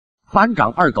班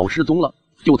长二狗失踪了。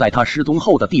就在他失踪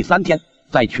后的第3天，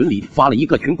在群里发了一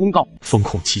个群公告：封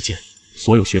控期间，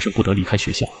所有学生不得离开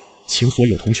学校，请所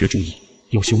有同学注意，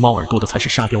有熊猫耳朵的才是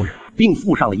沙雕人，并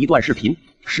附上了一段视频。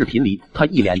视频里，他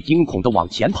一脸惊恐地往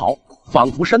前跑，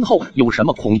仿佛身后有什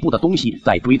么恐怖的东西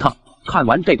在追他。看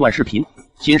完这段视频，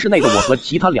寝室内的我和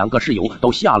其他2个室友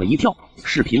都吓了一跳。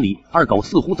视频里，二狗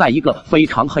似乎在一个非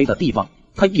常黑的地方，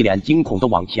他一脸惊恐地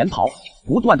往前跑，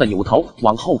不断地扭头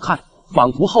往后看，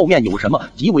仿佛后面有什么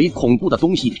极为恐怖的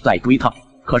东西在追他。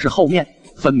可是后面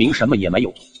分明什么也没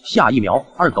有。下一秒，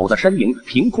二狗的身影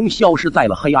凭空消失在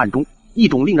了黑暗中。一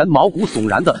种令人毛骨悚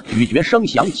然的咀嚼声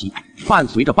响起，伴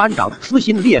随着班长撕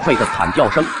心裂肺的惨叫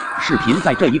声。视频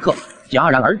在这一刻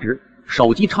戛然而止，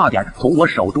手机差点从我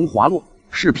手中滑落。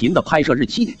视频的拍摄日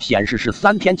期显示是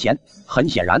3天前，很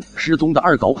显然，失踪的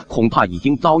二狗恐怕已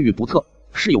经遭遇不测。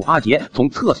室友阿杰从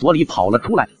厕所里跑了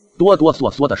出来，哆哆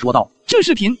嗦嗦地说道：“这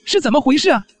视频是怎么回事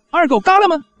啊？二狗嘎了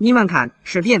吗？你们看，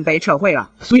视频被撤回了。”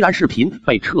虽然视频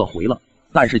被撤回了，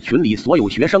但是群里所有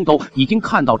学生都已经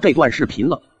看到这段视频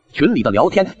了。群里的聊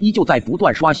天依旧在不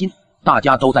断刷新，大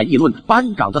家都在议论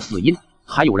班长的死因，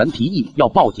还有人提议要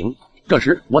报警。这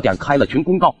时我点开了群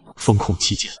公告：封控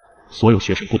期间，所有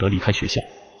学生不得离开学校，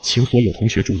请所有同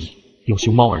学注意，有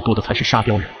熊猫耳朵的才是沙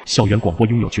雕人。校园广播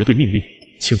拥有绝对命令，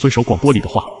请遵守广播里的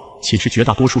话。寝室绝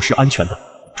大多数是安全的，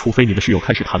除非你的室友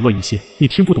开始谈论一些你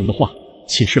听不懂的话。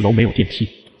寝室楼没有电梯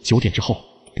，9点之后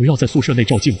不要在宿舍内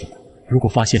照镜子。如果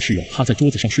发现室友趴在桌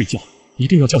子上睡觉，一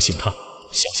定要叫醒他。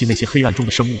小心那些黑暗中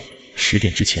的生物。10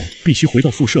点之前必须回到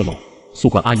宿舍楼。宿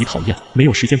管阿姨讨厌没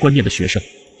有时间观念的学生，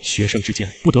学生之间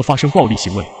不得发生暴力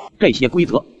行为。这些规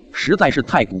则实在是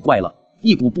太古怪了，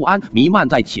一股不安弥漫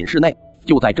在寝室内。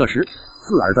就在这时，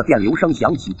刺耳的电流声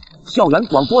响起，校园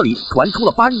广播里传出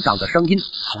了班长的声音：“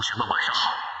同学们晚上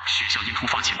好，学校因突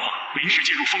发情况临时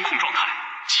进入封控状态，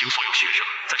请所有学生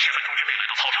在10分钟之内来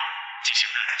到操场进行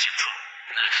NET 检测。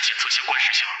NET 检测相关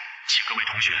事项，请各位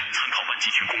同学参考本集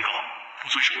群公告。不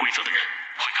遵守规则的人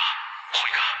会嘎。”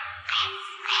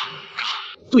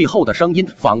最后的声音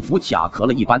仿佛卡壳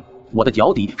了一般，我的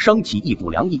脚底升起一股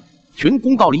凉意。群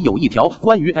公告里有一条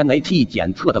关于 NET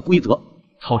检测的规则：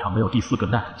操场没有第4个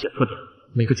NET 检测点，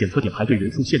每个检测点排队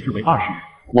人数限制为20人。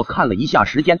我看了一下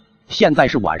时间，现在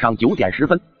是晚上9点10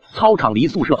分，操场离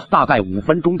宿舍大概5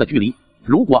分钟的距离。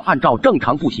如果按照正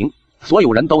常步行，所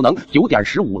有人都能9点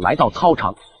15来到操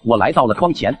场。我来到了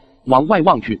窗前，往外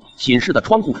望去，寝室的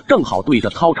窗户正好对着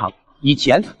操场。以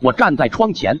前我站在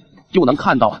窗前就能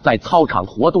看到在操场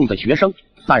活动的学生，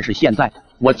但是现在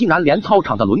我竟然连操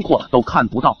场的轮廓都看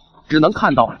不到，只能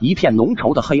看到一片浓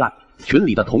稠的黑暗。群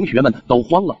里的同学们都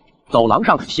慌了，走廊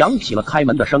上响起了开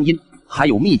门的声音，还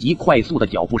有密集快速的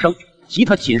脚步声。其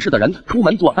他寝室的人出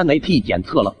门做 NET 检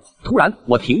测了。突然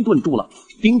我停顿住了，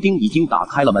丁丁已经打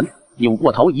开了门，扭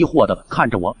过头疑惑地看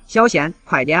着我：“小贤，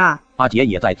快点啊！”阿杰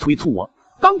也在催促我。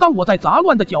刚刚我在杂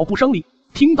乱的脚步声里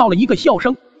听到了一个笑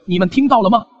声，你们听到了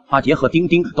吗？阿杰和丁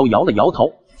丁都摇了摇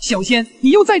头。小仙，你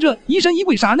又在这疑神疑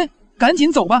鬼啥呢？赶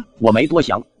紧走吧。我没多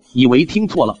想，以为听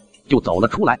错了，就走了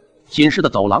出来。寝室的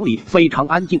走廊里非常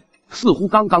安静，似乎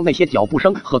刚刚那些脚步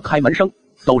声和开门声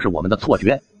都是我们的错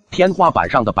觉。天花板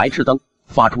上的白炽灯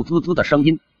发出滋滋的声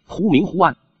音，忽明忽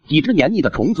暗，几只黏腻的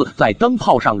虫子在灯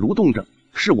泡上蠕动着，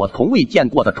是我从未见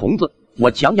过的虫子。我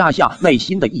强压下内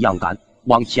心的异样感，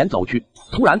往前走去。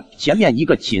突然前面一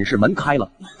个寝室门开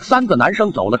了，3个男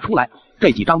生走了出来。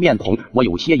这几张面孔我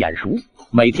有些眼熟，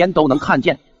每天都能看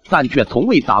见，但却从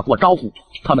未打过招呼。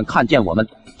他们看见我们，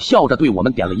笑着对我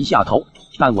们点了一下头，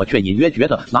但我却隐约觉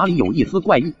得哪里有一丝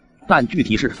怪异，但具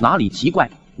体是哪里奇怪，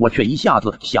我却一下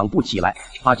子想不起来。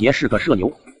阿杰是个社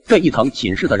牛，这一层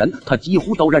寝室的人他几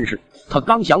乎都认识。他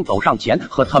刚想走上前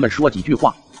和他们说几句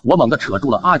话，我猛地扯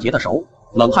住了阿杰的手，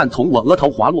冷汗从我额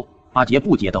头滑落。阿杰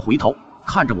不解地回头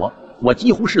看着我，我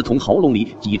几乎是从喉咙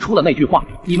里挤出了那句话：“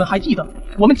你们还记得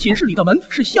我们寝室里的门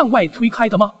是向外推开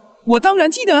的吗？”我当然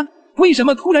记得啊，为什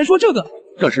么突然说这个？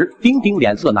这时丁丁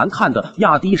脸色难看的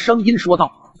压低声音说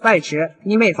道：“白痴，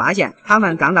你没发现他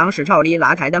们刚刚是朝里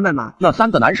拉开的门吗？”那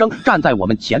3个男生站在我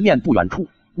们前面不远处，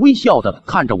微笑的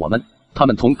看着我们。他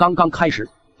们从刚刚开始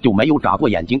就没有眨过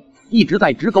眼睛，一直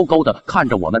在直勾勾的看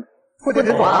着我们。会诊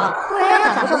管了，不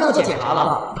然赶不上做检查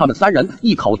了。他们3人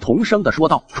异口同声的说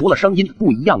道，除了声音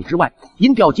不一样之外，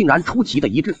音调竟然出奇的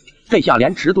一致。这下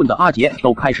连迟钝的阿杰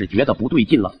都开始觉得不对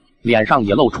劲了，脸上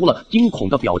也露出了惊恐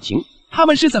的表情。他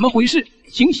们是怎么回事？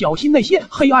请小心那些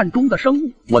黑暗中的生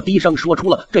物。我低声说出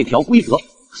了这条规则。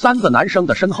3个男生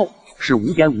的身后是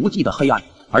无边无际的黑暗，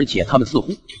而且他们似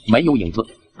乎没有影子。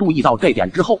注意到这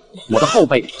点之后，我的后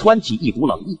背窜起一股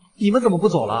冷意。你们怎么不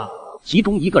走了？其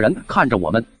中一个人看着我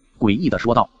们，诡异的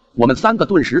说道。我们3个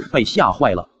顿时被吓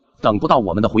坏了，等不到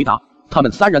我们的回答，他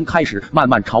们三人开始慢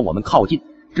慢朝我们靠近。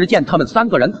只见他们三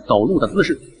个人走路的姿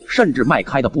势，甚至迈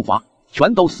开的步伐，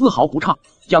全都丝毫不差。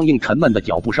僵硬沉闷的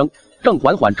脚步声正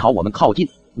缓缓朝我们靠近。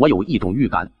我有一种预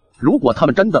感，如果他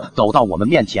们真的走到我们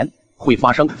面前，会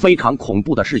发生非常恐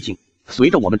怖的事情。随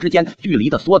着我们之间距离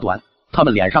的缩短，他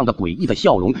们脸上的诡异的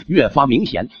笑容越发明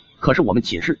显。可是我们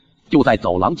寝室就在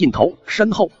走廊尽头，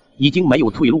身后已经没有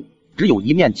退路，只有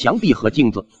一面墙壁和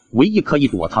镜子，唯一可以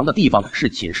躲藏的地方是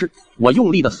寝室。我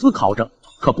用力地思考着，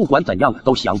可不管怎样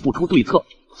都想不出对策。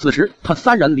此时他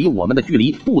三人离我们的距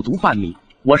离不足半米，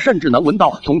我甚至能闻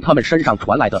到从他们身上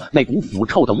传来的那股腐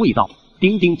臭的味道。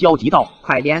丁丁焦急道：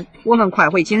快点，我们快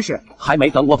回寝室。还没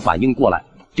等我反应过来，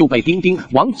就被丁丁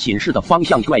往寝室的方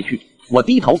向拽去。我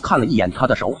低头看了一眼他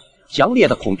的手，强烈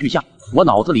的恐惧下，我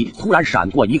脑子里突然闪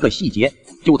过一个细节。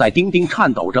就在丁丁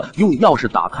颤抖着用钥匙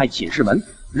打开寝室门，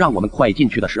让我们快进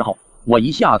去的时候，我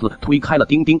一下子推开了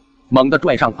丁丁，猛地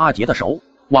拽上阿杰的手，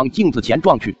往镜子前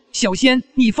撞去。小仙，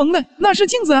你疯了，那是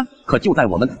镜子啊！可就在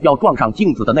我们要撞上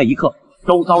镜子的那一刻，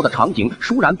周遭的场景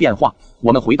倏然变化。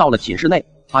我们回到了寝室内，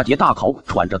阿杰大口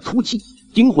喘着粗气，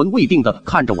惊魂未定地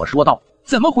看着我说道：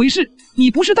怎么回事？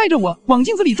你不是带着我往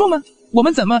镜子里撞吗？我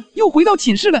们怎么又回到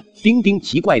寝室了？丁丁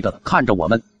奇怪地看着我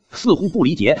们，似乎不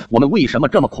理解我们为什么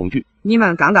这么恐惧。你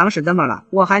们刚刚是怎么了？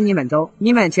我喊你们走，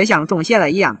你们却像中邪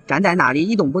了一样站在那里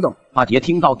一动不动。阿杰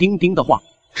听到丁丁的话，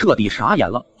彻底傻眼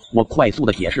了。我快速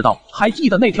地解释道：还记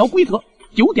得那条规则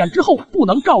，9点之后不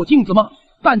能照镜子吗？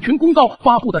但群公告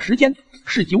发布的时间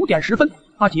是9点10分。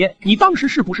阿杰，你当时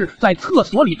是不是在厕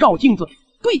所里照镜子？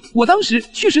对，我当时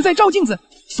确实在照镜子，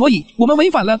所以我们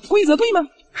违反了规则，对吗？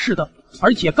是的，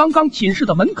而且刚刚寝室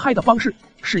的门开的方式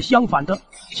是相反的，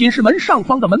寝室门上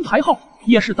方的门牌号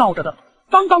也是倒着的。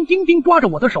刚刚丁丁抓着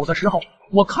我的手的时候，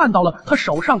我看到了他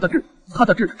手上的痣，他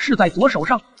的痣是在左手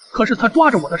上，可是他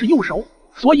抓着我的是右手，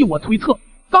所以我推测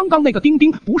刚刚那个丁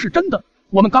丁不是真的，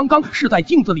我们刚刚是在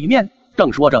镜子里面。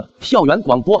正说着，校园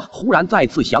广播忽然再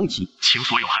次响起，请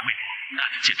所有还未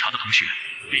NAT 检查的同学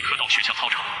立刻到学校操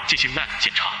场进行 NAT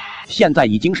检查。现在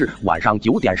已经是晚上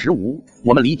9点15，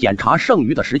我们离检查剩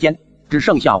余的时间只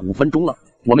剩下5分钟了。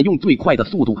我们用最快的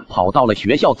速度跑到了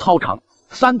学校操场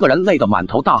，3个人累得满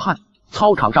头大汗。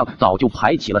操场上早就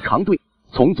排起了长队，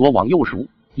从左往右数，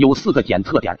有4个检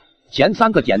测点，前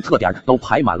3个检测点都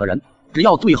排满了人，只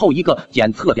要最后一个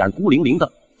检测点孤零零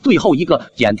的。最后一个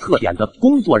检测点的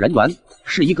工作人员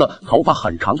是一个头发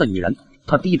很长的女人，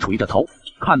她低垂着头，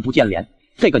看不见脸。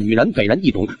这个女人给人一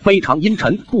种非常阴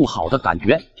沉不好的感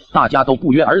觉。大家都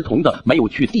不约而同的没有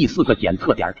去第4个检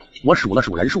测点。我数了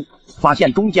数人数，发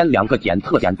现中间2个检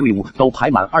测点队伍都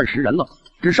排满20人了，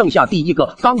只剩下第1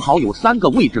个刚好有3个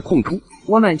位置空出。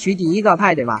我们去第1个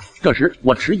排队吧。这时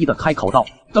我迟疑的开口道：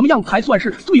怎么样才算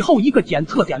是最后一个检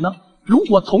测点呢？如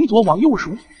果从左往右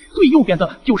数，最右边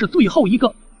的就是最后一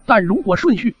个，但如果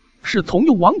顺序是从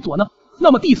右往左呢，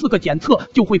那么第4个检测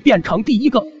就会变成第1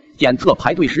个。检测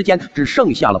排队时间只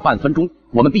剩下了半分钟，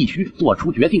我们必须做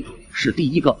出决定，是第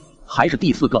1个还是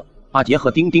第4个？阿杰和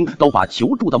丁丁都把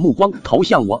求助的目光投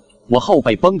向我，我后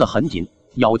背绷得很紧，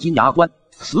咬紧牙关，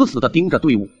死死地盯着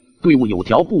队伍。队伍有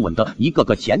条不紊地一个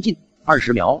个前进。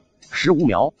20秒，15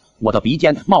秒，我的鼻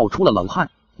尖冒出了冷汗。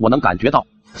我能感觉到，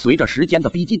随着时间的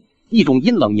逼近，一种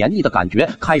阴冷黏腻的感觉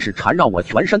开始缠绕我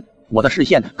全身，我的视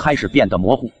线开始变得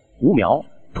模糊。5秒，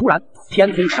突然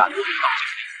天空闪过一道金光。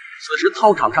此时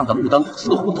操场上的路灯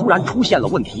似乎突然出现了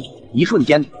问题，一瞬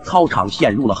间操场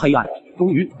陷入了黑暗。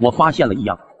终于我发现了异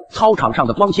样，操场上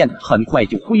的光线很快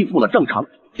就恢复了正常。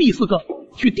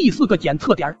去第4个检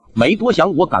测点。没多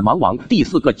想，我赶忙往第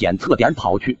4个检测点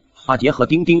跑去。阿杰和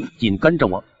丁丁紧跟着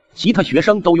我，其他学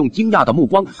生都用惊讶的目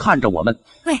光看着我们。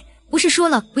喂，不是说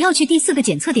了不要去第4个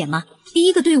检测点吗？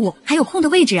第1个队伍还有空的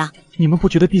位置啊！你们不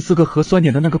觉得第4个核酸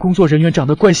点的那个工作人员长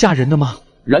得怪吓人的吗？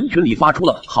人群里发出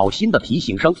了好心的提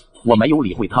醒声，我没有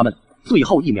理会他们。最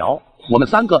后1秒，我们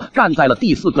3个站在了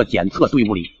第4个检测队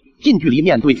伍里，近距离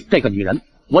面对这个女人，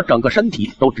我整个身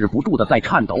体都止不住的在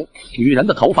颤抖。女人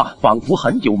的头发仿佛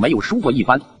很久没有梳过一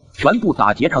般，全部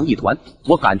打结成一团。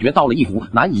我感觉到了一股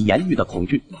难以言喻的恐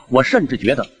惧，我甚至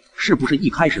觉得是不是一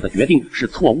开始的决定是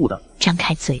错误的。张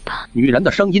开嘴巴。女人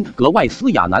的声音格外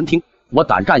嘶哑难听，我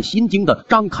胆战心惊的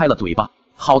张开了嘴巴。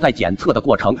好在检测的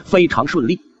过程非常顺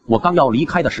利，我刚要离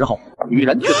开的时候，女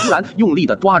人却突然用力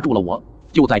的抓住了我。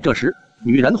就在这时，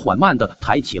女人缓慢的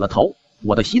抬起了头，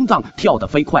我的心脏跳得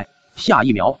飞快。下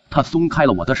一秒，她松开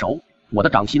了我的手，我的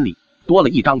掌心里多了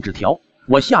一张纸条，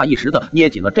我下意识的捏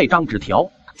紧了这张纸条。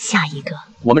下一个，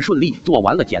我们顺利做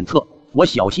完了检测，我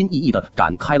小心翼翼的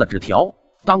展开了纸条。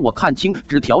当我看清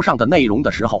纸条上的内容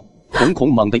的时候，瞳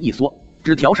孔猛地一缩，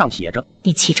纸条上写着：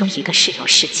你其中1个室友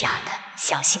是假的，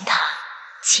小心他。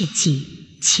切记，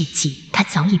切记，他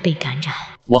早已被感染。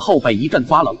我后背一阵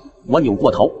发冷，我扭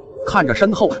过头，看着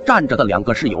身后站着的2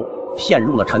个室友，陷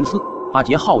入了沉思。阿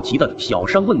杰好奇的小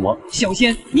声问我：“小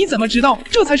仙，你怎么知道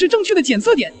这才是正确的检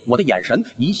测点？”我的眼神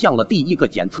移向了第一个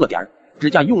检测点，指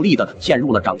甲用力的嵌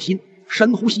入了掌心，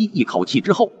深呼吸一口气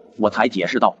之后，我才解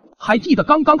释道：“还记得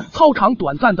刚刚操场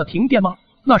短暂的停电吗？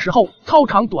那时候操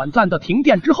场短暂的停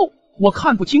电之后，我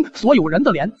看不清所有人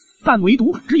的脸，但唯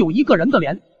独只有1个人的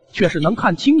脸却是能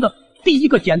看清的。第一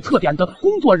个检测点的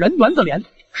工作人员的脸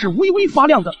是微微发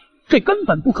亮的，这根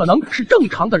本不可能是正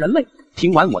常的人类。”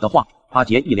听完我的话，阿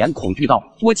杰一脸恐惧道：“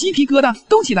我鸡皮疙瘩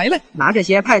都起来了。”拿这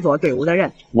些派做队伍的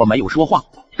人，我没有说话。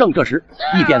正这时，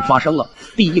异变发生了。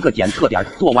第一个检测点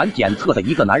做完检测的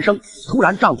一个男生突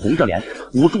然涨红着脸，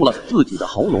捂住了自己的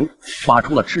喉咙，发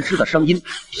出了嗤嗤的声音。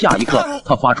下一刻，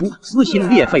他发出撕心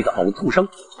裂肺的呕吐声，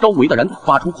周围的人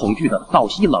发出恐惧的倒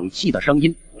吸冷气的声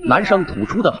音。男生吐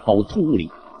出的呕吐物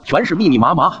里全是密密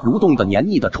麻麻蠕动的黏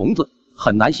腻的虫子，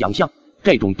很难想象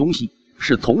这种东西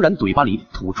是从人嘴巴里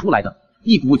吐出来的。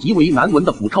一股极为难闻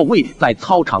的腐臭味在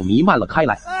操场弥漫了开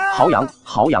来，好痒，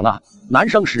好痒啊！男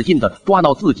生使劲地抓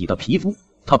挠自己的皮肤，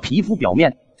他皮肤表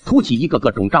面凸起一个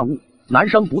个肿胀物，男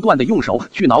生不断地用手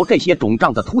去挠这些肿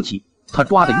胀的凸起，他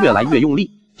抓得越来越用力，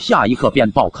下一刻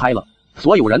便爆开了。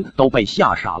所有人都被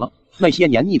吓傻了，那些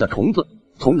黏腻的虫子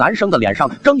从男生的脸上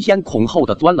争先恐后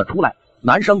地钻了出来，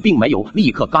男生并没有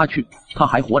立刻嘎去，他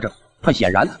还活着，他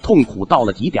显然痛苦到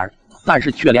了极点，但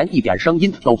是却连一点声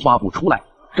音都发不出来。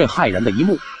这骇人的一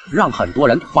幕让很多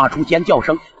人发出尖叫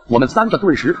声，我们3个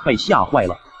顿时被吓坏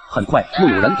了。很快又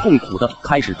有人痛苦地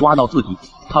开始抓挠自己，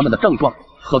他们的症状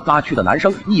和嘎去的男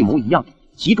生一模一样。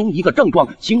其中一个症状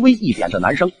轻微一点的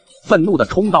男生愤怒地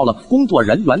冲到了工作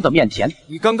人员的面前：“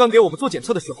你刚刚给我们做检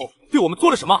测的时候对我们做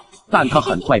了什么？”但他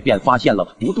很快便发现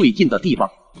了不对劲的地方，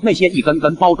那些一根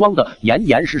根包装的严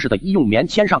严实实的医用棉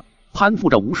签上攀附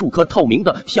着无数颗透明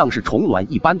的像是虫卵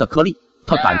一般的颗粒，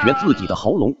他感觉自己的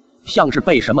喉咙像是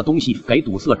被什么东西给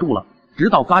堵塞住了。直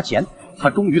到嘎前，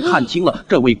他终于看清了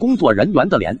这位工作人员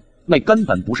的脸，那根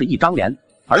本不是一张脸，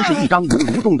而是一张由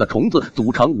蠕动的虫子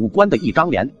组成五官的一张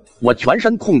脸。我全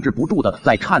身控制不住的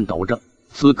在颤抖着。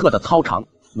此刻的操场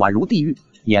宛如地狱，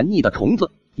黏腻的虫子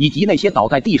以及那些倒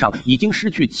在地上已经失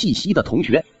去气息的同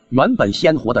学，原本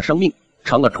鲜活的生命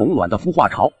成了虫卵的孵化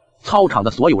巢。操场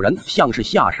的所有人像是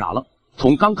吓傻了，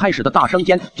从刚开始的大声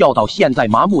尖叫到现在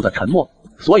麻木的沉默，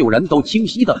所有人都清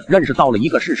晰地认识到了一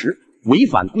个事实：违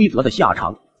反规则的下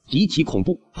场极其恐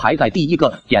怖。排在第一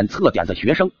个检测点的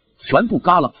学生全部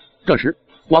嘎了。这时，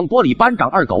广播里班长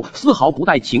二狗丝毫不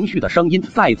带情绪的声音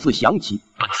再次响起：“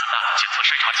本次大楼检测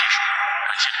筛查结束，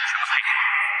感谢同学们配合。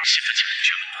现在请同学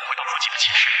们回到自己的寝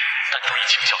室，但注意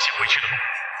请小心回去的路。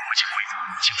不仅规则，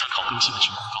请参考更新的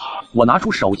群公告。”我拿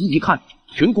出手机一看，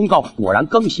群公告果然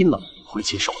更新了。回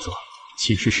寝守则：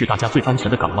寝室是大家最安全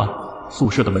的港湾，宿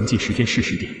舍的门禁时间是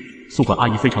10点。宿管阿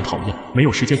姨非常讨厌没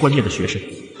有时间观念的学生，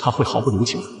她会毫不留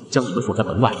情将你们锁在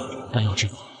门外。但要知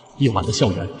道，夜晚的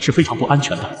校园是非常不安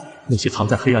全的，那些藏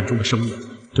在黑暗中的生命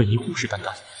对你虎视眈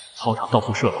眈。操场到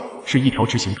宿舍楼是一条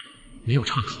直行道，没有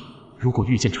岔口。如果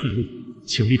遇见岔路，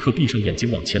请立刻闭上眼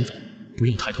睛往前走，不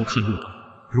要抬头看路灯。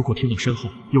如果听到身后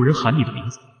有人喊你的名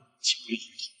字，请不要回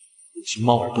头。有熊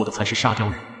猫耳朵的才是沙雕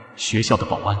人。学校的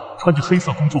保安穿着黑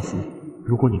色工作服，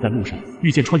如果你在路上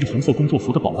遇见穿着红色工作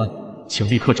服的保安，请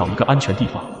立刻找一个安全地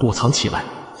方躲藏起来。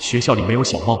学校里没有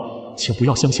小猫，请不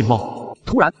要相信猫。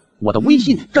突然，我的微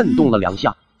信震动了2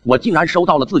下，我竟然收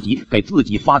到了自己给自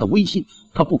己发的微信。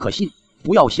它不可信，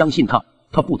不要相信它，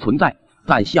它不存在。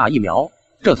但下一秒，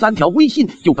这3条微信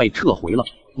就被撤回了。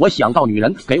我想到女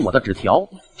人给我的纸条，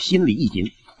心里一紧。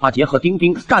阿杰和丁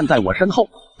丁站在我身后，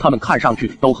他们看上去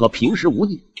都和平时无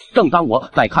异。正当我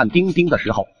在看丁丁的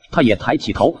时候，他也抬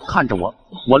起头看着我，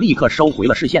我立刻收回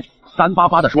了视线，干巴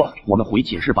巴地说：“我们回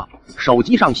寝室吧。”手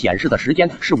机上显示的时间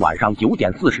是晚上9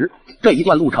点40，这一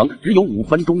段路程只有5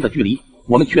分钟的距离，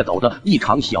我们却走得异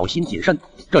常小心谨慎。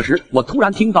这时，我突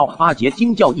然听到阿杰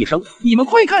惊叫一声：“你们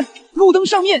快看，路灯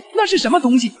上面那是什么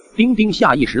东西？”丁丁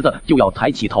下意识的就要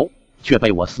抬起头，却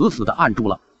被我死死的按住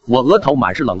了。我额头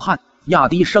满是冷汗，压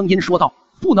低声音说道：“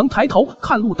不能抬头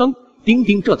看路灯。”丁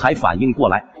丁这才反应过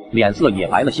来，脸色也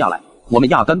白了下来。我们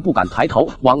压根不敢抬头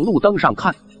往路灯上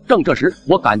看。正这时，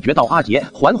我感觉到阿杰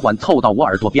缓缓凑到我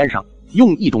耳朵边上，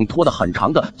用一种拖得很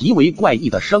长的极为怪异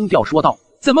的声调说道：“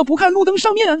怎么不看路灯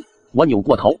上面啊？”我扭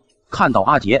过头，看到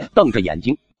阿杰瞪着眼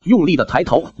睛，用力的抬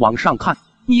头往上看。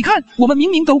你看，我们明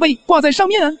明都被挂在上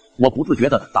面啊！我不自觉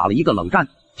的打了一个冷战，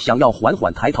想要缓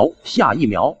缓抬头，下一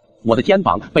秒，我的肩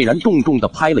膀被人重重的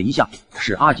拍了一下，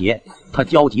是阿杰。他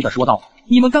焦急的说道：“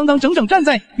你们刚刚整整站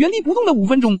在原地不动了5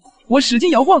分钟，我使劲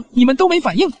摇晃，你们都没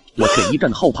反应。”我却一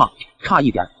阵后怕，差一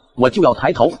点我就要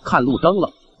抬头看路灯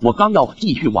了。我刚要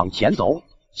继续往前走，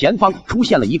前方出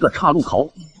现了一个岔路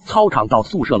口。操场到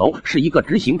宿舍楼是一个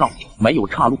直行道，没有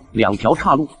岔路，2条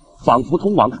岔路仿佛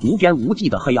通往无边无际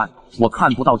的黑暗，我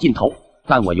看不到尽头，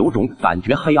但我有种感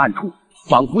觉黑暗处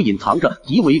仿佛隐藏着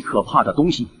极为可怕的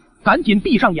东西。赶紧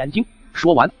闭上眼睛。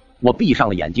说完，我闭上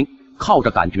了眼睛，靠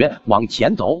着感觉往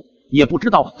前走。也不知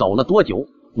道走了多久，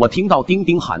我听到丁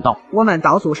丁喊道：“我们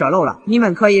到宿舍楼了，你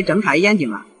们可以睁开眼睛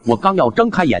了。”我刚要睁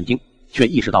开眼睛，却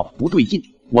意识到不对劲，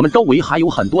我们周围还有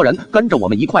很多人跟着我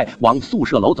们一块往宿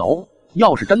舍楼走。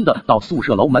要是真的到宿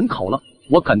舍楼门口了，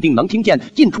我肯定能听见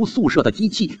进出宿舍的机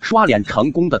器刷脸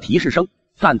成功的提示声。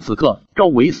但此刻周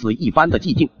围死一般的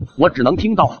寂静，我只能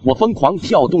听到我疯狂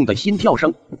跳动的心跳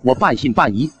声。我半信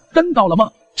半疑：“真到了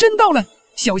吗？”“真到了。”“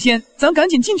小仙，咱赶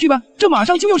紧进去吧，这马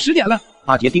上就要10点了。”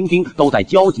阿杰、丁丁都在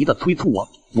焦急地催促我，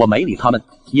我没理他们，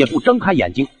也不睁开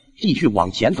眼睛，继续往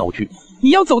前走去。“你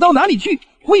要走到哪里去？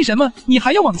为什么你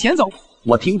还要往前走？”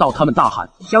我听到他们大喊：“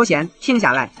小贤，停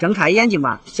下来，睁开眼睛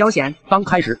吧，小贤！”刚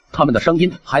开始，他们的声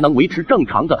音还能维持正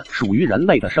常的属于人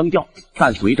类的声调，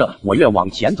但随着我越往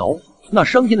前走，那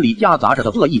声音里夹杂着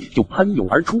的恶意就喷涌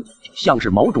而出，像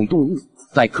是某种动物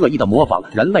在刻意的模仿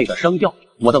人类的声调。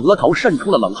我的额头渗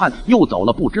出了冷汗，又走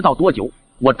了不知道多久，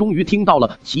我终于听到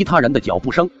了其他人的脚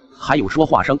步声，还有说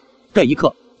话声。这一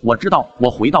刻，我知道我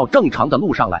回到正常的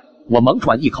路上来。我猛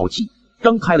喘一口气，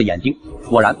睁开了眼睛，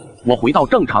果然我回到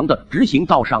正常的直行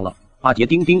道上了。阿杰、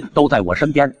丁丁都在我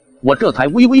身边，我这才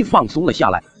微微放松了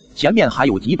下来。前面还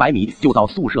有几百米就到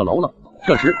宿舍楼了。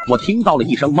这时我听到了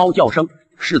一声猫叫声，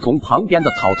是从旁边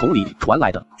的草丛里传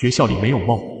来的。学校里没有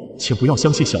猫，请不要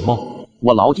相信小猫。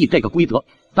我牢记这个规则，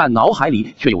但脑海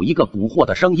里却有一个蛊惑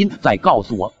的声音在告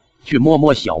诉我，去摸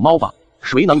摸小猫吧。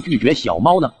谁能拒绝小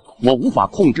猫呢？我无法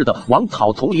控制地往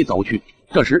草丛里走去。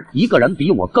这时一个人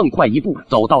比我更快一步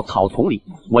走到草丛里，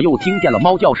我又听见了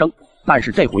猫叫声，但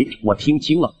是这回我听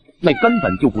清了，那根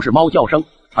本就不是猫叫声，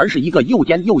而是一个又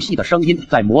尖又细的声音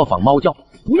在模仿猫叫。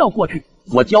不要过去！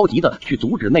我焦急地去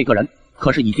阻止那个人，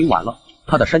可是已经晚了，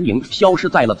他的身影消失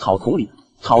在了草丛里。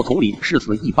草丛里是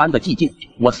死一般的寂静，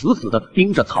我死死地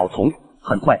盯着草丛。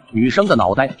很快，女生的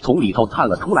脑袋从里头探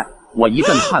了出来，我一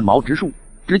阵汗毛直竖。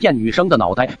只见女生的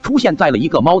脑袋出现在了一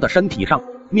个猫的身体上，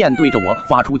面对着我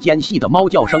发出尖细的猫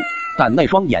叫声，但那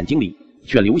双眼睛里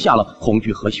却流下了恐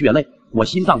惧和血泪。我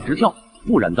心脏直跳，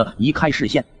不忍地移开视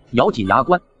线，咬紧牙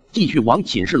关，继续往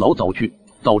寝室楼走去。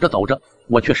走着走着，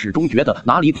我却始终觉得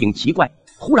哪里挺奇怪。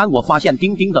忽然我发现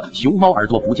丁丁的熊猫耳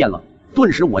朵不见了，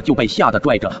顿时我就被吓得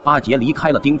拽着阿杰离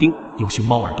开了丁丁。有熊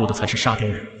猫耳朵的才是沙雕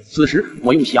人。此时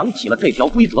我又想起了这条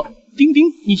规则。丁丁，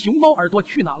你熊猫耳朵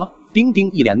去哪了？丁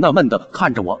丁一脸纳闷地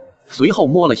看着我，随后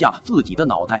摸了下自己的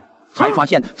脑袋，才发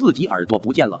现自己耳朵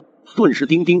不见了。顿时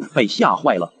丁丁被吓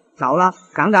坏了。糟了，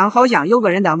刚刚好像有个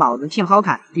人的帽子挺好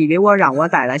看，递给我让我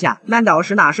戴了下，难道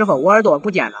是那时候我耳朵不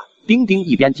见了？丁丁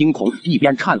一边惊恐一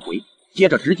边忏悔，接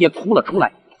着直接哭了出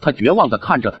来。他绝望地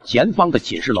看着前方的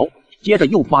寝室楼，接着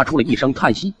又发出了一声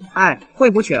叹息：“哎，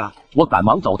回不去了。”我赶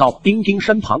忙走到丁丁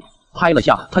身旁，拍了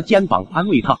下他肩膀安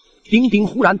慰他。丁丁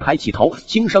忽然抬起头，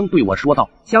轻声对我说道：“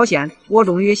小贤，我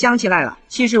终于想起来了，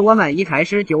其实我们一开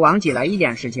始就忘记了一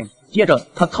件事情。”接着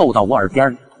他凑到我耳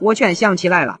边：“我全想起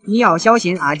来了，你要小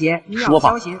心阿杰。”说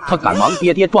罢，他赶忙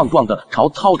跌跌撞撞地朝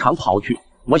操场跑去。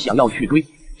我想要去追，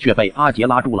却被阿杰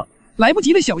拉住了。“来不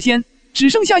及了，小仙，只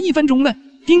剩下1分钟了，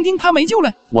丁丁他没救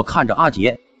了。”我看着阿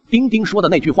杰，丁丁说的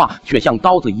那句话却像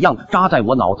刀子一样扎在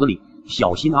我脑子里。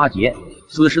小心阿杰！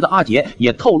此时的阿杰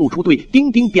也透露出对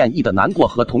丁丁变异的难过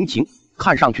和同情，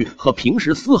看上去和平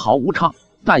时丝毫无差。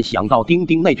但想到丁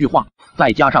丁那句话，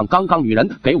再加上刚刚女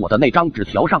人给我的那张纸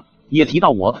条上也提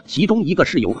到我其中一个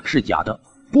室友是假的，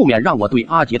不免让我对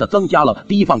阿杰的增加了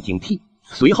提防警惕。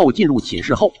随后进入寝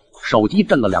室后，手机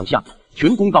震了2下，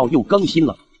群公告又更新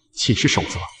了。寝室守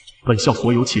则：本校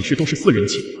所有寝室都是4人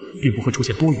寝，并不会出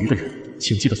现多余的人，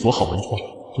请记得锁好门窗，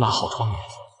拉好窗帘。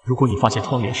如果你发现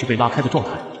窗帘是被拉开的状态，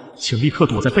请立刻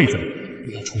躲在被子里，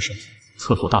不要出声。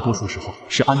厕所大多数时候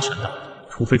是安全的，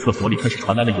除非厕所里开始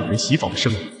传来了有人洗澡的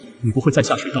声音，你不会在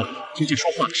下水道里听见说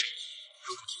话的声音。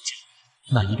如果听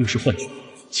见，那一定是幻觉，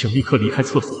请立刻离开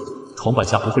厕所。床板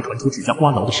下不会传出指甲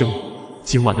刮挠的声音。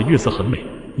今晚的月色很美，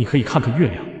你可以看看月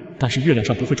亮，但是月亮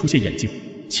上不会出现眼睛，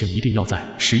请一定要在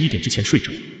11点之前睡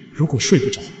着。如果睡不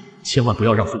着，千万不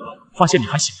要让副官发现你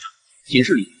还醒着。寝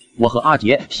室里，我和阿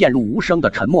杰陷入无声的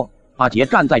沉默。阿杰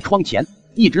站在窗前，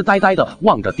一直呆呆地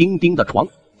望着丁丁的床。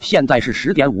现在是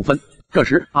10点5分。这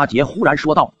时阿杰忽然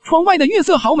说道：“窗外的月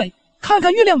色好美，看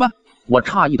看月亮吧。我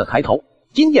诧异的抬头，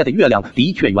今夜的月亮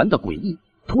的确圆得诡异。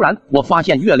突然，我发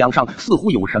现月亮上似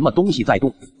乎有什么东西在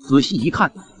动，仔细一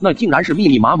看，那竟然是密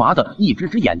密麻麻的一只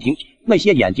眼睛，那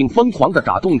些眼睛疯狂的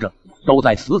眨动着，都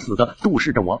在死死的注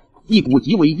视着我。一股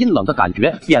极为阴冷的感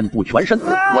觉遍布全身，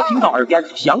我听到耳边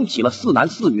响起了似男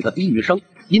似女的低语声，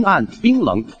阴暗、冰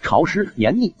冷、潮湿、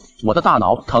黏腻，我的大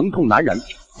脑疼痛难忍，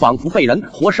仿佛被人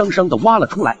活生生的挖了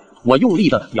出来。我用力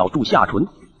的咬住下唇，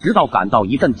直到感到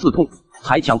一阵刺痛，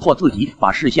才强迫自己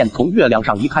把视线从月亮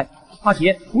上移开。阿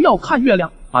杰，不要看月亮。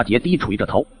阿杰低垂着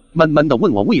头，闷闷地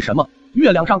问我为什么。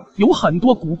月亮上有很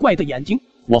多古怪的眼睛。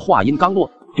我话音刚落，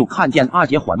就看见阿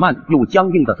杰缓慢又僵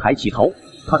硬地抬起头，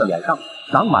他的脸上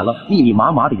长满了密密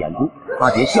麻麻的眼睛。阿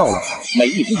杰笑了，每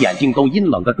一只眼睛都阴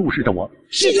冷地注视着我。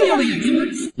是这样的眼睛吗？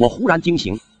我忽然惊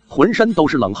醒，浑身都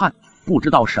是冷汗。不知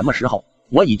道什么时候，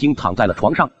我已经躺在了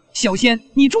床上。小仙，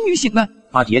你终于醒了。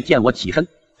阿杰见我起身，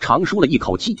长舒了一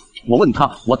口气。我问他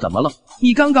我怎么了？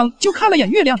你刚刚就看了眼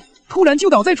月亮，突然就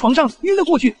倒在床上晕了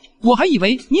过去，我还以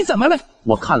为你怎么了。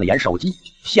我看了眼手机，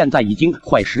现在已经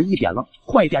快11点了，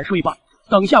快点睡吧，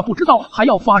等下不知道还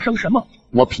要发生什么。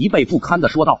我疲惫不堪地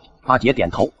说道。阿杰点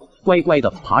头，乖乖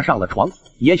地爬上了床。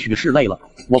也许是累了，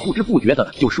我不知不觉的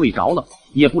就睡着了。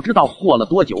也不知道过了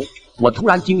多久，我突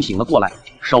然惊醒了过来，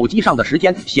手机上的时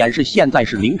间显示现在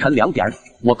是凌晨2点。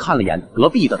我看了眼隔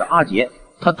壁的阿杰，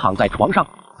他躺在床上，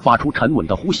发出沉稳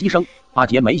的呼吸声。阿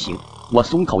杰没醒，我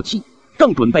松口气，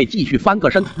正准备继续翻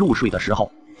个身入睡的时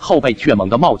候，后背却猛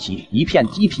地冒起一片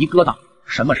鸡皮疙瘩。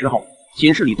什么时候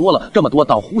寝室里多了这么多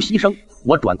道呼吸声？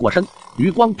我转过身，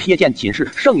余光瞥见寝室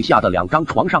剩下的2张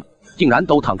床上竟然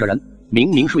都躺着人。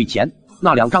明明睡前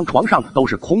那2张床上都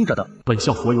是空着的。本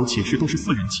校所有寝室都是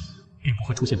4人寝，并不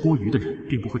会出现多余的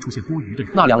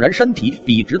人，那2人身体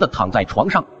笔直的躺在床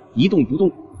上，一动不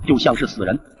动，就像是死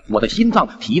人。我的心脏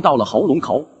提到了喉咙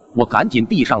口，我赶紧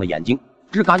闭上了眼睛。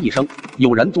吱嘎一声，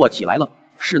有人坐起来了。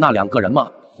是那2个人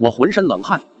吗？我浑身冷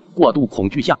汗，过度恐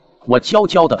惧下，我悄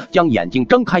悄地将眼睛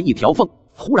睁开一条缝，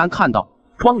忽然看到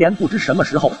窗帘不知什么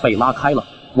时候被拉开了。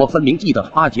我分明记得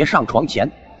阿杰上床前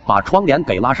把窗帘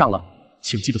给拉上了。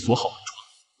请记得锁好门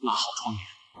窗，拉好窗帘。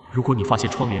如果你发现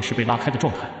窗帘是被拉开的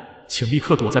状态，请立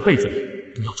刻躲在被子里，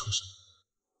不要出声。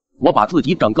我把自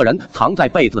己整个人藏在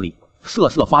被子里，瑟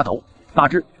瑟发抖。大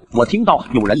致我听到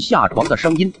有人下床的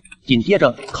声音，紧接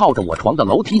着靠着我床的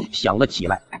楼梯响了起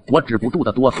来。我止不住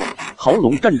的哆嗦，喉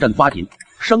咙阵阵发紧。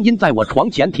声音在我床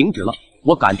前停止了。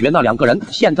我感觉那2个人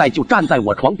现在就站在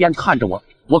我床边看着我。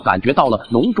我感觉到了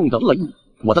浓重的恶意，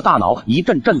我的大脑一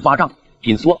阵阵发胀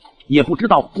紧缩。也不知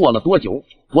道过了多久，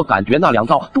我感觉那2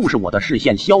道注视我的视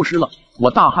线消失了。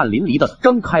我大汗淋漓的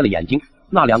睁开了眼睛，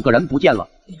那2个人不见了。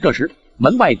这时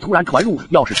门外突然传入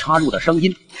钥匙插入的声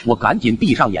音，我赶紧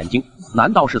闭上眼睛。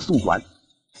难道是宿管？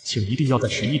请一定要在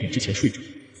11点之前睡着，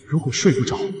如果睡不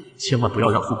着，千万不要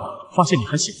让宿管发现你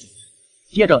还醒着。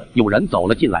接着有人走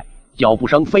了进来，脚步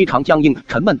声非常僵硬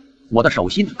沉闷，我的手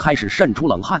心开始渗出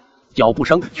冷汗。脚步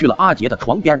声去了阿杰的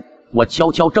床边，我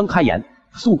悄悄睁开眼，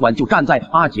宿管就站在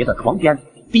阿杰的床边，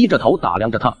低着头打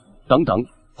量着他。等等，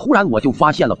忽然我就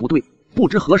发现了不对，不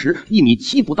知何时1米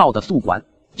7不到的宿管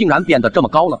竟然变得这么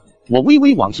高了。我微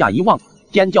微往下一望，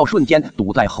尖叫瞬间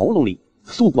堵在喉咙里。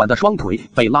宿管的双腿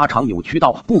被拉长扭曲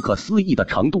到不可思议的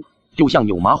程度，就像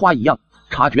扭麻花一样。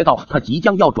察觉到他即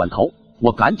将要转头，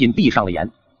我赶紧闭上了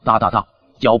眼。哒哒哒，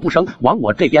脚步声往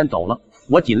我这边走了。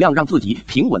我尽量让自己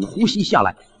平稳呼吸下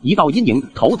来。一道阴影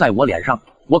投在我脸上，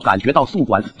我感觉到宿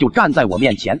管就站在我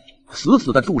面前，死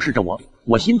死地注视着我。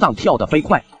我心脏跳得飞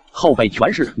快，后背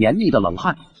全是黏腻的冷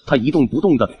汗。他一动不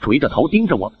动地垂着头盯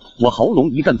着我，我喉咙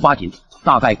一阵发紧。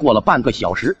大概过了半个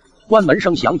小时，关门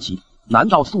声响起。难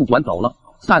道宿管走了？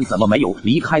但怎么没有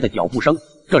离开的脚步声？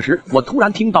这时我突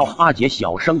然听到阿杰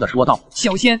小声地说道：“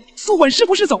小仙，宿管是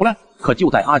不是走了？”可就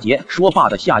在阿杰说罢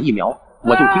的下一秒，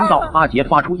我就听到阿杰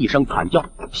发出一声惨叫，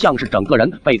像是整个人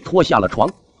被拖下了床。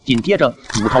紧接着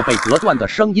骨头被折断的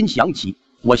声音响起，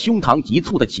我胸膛急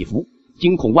促的起伏，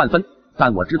惊恐万分。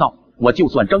但我知道，我就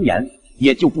算睁眼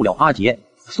也救不了阿杰。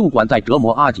宿管在折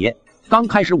磨阿杰。刚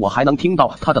开始我还能听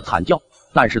到他的惨叫，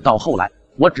但是到后来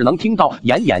我只能听到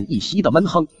奄奄一息的闷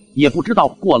哼。也不知道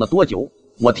过了多久，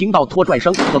我听到拖拽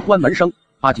声和关门声。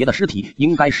阿杰的尸体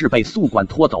应该是被宿管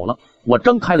拖走了。我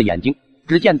睁开了眼睛，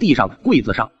只见地上柜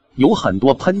子上有很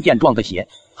多喷溅状的血，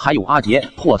还有阿杰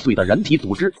破碎的人体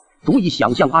组织，足以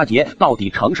想象阿杰到底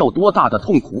承受多大的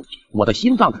痛苦。我的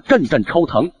心脏阵阵抽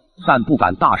疼，但不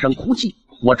敢大声哭泣。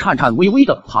我颤颤巍巍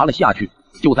地爬了下去。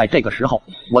就在这个时候，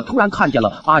我突然看见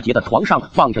了阿杰的床上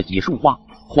放着几束花，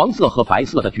黄色和白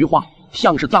色的菊花，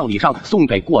像是葬礼上送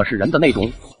给过世人的那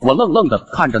种。我愣愣地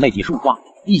看着那几束花，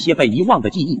一些被遗忘的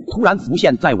记忆突然浮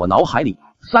现在我脑海里。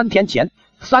3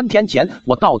天前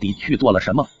我到底去做了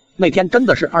什么？那天真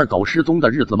的是二狗失踪的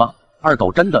日子吗？二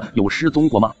狗真的有失踪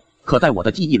过吗？可在我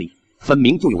的记忆里，分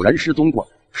明就有人失踪过。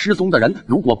失踪的人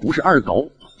如果不是二狗，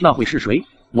那会是谁？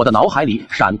我的脑海里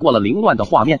闪过了凌乱的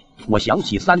画面。我想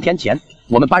起3天前，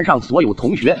我们班上所有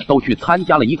同学都去参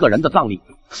加了一个人的葬礼，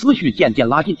思绪渐渐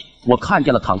拉近。我看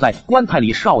见了躺在棺材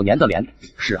里少年的脸，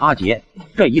是阿杰。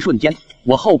这一瞬间，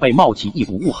我后背冒起一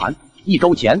股恶寒。1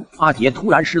周前，阿杰突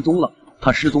然失踪了。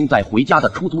他失踪在回家的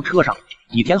出租车上。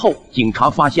几天后，警察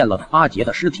发现了阿杰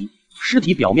的尸体，尸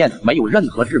体表面没有任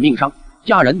何致命伤，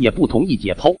家人也不同意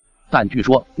解剖。但据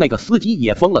说那个司机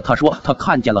也疯了，他说他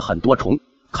看见了很多虫，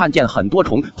看见很多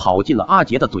虫跑进了阿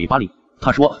杰的嘴巴里。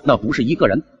他说那不是一个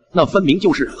人，那分明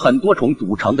就是很多虫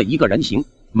组成的一个人形。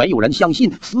没有人相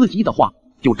信司机的话。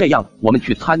就这样，我们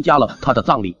去参加了他的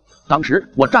葬礼。当时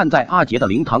我站在阿杰的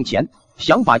灵堂前，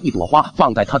想把一朵花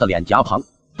放在他的脸颊旁，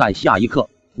但下一刻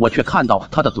我却看到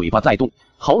他的嘴巴在动，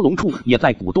喉咙处也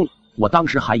在鼓动。我当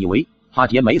时还以为阿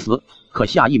杰没死，可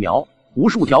下一秒，无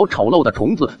数条丑陋的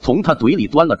虫子从他嘴里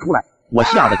钻了出来，我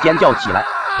吓得尖叫起来。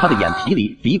他的眼皮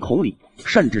里、鼻孔里，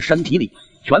甚至身体里，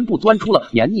全部钻出了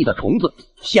黏腻的虫子，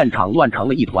现场乱成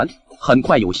了一团。很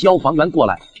快有消防员过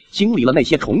来清理了那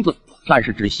些虫子，但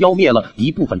是只消灭了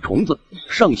一部分虫子，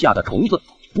剩下的虫子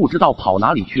不知道跑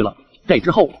哪里去了。这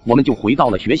之后我们就回到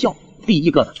了学校。第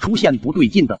一个出现不对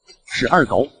劲的是二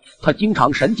狗，他经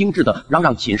常神经质的嚷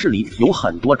嚷寝室里有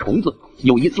很多虫子。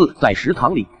有一次在食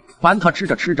堂里，班他吃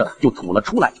着吃着就吐了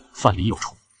出来，饭里有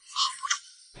虫，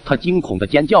他惊恐的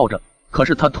尖叫着，可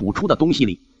是他吐出的东西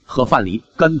里和饭里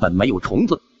根本没有虫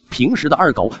子。平时的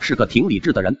二狗是个挺理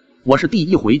智的人，我是第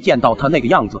一回见到他那个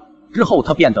样子。之后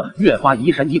他变得越发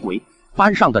疑神疑鬼，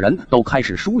班上的人都开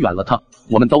始疏远了他。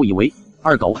我们都以为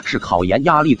二狗是考研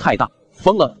压力太大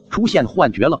疯了，出现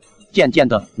幻觉了。渐渐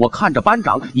的，我看着班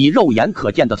长以肉眼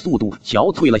可见的速度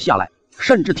憔悴了下来，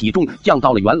甚至体重降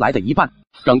到了原来的一半，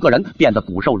整个人变得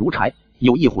骨瘦如柴。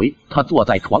有一回，他坐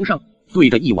在床上，对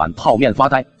着一碗泡面发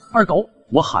呆。二狗，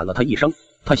我喊了他一声，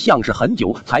他像是很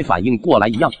久才反应过来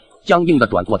一样，僵硬的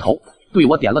转过头，对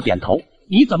我点了点头。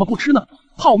你怎么不吃呢？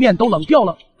泡面都冷掉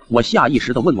了。我下意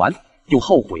识的问完，就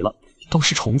后悔了。都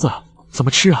是虫子，怎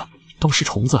么吃啊？都是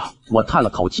虫子。我叹了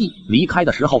口气，离开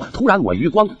的时候，突然我余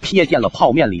光瞥见了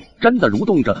泡面里真的蠕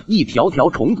动着一条条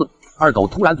虫子。二狗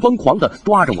突然疯狂地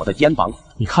抓着我的肩膀，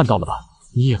你看到了吧？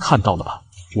你也看到了吧？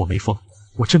我没疯，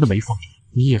我真的没疯。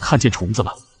你也看见虫子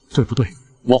了，对不对？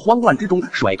我慌乱之中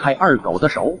甩开二狗的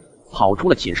手，跑出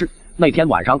了寝室。那天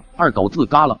晚上，二狗自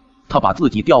嘎了，他把自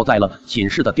己吊在了寝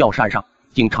室的吊扇上。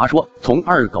警察说，从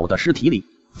二狗的尸体里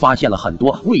发现了很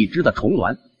多未知的虫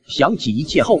卵。想起一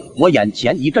切后，我眼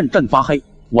前一阵阵发黑。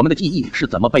我们的记忆是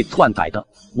怎么被篡改的？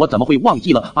我怎么会忘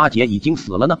记了阿杰已经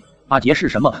死了呢？阿杰是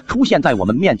什么出现在我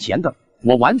们面前的？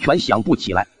我完全想不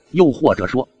起来。又或者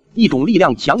说，一种力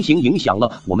量强行影响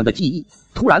了我们的记忆。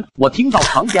突然，我听到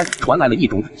旁边传来了一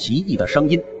种奇异的声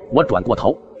音。我转过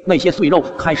头，那些碎肉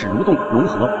开始蠕动融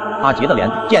合，阿杰的脸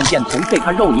渐渐从这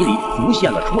滩肉泥里浮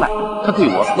现了出来。他对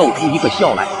我露出一个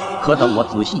笑来，可等我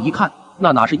仔细一看，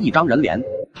那哪是一张人脸，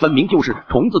分明就是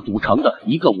虫子组成的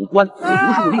一个五官。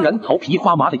无数令人头皮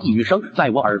发麻的呓语声在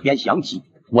我耳边响起，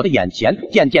我的眼前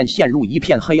渐渐陷入一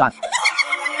片黑暗。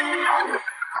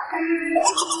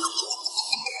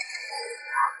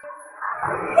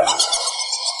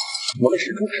我们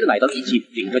使出吃奶的力气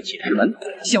顶着寝室门。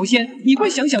小仙，你快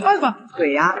想想办法。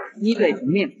对呀，你得出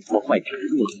面。我快止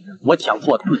住了，我强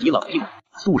迫自己冷静。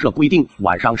宿舍规定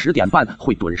晚上10点半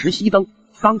会准时熄灯。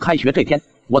刚开学这天，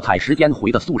我踩时间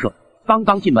回的宿舍，刚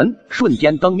刚进门，瞬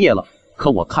间灯灭了。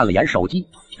可我看了眼手机，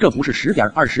这不是10点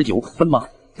29分吗？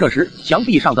这时，墙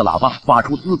壁上的喇叭发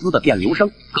出滋滋的电流声。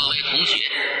各位同学，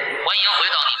欢迎回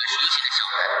到你们熟悉的校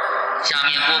园。下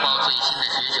面播报最新的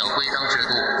学校规章制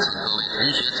度，请各位同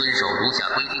学遵守如下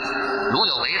规定：如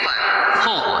有违反，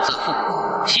后果自负。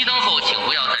熄灯后，请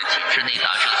不要在寝室内大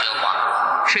声喧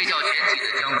哗。睡觉前记得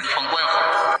将门窗关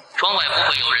好，窗外不会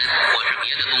有人或是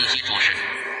别的东西注视。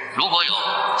如果有，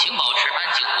请保持安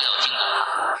静，不要惊动它。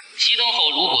熄灯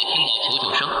后，如果听到求救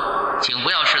声，请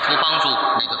不要试图帮助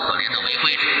那个可怜的违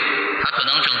规者，他可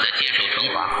能正在接受惩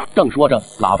罚。正说着，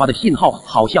喇叭的信号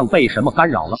好像被什么干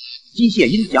扰了，机械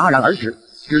音戛然而止，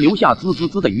只留下滋滋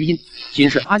滋的余音。寝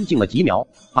室安静了几秒，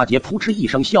阿杰扑哧一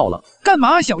声笑了。干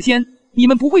嘛啊，小仙？你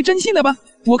们不会真信的吧？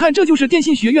我看这就是电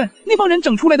信学院那帮人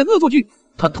整出来的恶作剧。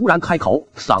他突然开口，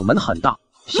嗓门很大，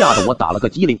吓得我打了个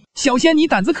激灵。小仙，你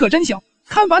胆子可真小，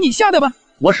看把你吓的吧！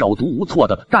我手足无措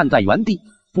地站在原地，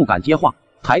不敢接话，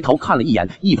抬头看了一眼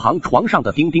一旁床上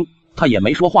的丁丁，他也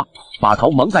没说话，把头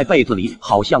蒙在被子里，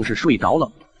好像是睡着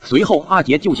了。随后阿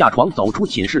杰就下床走出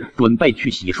寝室，准备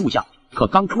去洗漱下，可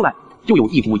刚出来就就有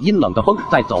一股阴冷的风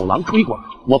在走廊吹过。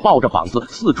我抱着膀子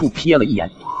四处瞥了一眼，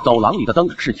走廊里的灯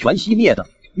是全熄灭的，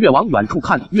越往远处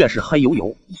看越是黑黝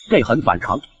黝，这很反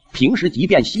常。平时即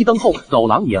便熄灯后，走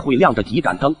廊也会亮着几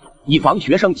盏灯，以防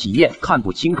学生起夜看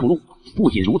不清楚路。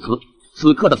不仅如此，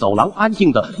此刻的走廊安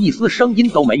静的一丝声音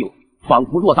都没有，仿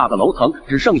佛偌大的楼层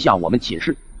只剩下我们寝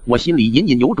室。我心里隐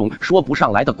隐有种说不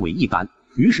上来的诡异感，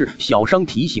于是小声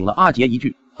提醒了阿杰一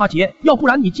句：“阿杰，要不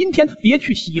然你今天别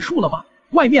去洗漱了吧，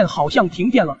外面好像停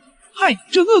电了。”嗨，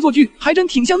这恶作剧还真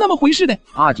挺像那么回事的。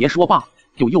阿杰说罢，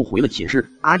就又回了寝室。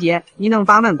阿杰，你能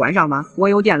把门关上吗？我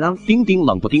有点冷。丁丁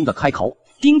冷不丁的开口。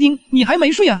丁丁，你还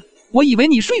没睡啊？我以为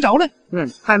你睡着了。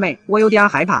还没，我有点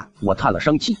害怕。我叹了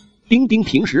声气。丁丁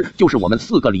平时就是我们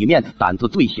4个里面胆子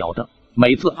最小的，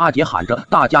每次阿杰喊着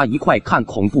大家一块看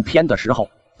恐怖片的时候，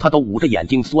他都捂着眼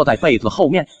睛缩在被子后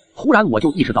面。忽然我就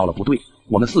意识到了不对，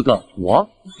我们4个，我、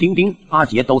丁丁、阿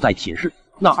杰都在寝室，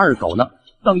那二狗呢？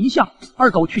等一下，二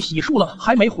狗去洗漱了，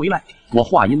还没回来。我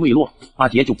话音未落，阿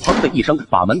杰就砰的一声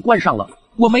把门关上了。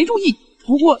我没注意，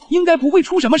不过应该不会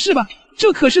出什么事吧？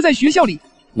这可是在学校里。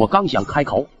我刚想开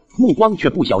口，目光却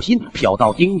不小心瞟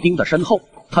到丁丁的身后，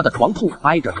他的床铺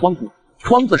挨着窗户，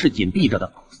窗子是紧闭着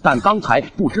的，但刚才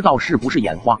不知道是不是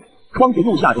眼花，窗子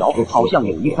右下角好像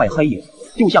有一块黑影，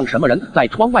就像什么人在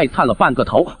窗外探了半个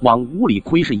头往屋里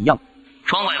窥视一样。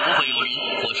窗外不会有人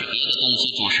或是别的东西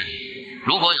注视你，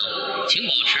如果有，请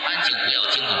保持安静，不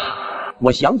要惊动我。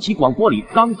我想起广播里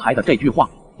刚才的这句话，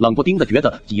冷不丁的觉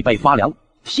得脊背发凉，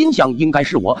心想应该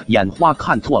是我眼花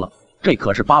看错了，这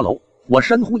可是8楼。我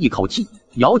深呼一口气，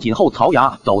咬紧后槽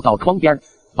牙走到窗边，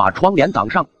把窗帘挡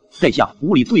上，这下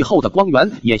屋里最后的光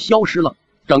源也消失了，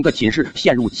整个寝室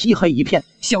陷入漆黑一片。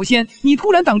小仙，你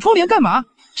突然挡窗帘干嘛？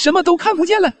什么都看不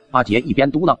见了。阿杰一边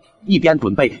嘟囔，一边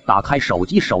准备打开手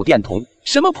机手电筒。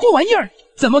什么破玩意儿，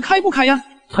怎么开不开呀？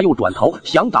他又转头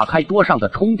想打开桌上的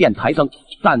充电台灯，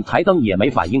但台灯也没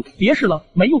反应。别试了，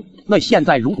没用。那现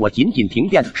在如果仅仅停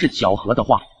电是巧合的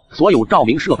话，所有照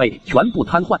明设备全部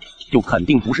瘫痪，就肯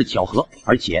定不是巧合，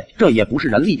而且这也不是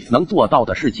人力能做到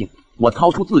的事情。我掏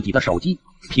出自己的手机，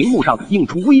屏幕上映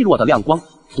出微弱的亮光，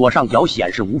左上角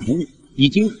显示无服务，已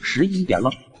经11点了，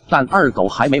但二狗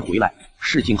还没回来，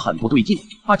事情很不对劲。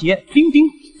阿杰、丁丁，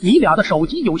你俩的手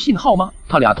机有信号吗？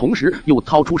他俩同时又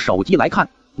掏出手机来看，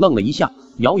愣了一下，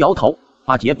摇摇头。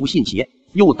阿杰不信邪，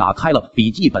又打开了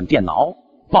笔记本电脑，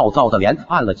暴躁的连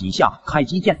按了几下开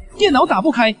机键，电脑打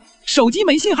不开，手机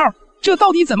没信号，这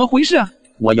到底怎么回事啊？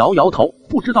我摇摇头，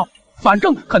不知道，反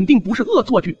正肯定不是恶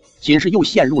作剧。寝室又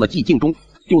陷入了寂静中，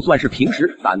就算是平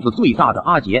时胆子最大的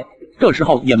阿杰，这时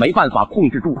候也没办法控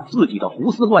制住自己的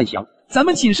胡思乱想。咱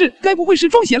们寝室该不会是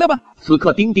撞邪了吧？此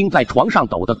刻丁丁在床上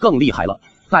抖得更厉害了，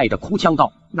带着哭腔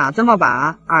道：“那怎么办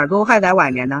啊？二狗还在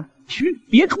外面呢。”嘘，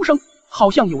别出声，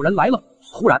好像有人来了。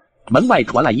忽然，门外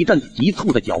传来一阵急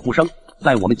促的脚步声，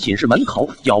在我们寝室门口，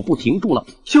脚步停住了。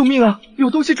救命啊！有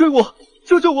东西追我，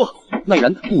救救我！那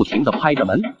人不停地拍着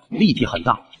门，力气很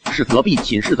大，是隔壁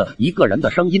寝室的一个人的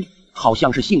声音，好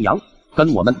像是姓杨，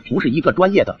跟我们不是一个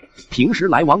专业的，平时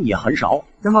来往也很少。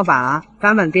怎么办啊？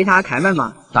咱们给他开门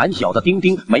吗？胆小的丁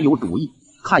丁没有主意，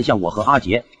看向我和阿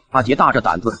杰。阿杰大着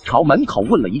胆子朝门口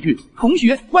问了一句：“同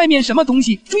学，外面什么东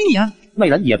西追你啊？”那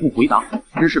人也不回答，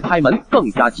只是拍门更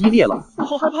加激烈了。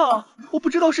好害怕啊！我不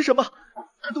知道是什么，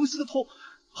那东西的头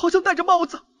好像戴着帽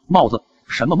子。帽子？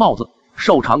什么帽子？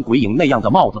瘦长鬼影那样的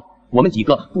帽子。我们几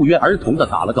个不约而同地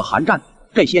打了个寒战。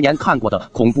这些年看过的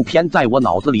恐怖片在我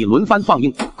脑子里轮番放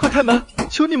映。快开门，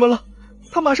求你们了，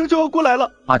他马上就要过来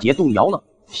了。阿杰动摇了，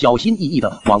小心翼翼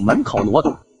地往门口挪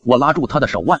动。我拉住他的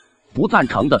手腕，不赞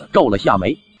成地皱了下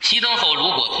眉。熄灯后如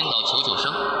果听到求救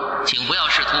声，请不要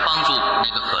试图帮助那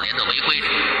个可怜的违规者，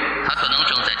他可能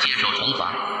正在接受惩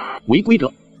罚。违规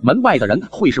者？门外的人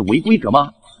会是违规者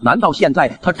吗？难道现在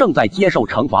他正在接受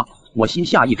惩罚？我心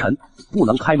下一沉，不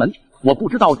能开门。我不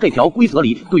知道这条规则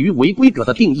里对于违规者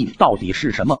的定义到底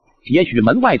是什么。也许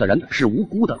门外的人是无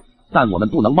辜的，但我们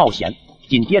不能冒险。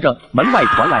紧接着，门外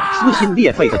传来撕心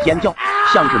裂肺的尖叫，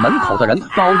像是门口的人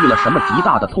遭遇了什么极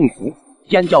大的痛苦。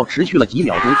尖叫持续了几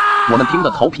秒钟，我们听得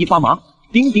头皮发麻。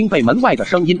丁丁被门外的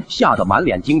声音吓得满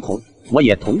脸惊恐，我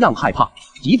也同样害怕。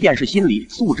即便是心理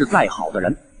素质再好的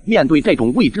人，面对这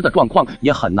种未知的状况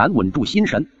也很难稳住心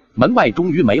神。门外终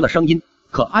于没了声音，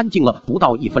可安静了不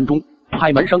到1分钟，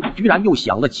拍门声居然又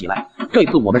响了起来。这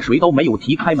次我们谁都没有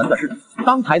提开门的事，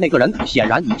刚才那个人显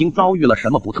然已经遭遇了什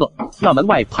么不测。那门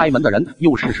外拍门的人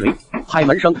又是谁？拍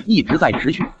门声一直在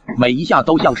持续，每一下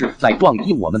都像是在撞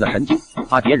击我们的神经。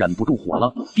阿杰忍不住火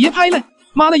了：“别拍了，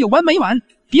妈的有完没完？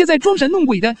别再装神弄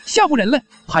鬼的，吓唬人了！”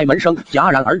拍门声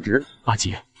戛然而止。阿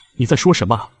杰，你在说什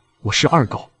么？我是二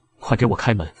狗，快给我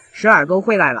开门！十二狗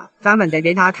回来了，咱们得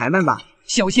给他开门吧。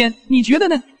小仙，你觉得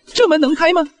呢？这门能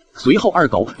开吗？随后二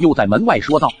狗又在门外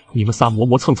说道：你们仨磨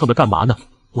磨蹭蹭的干嘛呢？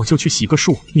我就去洗个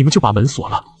漱，你们就把门锁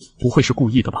了，不会是故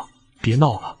意的吧？别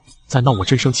闹了，再闹我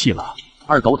真生气了。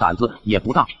二狗胆子也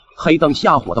不大，黑灯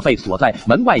瞎火的被锁在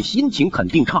门外，心情肯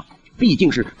定差。毕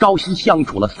竟是朝夕相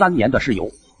处了3年的室友，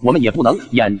我们也不能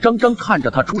眼睁睁看着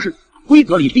他出事。规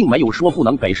则里并没有说不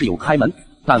能给室友开门，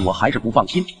但我还是不放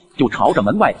心，就朝着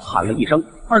门外喊了一声：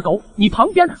二狗，你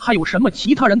旁边还有什么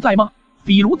其他人在吗？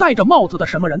比如戴着帽子的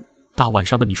什么人？大晚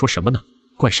上的你说什么呢？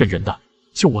怪瘆人的，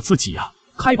就我自己呀。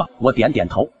开吧，我点点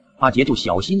头。阿杰就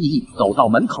小心翼翼走到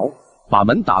门口，把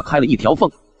门打开了一条缝，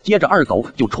接着二狗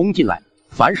就冲进来，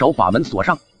反手把门锁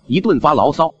上，一顿发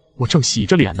牢骚。我正洗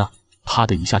着脸呢，啪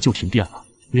的一下就停电了，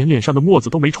连脸上的沫子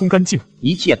都没冲干净。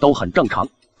一切都很正常，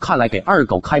看来给二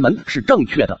狗开门是正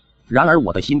确的。然而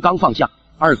我的心刚放下，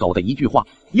二狗的一句话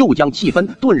又将气氛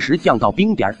顿时降到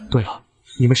冰点。对了，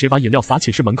你们谁把饮料洒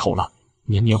寝室门口了？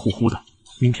黏黏糊糊的，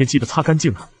明天记得擦干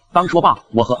净啊。刚说罢，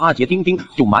我和阿杰、丁丁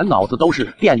就满脑子都是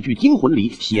《电锯惊魂》里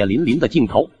血淋淋的镜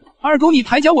头。二狗，你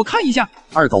抬脚我看一下。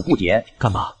二狗不解，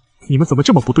干嘛？你们怎么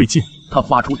这么不对劲？他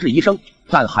发出质疑声，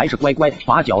但还是乖乖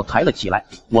把脚抬了起来。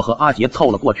我和阿杰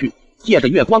凑了过去，借着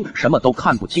月光什么都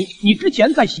看不清。你之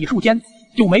前在洗漱间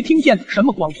就没听见什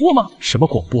么广播吗？什么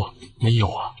广播？没有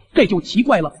啊。这就奇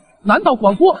怪了，难道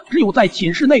广播只有在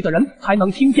寝室内的人才能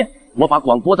听见？我把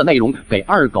广播的内容给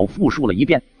二狗复述了一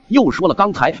遍，又说了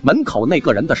刚才门口那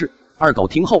个人的事。二狗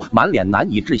听后满脸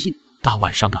难以置信。大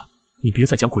晚上的，你别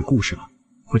再讲鬼故事了，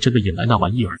会真的引来那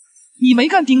玩意儿。你没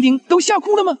看丁丁都吓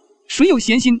哭了吗？谁有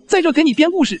闲心在这给你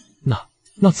编故事？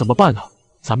那怎么办啊？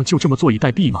咱们就这么坐以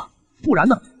待毙吗？不然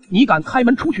呢？你敢开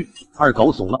门出去？二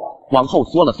狗怂了，往后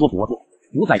缩了缩脖子，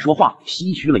不再说话，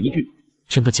唏嘘了一句：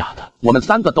真的假的？我们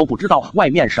3个都不知道外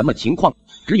面什么情况，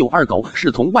只有二狗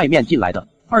是从外面进来的。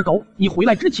二狗，你回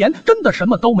来之前真的什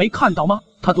么都没看到吗？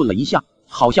他顿了一下，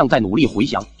好像在努力回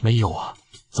想。没有啊，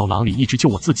走廊里一直就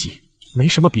我自己，没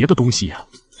什么别的东西啊。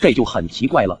这就很奇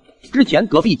怪了，之前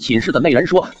隔壁寝室的那人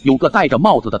说有个戴着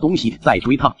帽子的东西在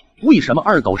追他，为什么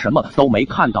二狗什么都没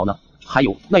看到呢？还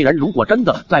有，那人如果真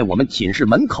的在我们寝室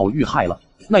门口遇害了，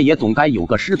那也总该有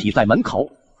个尸体在门口，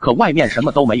可外面什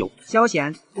么都没有。小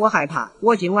贤，我害怕，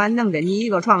我今晚能给你一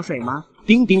个床睡吗？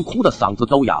丁丁哭的嗓子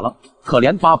都哑了，可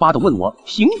怜巴巴的问我：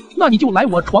行，那你就来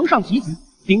我床上挤挤。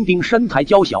丁丁身材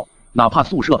娇小，哪怕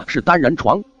宿舍是单人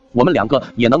床，我们2个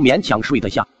也能勉强睡得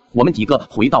下。我们几个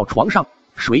回到床上，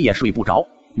谁也睡不着。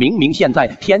明明现在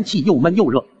天气又闷又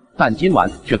热，但今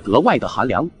晚却格外的寒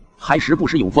凉，还时不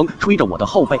时有风吹着我的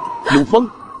后背。有风，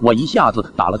我一下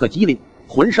子打了个激灵，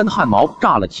浑身汗毛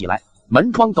炸了起来。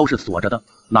门窗都是锁着的，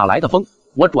哪来的风？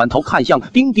我转头看向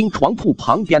丁丁床铺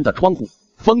旁边的窗户，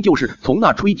风就是从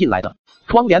那吹进来的。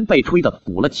窗帘被吹得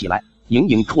鼓了起来，影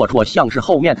影绰绰，像是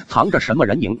后面藏着什么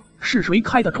人影。是谁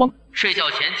开的窗？睡觉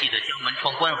前记得将门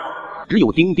窗关好。只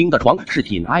有丁丁的床是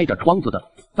紧挨着窗子的，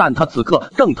但他此刻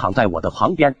正躺在我的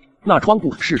旁边。那窗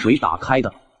户是谁打开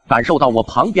的？感受到我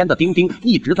旁边的丁丁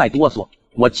一直在哆嗦，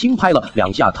我轻拍了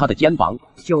2下他的肩膀。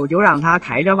就让他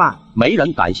开着吧。没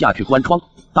人敢下去关窗，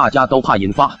大家都怕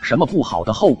引发什么不好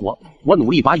的后果。我努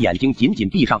力把眼睛紧紧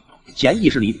闭上，潜意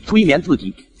识里催眠自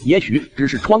己，也许只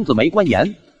是窗子没关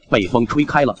严，被风吹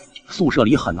开了。宿舍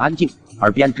里很安静，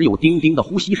耳边只有丁丁的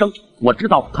呼吸声。我知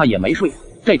道他也没睡，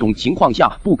这种情况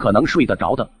下不可能睡得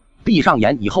着的。闭上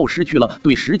眼以后，失去了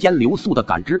对时间流速的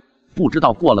感知。不知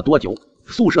道过了多久，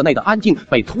宿舍内的安静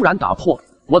被突然打破。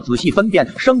我仔细分辨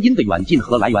声音的远近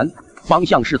和来源，方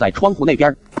向是在窗户那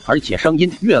边，而且声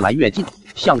音越来越近，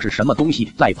像是什么东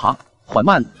西在爬，缓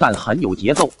慢但很有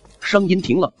节奏。声音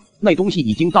停了，那东西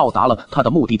已经到达了它的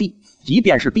目的地。即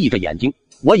便是闭着眼睛，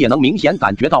我也能明显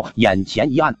感觉到眼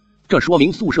前一暗，这说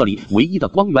明宿舍里唯一的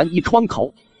光源一窗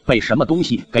口被什么东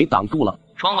西给挡住了。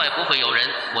窗外不会有人，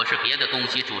我是别的东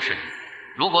西注视你，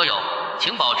如果有，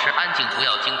请保持安静，不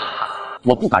要惊动它。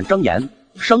我不敢睁眼，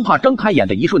生怕睁开眼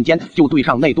的一瞬间就对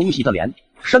上那东西的脸。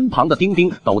身旁的丁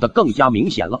丁抖得更加明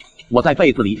显了，我在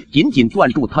被子里紧紧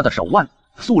攥住他的手腕。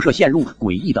宿舍陷入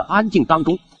诡异的安静当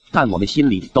中，但我们心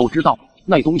里都知道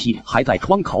那东西还在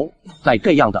窗口。在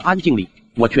这样的安静里，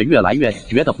我却越来越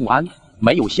觉得不安，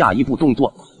没有下一步动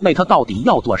作，那他到底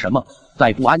要做什么？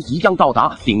在不安即将到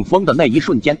达顶峰的那一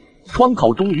瞬间，窗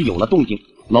口终于有了动静。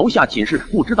楼下寝室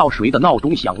不知道谁的闹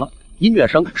钟响了，音乐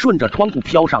声顺着窗户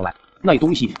飘上来，那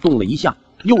东西动了一下，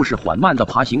又是缓慢的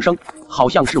爬行声，好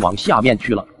像是往下面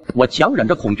去了。我强忍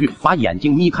着恐惧，把眼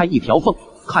睛眯开一条缝，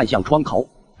看向窗口。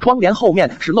窗帘后面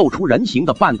是露出人形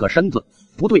的半个身子，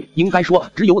不对，应该说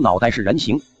只有脑袋是人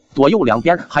形，左右两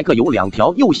边还各有2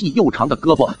条又细又长的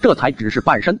胳膊，这才只是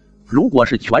半身。如果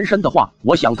是全身的话，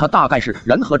我想它大概是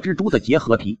人和蜘蛛的结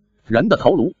合体，人的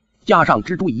头颅加上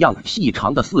蜘蛛一样细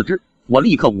长的四肢。我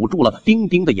立刻捂住了丁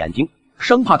丁的眼睛，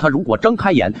生怕他如果睁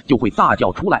开眼就会大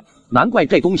叫出来。难怪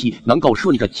这东西能够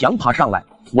顺着墙爬上来。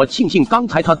我庆幸刚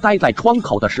才他待在窗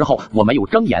口的时候我没有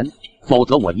睁眼，否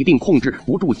则我一定控制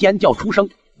不住尖叫出声。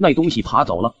那东西爬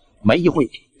走了，没一会，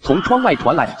从窗外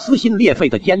传来撕心裂肺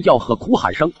的尖叫和哭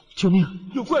喊声：“救命！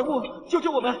有怪物！救救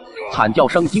我们！”惨叫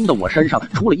声惊得我身上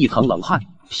出了一层冷汗，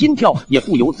心跳也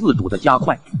不由自主的加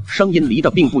快。声音离着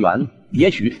并不远，也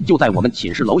许就在我们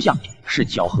寝室楼下。是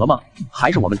巧合吗？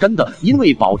还是我们真的因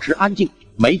为保持安静，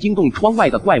没惊动窗外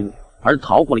的怪物而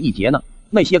逃过了一劫呢？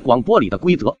那些广播里的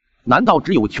规则，难道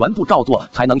只有全部照做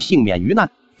才能幸免于难？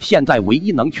现在唯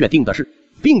一能确定的是，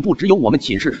并不只有我们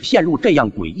寝室陷入这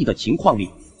样诡异的情况里，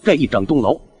这一整栋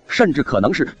楼，甚至可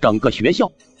能是整个学校，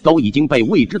都已经被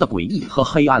未知的诡异和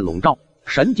黑暗笼罩，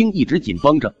神经一直紧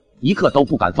绷着，一刻都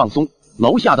不敢放松。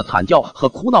楼下的惨叫和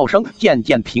哭闹声渐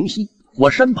渐平息，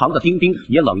我身旁的丁丁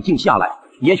也冷静下来。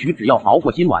也许只要熬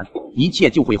过今晚，一切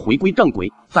就会回归正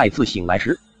轨。再次醒来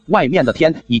时，外面的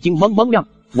天已经蒙蒙亮。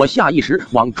我下意识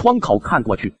往窗口看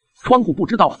过去，窗户不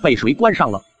知道被谁关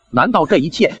上了。难道这一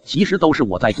切其实都是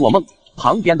我在做梦？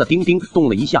旁边的丁丁动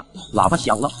了一下，喇叭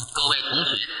响了。各位同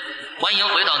学，欢迎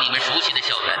回到你们熟悉的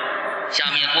校园。下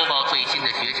面播报最新的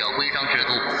学校规章制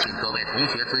度，请各位同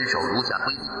学遵守如下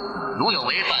规定，如有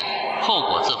违反，后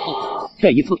果自负。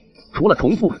这一次，除了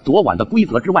重复昨晚的规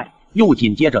则之外，又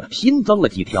紧接着新增了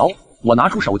几条。我拿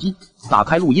出手机，打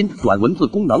开录音转文字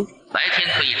功能。白天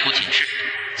可以出寝室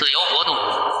自由活动，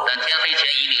但天黑前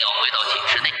一定要回到寝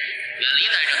室内，远离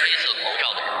戴着黑色口罩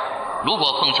的人。如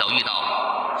果碰巧遇到，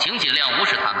请尽量无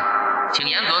视他们，请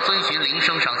严格遵循铃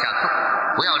声上下课，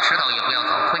不要迟到也不要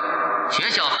早退。学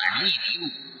校很容易迷路，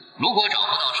如果找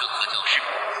不到上课教室，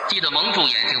记得蒙住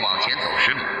眼睛往前走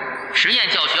10米。实验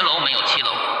教学楼没有7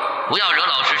楼，不要惹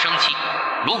老师生气，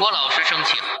如果老师生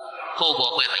气了，后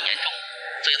果会很严重。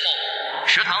最后，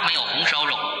食堂没有红烧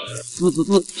肉。滋滋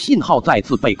滋，信号再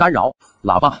次被干扰，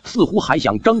喇叭似乎还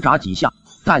想挣扎几下，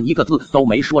但一个字都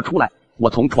没说出来。我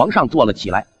从床上坐了起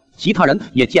来，其他人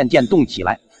也渐渐动起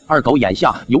来。二狗眼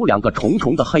下有2个重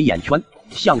重的黑眼圈，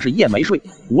像是夜没睡。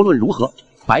无论如何，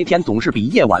白天总是比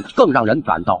夜晚更让人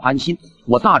感到安心。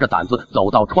我大着胆子走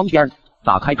到窗边，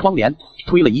打开窗帘，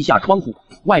推了一下窗户，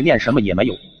外面什么也没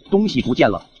有，东西不见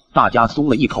了。大家松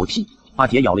了一口气。阿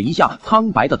杰咬了一下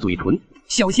苍白的嘴唇。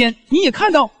小仙，你也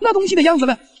看到那东西的样子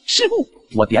了，是不？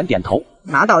我点点头。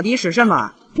那到底是什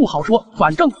么？不好说，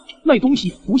反正那东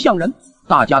西不像人。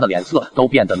大家的脸色都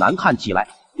变得难看起来。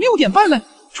6点半了，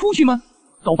出去吗？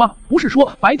走吧，不是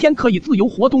说白天可以自由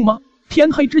活动吗？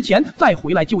天黑之前再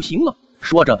回来就行了。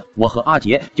说着，我和阿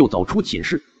杰就走出寝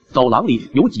室。走廊里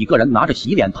有几个人拿着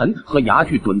洗脸盆和牙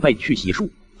具准备去洗漱，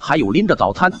还有拎着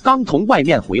早餐刚从外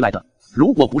面回来的。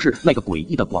如果不是那个诡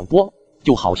异的广播，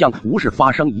就好像无事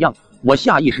发生一样。我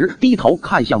下意识低头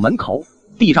看向门口，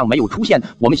地上没有出现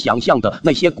我们想象的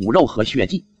那些骨肉和血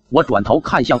迹。我转头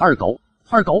看向二狗，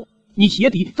二狗，你鞋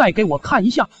底再给我看一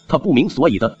下。他不明所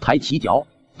以的抬起脚，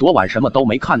昨晚什么都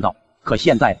没看到，可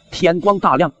现在天光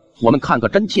大亮，我们看个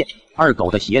真切。二狗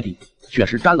的鞋底确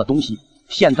实沾了东西，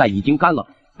现在已经干了，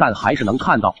但还是能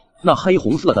看到那黑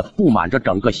红色的布满着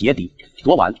整个鞋底。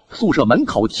昨晚宿舍门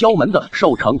口敲门的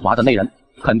受惩罚的那人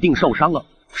肯定受伤了，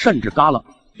甚至嘎了，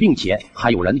并且还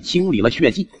有人清理了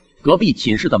血迹。隔壁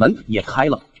寝室的门也开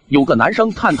了，有个男生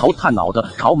探头探脑的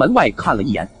朝门外看了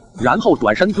一眼，然后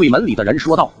转身对门里的人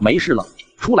说道：“没事了，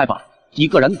出来吧。”几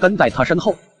个人跟在他身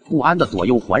后，不安的左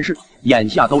右环视，眼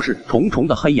下都是重重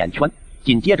的黑眼圈。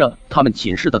紧接着，他们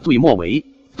寝室的最末尾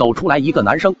走出来一个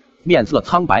男生，面色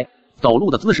苍白，走路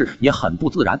的姿势也很不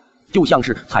自然，就像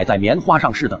是踩在棉花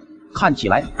上似的，看起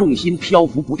来重心漂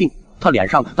浮不定。他脸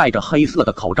上戴着黑色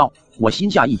的口罩，我心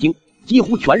下一惊，几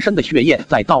乎全身的血液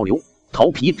在倒流，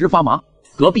头皮直发麻。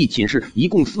隔壁寝室一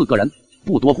共4个人，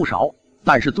不多不少，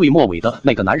但是最末尾的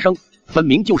那个男生分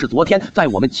明就是昨天在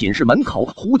我们寝室门口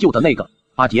呼救的那个。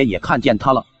阿杰也看见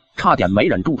他了，差点没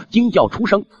忍住惊叫出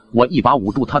声。我一把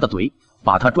捂住他的嘴，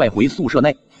把他拽回宿舍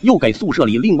内，又给宿舍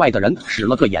里另外的人使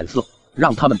了个眼色，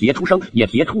让他们别出声也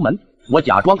别出门。我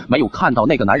假装没有看到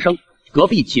那个男生。隔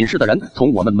壁寝室的人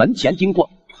从我们门前经过，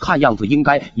看样子应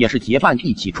该也是结伴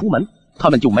一起出门，他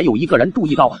们就没有一个人注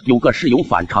意到有个室友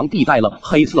反常地戴了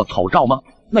黑色口罩吗？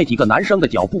那几个男生的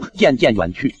脚步渐渐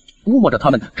远去，估摸着他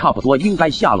们差不多应该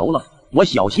下楼了。我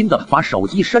小心地把手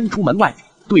机伸出门外，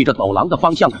对着走廊的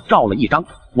方向照了一张。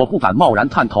我不敢贸然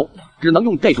探头，只能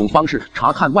用这种方式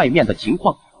查看外面的情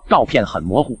况。照片很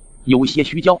模糊，有些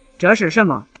虚焦。这是什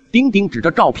么？丁丁指着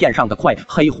照片上的块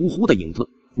黑乎乎的影子。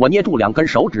我捏住2根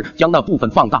手指，将那部分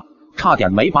放大，差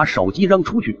点没把手机扔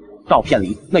出去。照片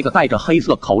里那个戴着黑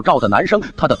色口罩的男生，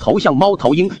他的头像猫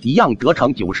头鹰一样折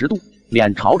成90度，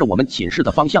脸朝着我们寝室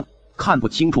的方向，看不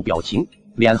清楚表情，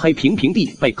脸黑平平地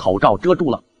被口罩遮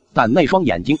住了，但那双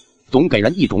眼睛总给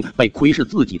人一种被窥视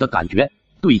自己的感觉，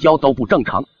对焦都不正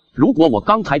常。如果我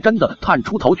刚才真的探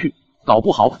出头去，搞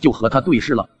不好就和他对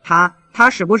视了。他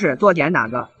是不是作奸哪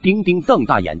个？丁丁瞪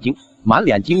大眼睛，满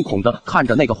脸惊恐的看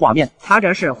着那个画面。他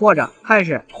这是活着还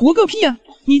是？活个屁呀！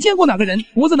你见过哪个人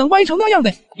脖子能歪成那样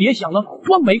的？别想了，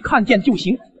装没看见就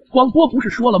行。广播不是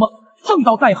说了吗？碰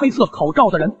到戴黑色口罩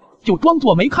的人，就装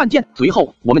作没看见。随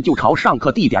后，我们就朝上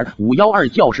课地点512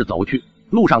教室走去。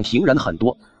路上行人很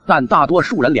多，但大多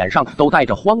数人脸上都带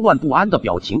着慌乱不安的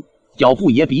表情，脚步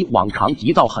也比往常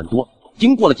急躁很多。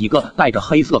经过了几个戴着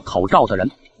黑色口罩的人，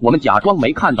我们假装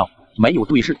没看到，没有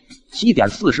对视。7点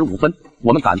45分，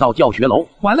我们赶到教学楼。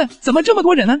完了，怎么这么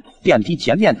多人呢？电梯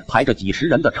前面排着几十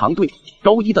人的长队。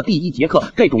周一的第1节课，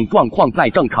这种状况再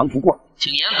正常不过。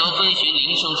请严格遵循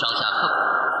铃声上下课，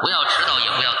不要迟到，也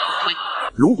不要早退。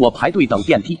如果排队等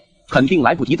电梯，肯定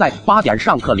来不及在8点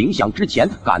上课铃响之前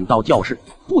赶到教室，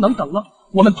不能等了。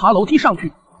我们爬楼梯上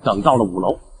去，等到了5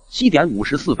楼。7点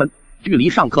54分，距离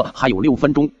上课还有6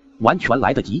分钟，完全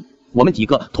来得及。我们几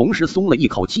个同时松了一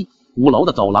口气。5楼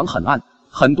的走廊很暗，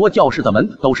很多教室的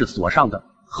门都是锁上的。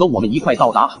和我们一块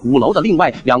到达5楼的另外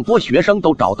2波学生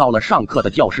都找到了上课的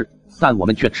教室，但我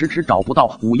们却迟迟找不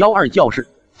到512教室。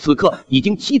此刻已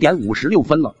经7点56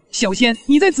分了。小仙，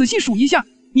你再仔细数一下，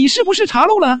你是不是查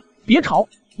漏了？别吵，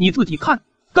你自己看，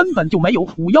根本就没有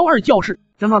512教室。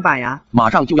怎么办呀？马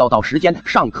上就要到时间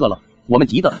上课了，我们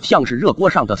急得像是热锅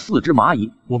上的4只蚂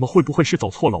蚁。我们会不会是走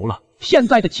错楼了？现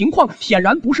在的情况显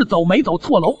然不是没走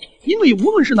错楼，因为无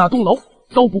论是哪栋楼，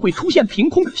都不会出现凭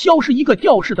空消失一个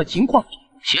教室的情况。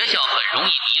学校很容易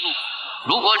迷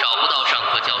路，如果找不到上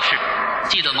课教室，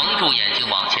记得蒙住眼睛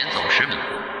往前走10米。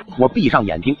我闭上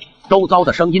眼睛，周遭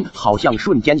的声音好像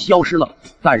瞬间消失了，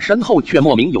但身后却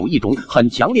莫名有一种很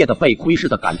强烈的被窥视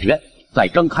的感觉。再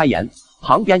睁开眼，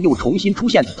旁边又重新出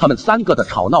现他们3个的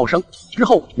吵闹声。之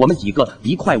后我们几个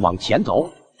一块往前走，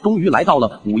终于来到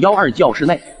了512教室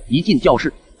内。一进教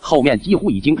室，后面几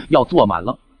乎已经要坐满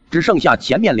了，只剩下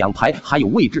前面2排还有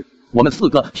位置。我们4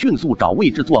个迅速找位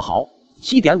置坐好。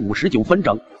7点59分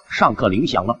整，上课铃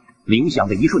响了。铃响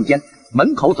的一瞬间，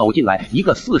门口走进来一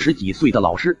个40几岁的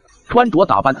老师，穿着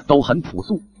打扮都很朴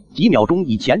素。几秒钟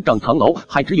以前，整层楼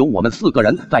还只有我们4个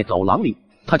人在走廊里，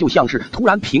他就像是突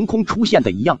然凭空出现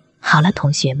的一样。好了，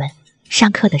同学们，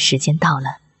上课的时间到了，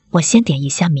我先点一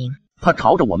下名。他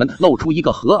朝着我们露出一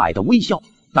个和蔼的微笑，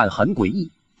但很诡异，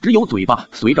只有嘴巴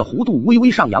随着弧度微微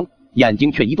上扬，眼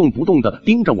睛却一动不动地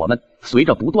盯着我们。随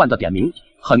着不断的点名，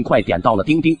很快点到了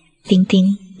丁丁。丁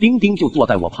丁就坐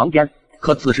在我旁边，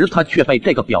可此时他却被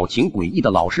这个表情诡异的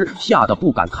老师吓得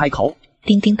不敢开口。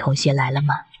丁丁同学来了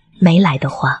吗？没来的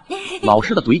话，老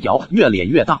师的嘴角越咧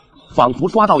越大，仿佛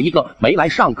抓到一个没来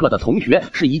上课的同学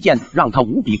是一件让他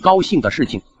无比高兴的事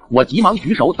情。我急忙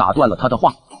举手打断了他的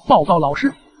话：报告老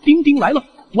师，丁丁来了，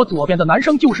我左边的男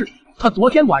生就是他，昨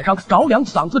天晚上着凉，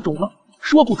嗓子肿了，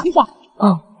说不出话。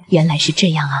哦，原来是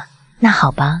这样啊，那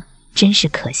好吧，真是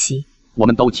可惜。我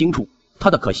们都清楚，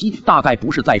他的可惜大概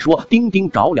不是在说丁丁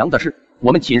着凉的事。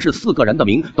我们寝室4个人的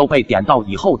名都被点到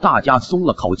以后，大家松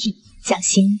了口气。蒋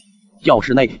欣，教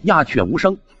室内鸦雀无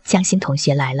声。蒋欣同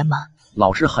学来了吗？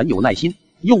老师很有耐心，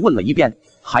又问了一遍，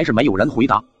还是没有人回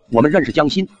答。我们认识江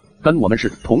欣，跟我们是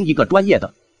同一个专业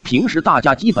的，平时大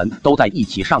家基本都在一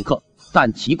起上课。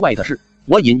但奇怪的是，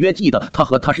我隐约记得他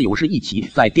和他室友是一起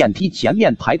在电梯前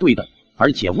面排队的，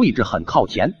而且位置很靠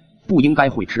前，不应该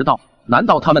会迟到。难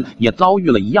道他们也遭遇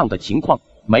了一样的情况，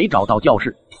没找到教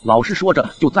室？老师说着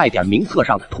就在点名册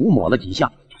上涂抹了几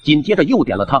下，紧接着又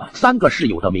点了他3个室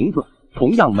友的名字，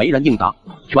同样没人应答。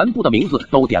全部的名字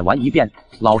都点完一遍，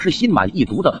老师心满意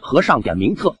足地合上点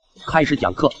名册，开始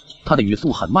讲课。他的语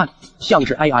速很慢，像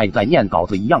是 AI 在念稿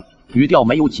子一样，语调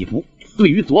没有起伏。对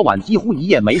于昨晚几乎一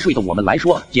夜没睡的我们来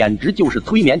说，简直就是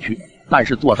催眠曲。但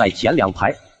是坐在前2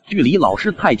排，距离老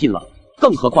师太近了，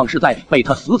更何况是在被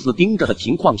他死死盯着的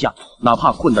情况下，哪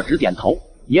怕困得直点头，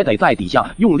也得在底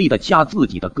下用力地掐自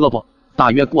己的胳膊。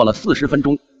大约过了40分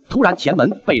钟，突然前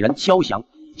门被人敲响，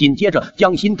紧接着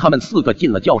江欣他们4个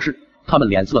进了教室。他们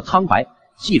脸色苍白，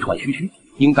气喘吁吁，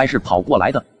应该是跑过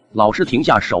来的。老师停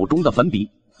下手中的粉笔，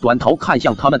转头看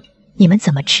向他们：你们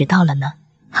怎么迟到了呢？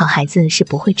好孩子是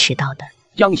不会迟到的。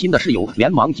江欣的室友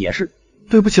连忙解释：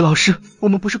对不起老师，我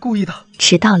们不是故意的。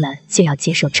迟到了就要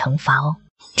接受惩罚哦，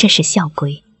这是校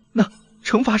规。那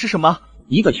惩罚是什么？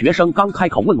一个学生刚开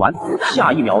口问完，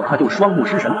下一秒他就双目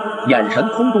失神，眼神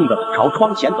空洞地朝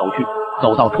窗前走去。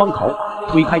走到窗口，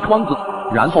推开窗子，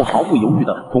然后毫不犹豫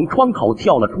地从窗口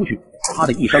跳了出去。啪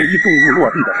的一声，一重物落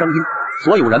地的声音，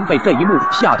所有人被这一幕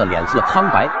吓得脸色苍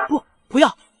白。不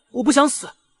要，我不想死，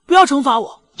不要惩罚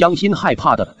我。江心害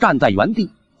怕地站在原地，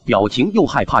表情又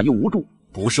害怕又无助。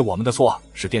不是我们的错，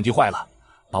是电梯坏了，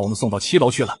把我们送到7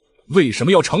楼去了。为什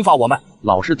么要惩罚我们？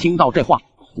老师听到这话，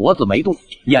脖子没动，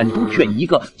眼珠却以一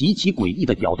个极其诡异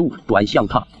的角度转向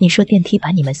他。你说电梯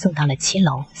把你们送到了7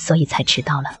楼，所以才迟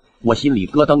到了。我心里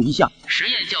咯噔一下。实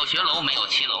验教学楼没有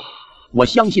7楼。我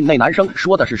相信那男生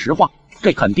说的是实话，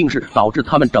这肯定是导致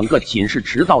他们整个寝室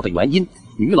迟到的原因。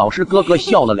女老师咯咯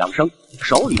笑了2声，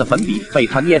手里的粉笔被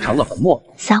他捏成了粉末。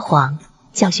撒谎，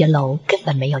教学楼根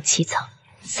本没有7层，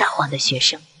撒谎的学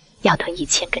生要吞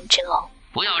1000根针哦。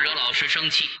不要惹老师生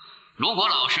气，如果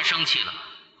老师生气了，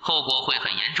后果会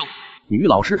很严重。女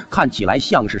老师看起来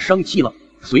像是生气了，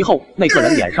随后那个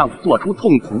人脸上做出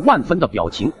痛苦万分的表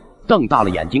情，瞪大了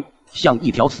眼睛，像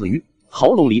一条死鱼，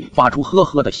喉咙里发出呵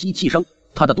呵的吸气声。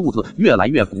他的肚子越来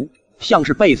越鼓，像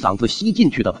是被嗓子吸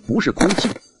进去的不是空气，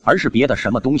而是别的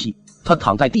什么东西。他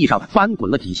躺在地上翻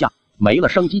滚了几下，没了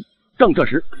生机。正这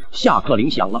时，下课铃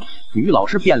响了，女老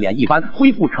师变脸一般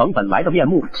恢复成本来的面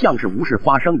目，像是无事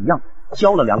发生一样，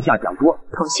敲了2下讲桌。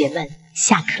同学们，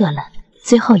下课了，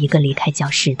最后一个离开教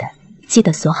室的，记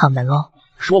得锁好门哦。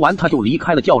说完，他就离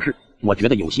开了教室。我觉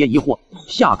得有些疑惑，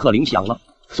下课铃响了，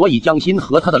所以江心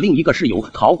和他的另一个室友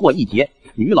逃过一劫。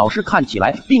女老师看起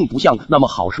来并不像那么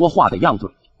好说话的样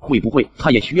子，会不会她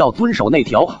也需要遵守那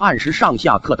条按时上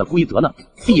下课的规则呢？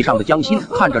地上的江心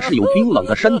看着室友冰冷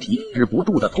的身体，止不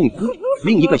住的痛哭。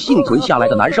另一个幸存下来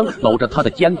的男生搂着他的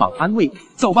肩膀安慰：“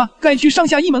走吧，该去上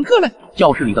下一门课了。”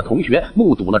教室里的同学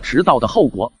目睹了迟到的后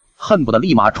果，恨不得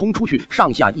立马冲出去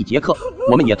上下1节课。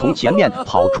我们也从前面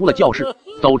跑出了教室。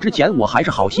走之前，我还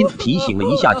是好心提醒了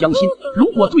一下江心，如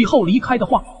果最后离开的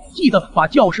话，记得把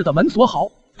教室的门锁好，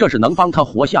这是能帮他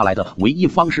活下来的唯一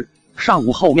方式。上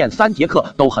午后面3节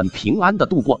课都很平安的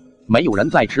度过，没有人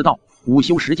再迟到。午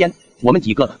休时间，我们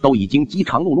几个都已经饥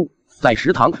肠辘辘，在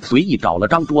食堂随意找了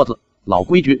张桌子，老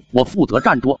规矩，我负责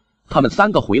站桌。他们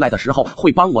3个回来的时候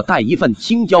会帮我带一份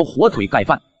青椒火腿盖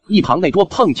饭。一旁那桌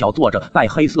碰巧坐着戴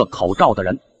黑色口罩的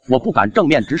人，我不敢正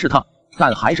面直视他，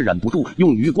但还是忍不住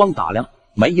用余光打量。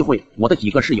没一会，我的几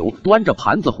个室友端着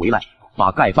盘子回来，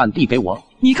把盖饭递给我。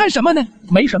你看什么呢？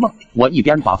没什么。我一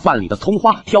边把饭里的葱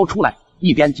花挑出来，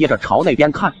一边接着朝那边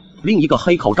看。另一个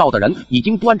黑口罩的人已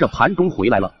经端着盘中回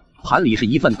来了，盘里是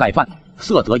一份盖饭，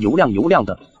色泽油亮油亮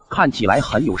的，看起来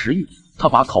很有食欲。他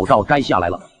把口罩摘下来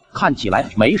了，看起来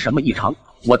没什么异常。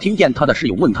我听见他的室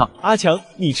友问他：“阿强，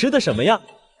你吃的什么呀？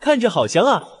看着好香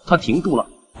啊！”他停住了，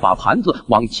把盘子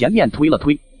往前面推了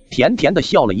推，甜甜的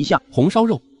笑了一下：“红烧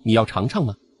肉，你要尝尝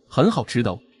吗？很好吃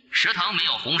的哦。”食堂没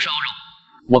有红烧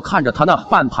肉。我看着他那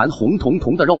半盘红彤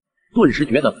彤的肉，顿时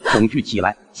觉得恐惧起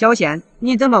来。小贤，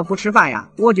你怎么不吃饭呀？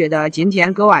我觉得今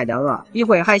天格外的饿，一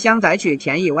会还想再去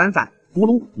添一碗饭。咕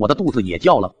噜，我的肚子也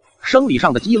叫了，生理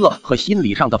上的饥饿和心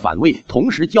理上的反胃同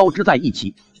时交织在一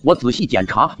起。我仔细检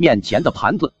查面前的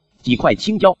盘子，几块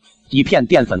青椒，几片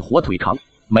淀粉火腿肠，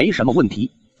没什么问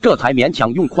题，这才勉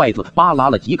强用筷子扒拉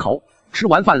了几口。吃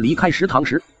完饭离开食堂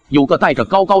时，有个戴着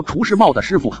高高厨师帽的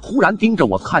师傅忽然盯着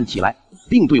我看起来，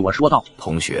并对我说道：“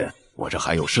同学，我这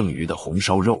还有剩余的红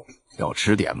烧肉，要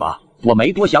吃点吗？”我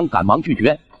没多想，赶忙拒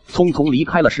绝，匆匆离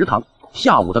开了食堂。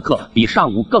下午的课比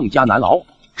上午更加难熬，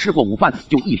吃过午饭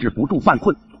就抑制不住犯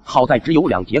困。好在只有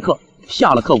2节课，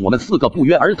下了课我们4个不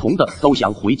约而同的都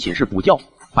想回寝室补觉。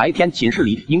白天寝室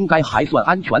里应该还算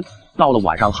安全，到了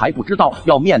晚上还不知道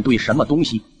要面对什么东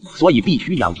西，所以必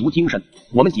须养足精神。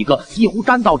我们几个几乎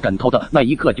沾到枕头的那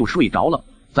一刻就睡着了，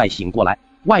再醒过来，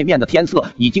外面的天色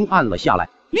已经暗了下来。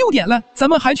6点了，咱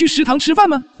们还去食堂吃饭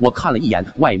吗？我看了一眼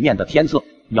外面的天色，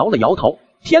摇了摇头。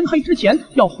天黑之前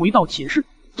要回到寝室，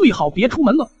最好别出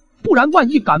门了，不然万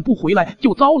一赶不回来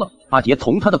就糟了。阿杰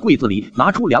从他的柜子里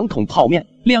拿出2桶泡面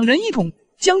，2人1桶，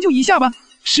将就一下吧。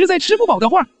实在吃不饱的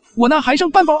话，我那还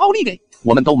剩半包奥利给。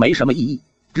我们都没什么异议，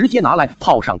直接拿来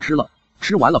泡上吃了。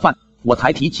吃完了饭，我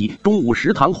才提起中午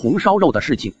食堂红烧肉的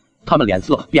事情，他们脸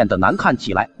色变得难看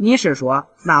起来。你是说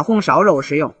那红烧肉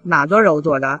是用哪个肉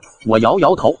做的？我摇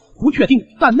摇头，不确定，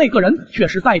但那个人确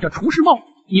实戴着厨师帽。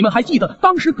你们还记得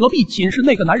当时隔壁寝室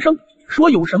那个男生说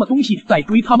有什么东西在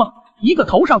追他吗？一个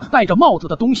头上戴着帽子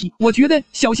的东西。我觉得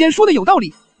小仙说的有道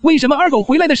理，为什么二狗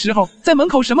回来的时候在门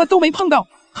口什么都没碰到？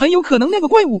很有可能那个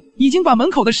怪物已经把门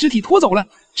口的尸体拖走了。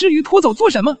至于拖走做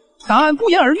什么，答案不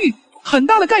言而喻，很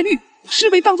大的概率是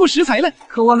被当作食材了。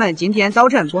可我们今天早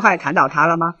晨不还看到他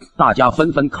了吗？大家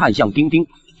纷纷看向丁丁，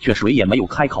却谁也没有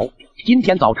开口。今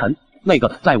天早晨，那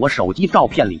个在我手机照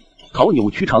片里头扭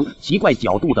曲成奇怪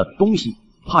角度的东西，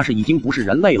怕是已经不是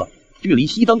人类了。距离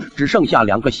熄灯只剩下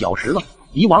2个小时了。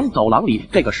以往走廊里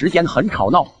这个时间很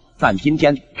吵闹，但今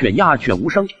天却鸦雀无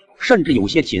声，甚至有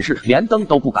些寝室连灯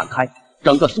都不敢开，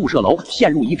整个宿舍楼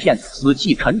陷入一片死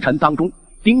气沉沉当中。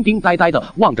叮叮呆呆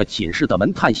的望着寝室的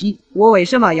门叹息，我为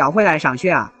什么要回来上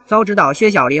学啊？早知道学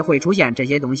校里会出现这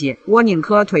些东西，我宁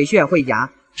可退学回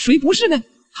家。谁不是呢？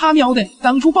他喵的，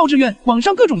当初报志愿网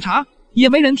上各种查，也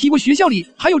没人提过学校里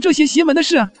还有这些邪门的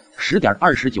事啊。10点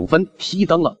29分熄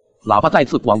灯了，喇叭再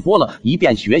次广播了一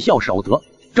遍学校守则，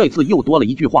这次又多了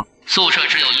一句话：宿舍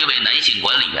只有1位男性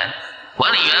管理员，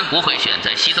管理员不会选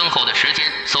在熄灯后的时间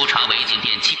搜查违禁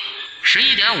电器。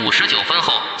11点59分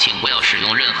后，请不要使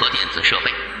用任何电子设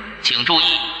备。请注意，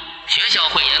学校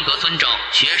会严格遵照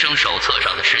学生手册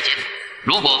上的时间。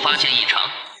如果发现异常，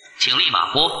请立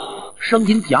马拨。声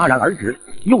音戛然而止，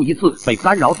又一次被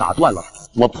干扰打断了。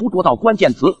我捕捉到关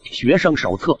键词学生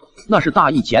手册，那是大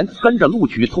一前跟着录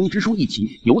取通知书一起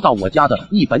邮到我家的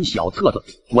一本小册子。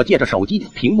我借着手机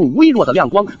屏幕微弱的亮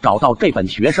光找到这本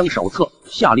学生手册，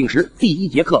下令时第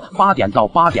1节课8点到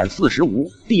8点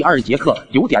45，第2节课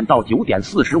9点到9点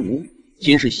45，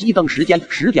寝室熄灯时间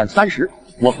10点30。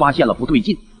我发现了不对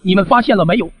劲，你们发现了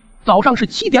没有？早上是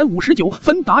7点59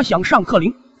分打响上课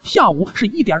铃，下午是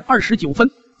1点29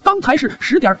分，刚才是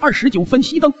10点29分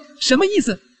熄灯，什么意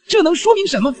思？这能说明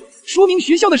什么？说明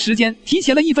学校的时间提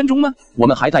前了1分钟吗？我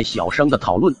们还在小声的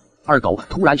讨论，二狗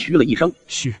突然嘘了一声：“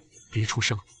嘘，别出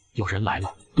声，有人来了。”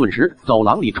顿时，走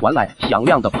廊里传来响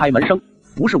亮的拍门声，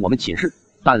不是我们寝室，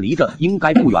但离着应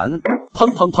该不远。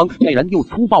砰砰砰，那人又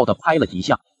粗暴的拍了几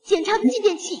下。检查进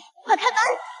电器，快开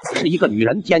门！是一个女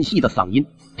人尖细的嗓音，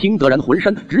听得人浑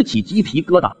身直起鸡皮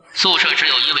疙瘩。宿舍只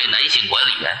有1位男性管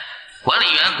理员，管理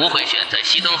员不会选在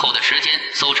熄灯后的时间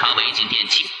搜查违禁电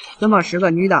器。怎么是个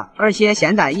女的？而且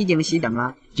现在已经熄灯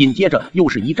了。紧接着又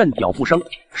是一阵脚步声，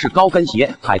是高跟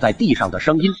鞋踩在地上的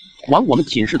声音，往我们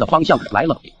寝室的方向来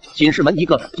了。寝室门一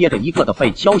个接着一个的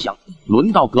被敲响，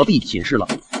轮到隔壁寝室了。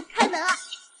开门啊！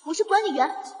我是管理员，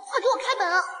快给我开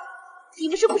门啊！你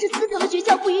们是不是私藏了学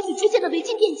校不允许出现的违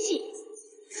禁电器？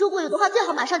如果有的话，最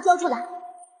好马上交出来。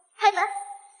开门！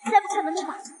再不开门的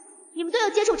话，你们都要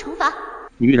接受惩罚。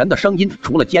女人的声音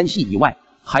除了尖细以外，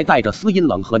还带着嘶音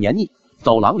冷和黏腻。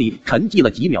走廊里沉寂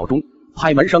了几秒钟，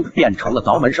拍门声变成了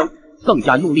凿门声，更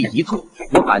加用力急促。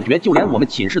我感觉就连我们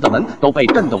寝室的门都被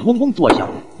震得嗡嗡作响，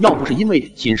要不是因为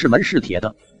寝室门是铁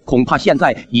的，恐怕现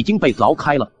在已经被凿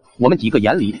开了。我们几个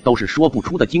眼里都是说不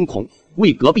出的惊恐，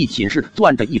为隔壁寝室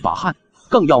攥着一把汗。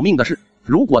更要命的是，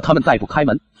如果他们再不开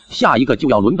门，下一个就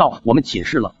要轮到我们寝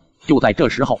室了。就在这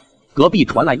时候，隔壁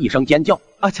传来一声尖叫：“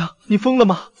阿强，你疯了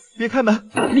吗？别开门！”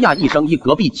呀一声，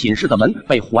隔壁寝室的门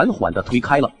被缓缓地推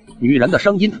开了。女人的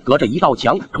声音隔着一道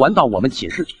墙传到我们寝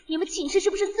室：“你们寝室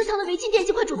是不是私藏的违禁电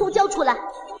器？快主动交出来！”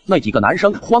那几个男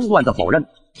生慌乱地否认，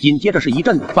紧接着是一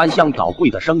阵翻箱倒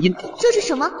柜的声音：“这是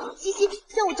什么？西西，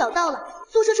让我找到了，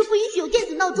宿舍是不允许有电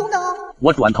子闹钟的哦。”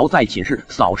我转头在寝室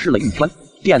扫视了一圈，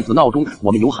电子闹钟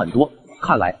我们有很多，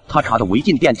看来他查的违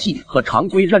禁电器和常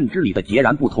规认知里的截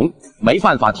然不同，没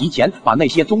办法提前把那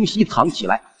些东西藏起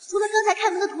来。除了刚才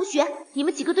开门的同学，你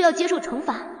们几个都要接受惩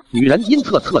罚。女人阴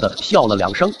恻恻地笑了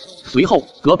2声，随后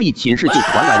隔壁寝室就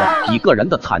传来了几个人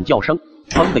的惨叫声，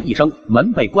砰的一声，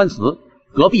门被关死。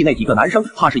隔壁那几个男生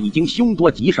怕是已经凶多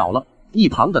吉少了，一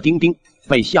旁的丁丁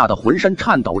被吓得浑身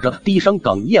颤抖着，低声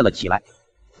哽咽了起来。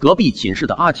隔壁寝室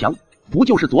的阿强，不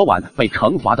就是昨晚被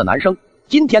惩罚的男生？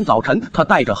今天早晨他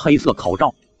戴着黑色口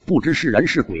罩，不知是人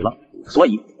是鬼了，所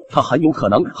以他很有可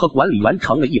能和管理员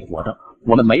成了一伙的。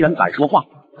我们没人敢说话，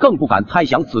更不敢猜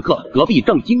想此刻隔壁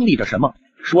正经历着什么，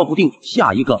说不定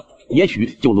下一个也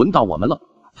许就轮到我们了。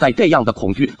在这样的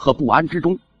恐惧和不安之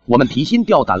中，我们提心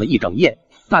吊胆了一整夜，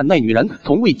但那女人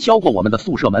从未敲过我们的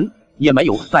宿舍门，也没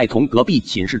有再从隔壁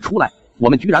寝室出来，我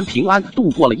们居然平安度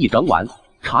过了一整晚。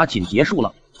查寝结束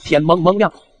了，天蒙蒙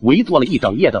亮，围坐了一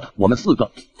整夜的我们4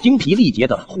个精疲力竭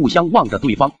的互相望着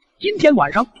对方。今天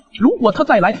晚上如果他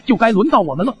再来，就该轮到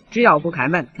我们了。只要不开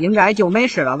门，应该就没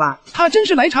事了吧？他真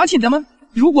是来查寝的吗？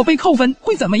如果被扣分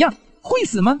会怎么样？会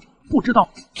死吗？不知道。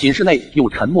寝室内又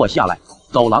沉默下来，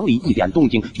走廊里一点动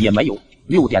静也没有。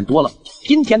6点多了，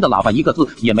今天的喇叭一个字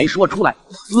也没说出来，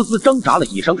滋滋挣扎了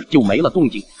几声就没了动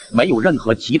静，没有任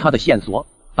何其他的线索。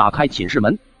打开寝室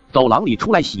门，走廊里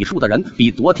出来洗漱的人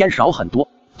比昨天少很多。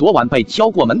昨晚被敲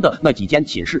过门的那几间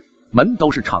寝室门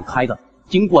都是敞开的，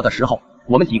经过的时候，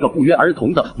我们几个不约而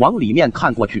同的往里面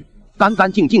看过去，干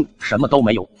干净净，什么都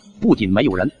没有。不仅没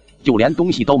有人，就连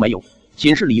东西都没有，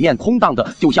寝室里面空荡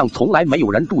的就像从来没有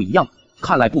人住一样。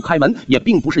看来不开门也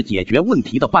并不是解决问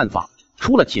题的办法。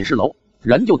出了寝室楼，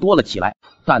人就多了起来，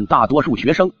但大多数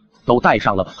学生都戴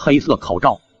上了黑色口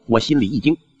罩。我心里一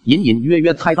惊，隐隐约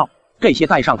约猜到这些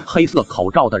戴上黑色口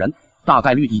罩的人，大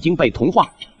概率已经被同化，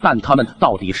但他们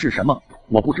到底是什么，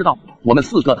我不知道。我们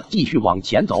4个继续往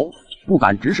前走，不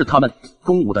敢直视他们。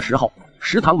中午的时候，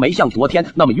食堂没像昨天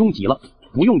那么拥挤了，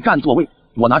不用占座位，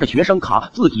我拿着学生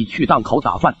卡自己去档口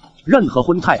打饭，任何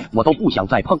荤菜我都不想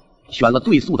再碰，选了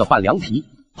最素的拌凉皮。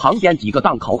旁边几个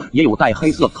档口也有戴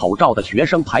黑色口罩的学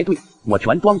生排队，我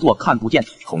全装作看不见。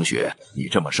同学，你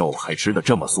这么瘦还吃得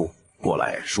这么素，过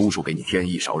来，叔叔给你添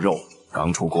一勺肉，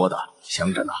刚出锅的，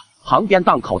香着呢。旁边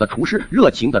档口的厨师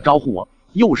热情地招呼我，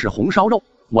又是红烧肉。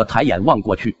我抬眼望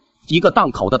过去，几个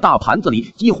档口的大盘子里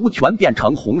几乎全变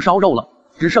成红烧肉了，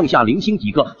只剩下零星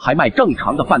几个还卖正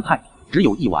常的饭菜，只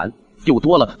有1碗，就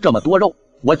多了这么多肉。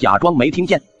我假装没听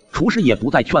见，厨师也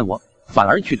不再劝我，反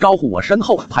而去招呼我身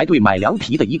后排队买凉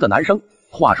皮的一个男生，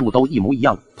话术都一模一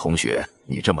样。同学，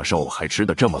你这么瘦还吃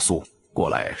得这么素，过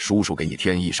来，叔叔给你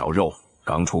添一勺肉，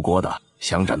刚出锅的，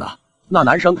香着呢。那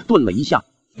男生顿了一下，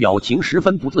表情十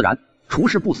分不自然。厨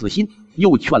师不死心，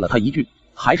又劝了他一句，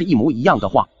还是一模一样的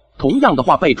话。同样的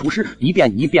话被厨师一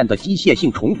遍一遍的机械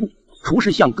性重复。厨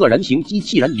师像个人形机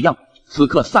器人一样，此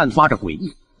刻散发着诡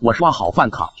异。我刷好饭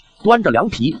卡，端着凉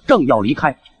皮正要离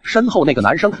开，身后那个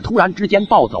男生突然之间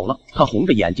暴走了，他红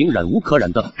着眼睛忍无可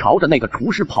忍的朝着那个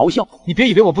厨师咆哮：你别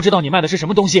以为我不知道你卖的是什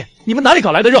么东西，你们哪里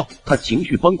搞来的肉？他情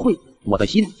绪崩溃，我的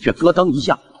心却咯噔一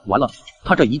下。完了，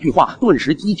他这一句话顿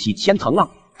时激起千层浪。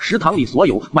食堂里所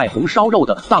有卖红烧肉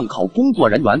的档口工作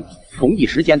人员同一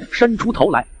时间伸出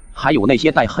头来，还有那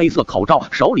些戴黑色口罩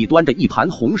手里端着一盘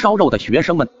红烧肉的学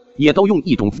生们，也都用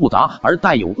一种复杂而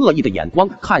带有恶意的眼光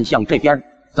看向这边。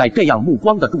在这样目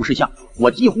光的注视下，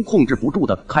我几乎控制不住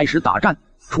的开始打战。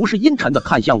厨师阴沉的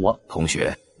看向我：同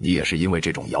学，你也是因为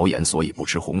这种谣言所以不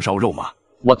吃红烧肉吗？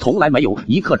我从来没有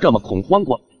一刻这么恐慌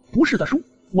过。不是的叔，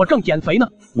我正减肥呢。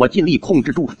我尽力控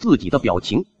制住自己的表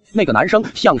情。那个男生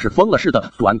像是疯了似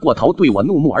的转过头对我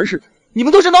怒目而视：你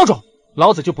们都是孬种，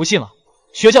老子就不信了，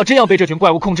学校真要被这群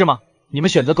怪物控制吗？你们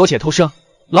选择苟且偷生，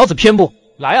老子偏不。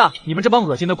来啊，你们这帮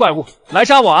恶心的怪物，来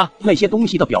杀我啊！那些东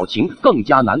西的表情更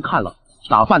加难看了。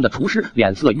打饭的厨师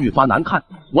脸色愈发难看，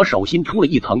我手心出了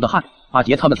一层的汗。阿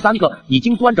杰他们3个已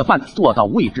经端着饭坐到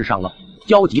位置上了，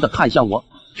焦急的看向我，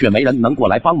却没人能过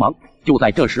来帮忙。就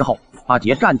在这时候，阿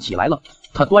杰站起来了，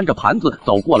他端着盘子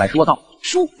走过来说道：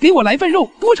叔，给我来份肉，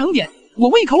多盛点，我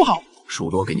胃口好。叔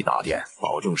多给你打点，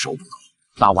保证手不疼。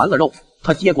打完了肉，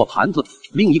他接过盘子，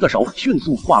另一个手迅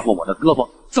速划过我的胳膊：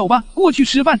走吧，过去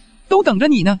吃饭，都等着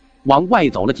你呢。往外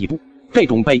走了几步，这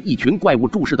种被一群怪物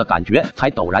注视的感觉才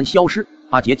陡然消失。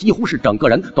阿杰几乎是整个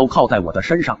人都靠在我的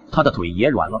身上，他的腿也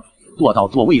软了。坐到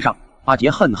座位上，阿杰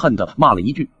恨恨地骂了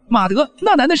一句：马德，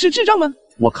那男的是智障吗？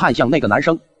我看向那个男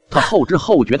生，他后知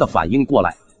后觉地反应过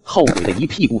来，后悔的一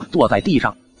屁股坐在地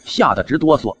上，吓得直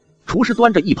哆嗦。厨师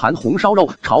端着一盘红烧肉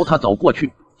朝他走过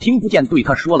去，听不见对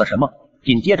他说了什么。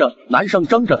紧接着，男生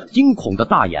睁着惊恐的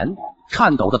大眼，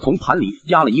颤抖地从盘里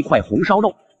夹了一块红烧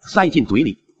肉塞进嘴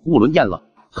里，囫囵咽了。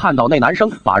看到那男生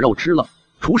把肉吃了，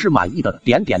厨师满意的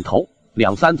点点头。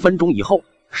2、3分钟以后，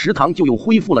食堂就又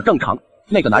恢复了正常。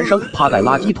那个男生趴在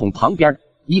垃圾桶旁边，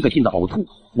一个劲的呕吐。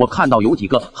我看到有几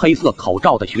个黑色口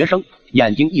罩的学生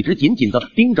眼睛一直紧紧地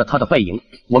盯着他的背影。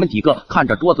我们几个看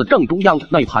着桌子正中央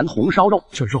那盘红烧肉，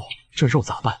这肉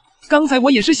咋办？刚才我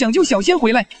也是想救小仙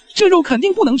回来，这肉肯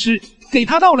定不能吃，给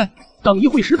他倒了。等一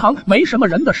会食堂没什么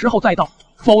人的时候再倒，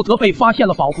否则被发现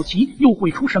了保不齐又会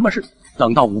出什么事。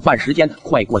等到午饭时间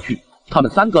快过去，他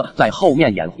们3个在后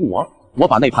面掩护我。我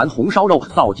把那盘红烧肉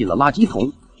倒进了垃圾桶，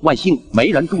万幸没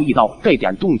人注意到这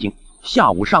点动静。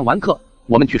下午上完课，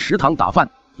我们去食堂打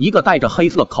饭。一个戴着黑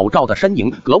色口罩的身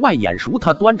影格外眼熟，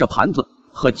他端着盘子，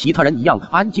和其他人一样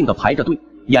安静地排着队，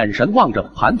眼神望着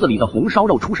盘子里的红烧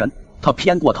肉出神。他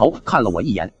偏过头看了我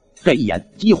一眼，这一眼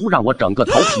几乎让我整个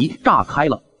头皮炸开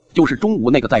了。就是中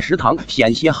午那个在食堂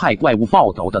险些害怪物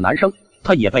暴走的男生，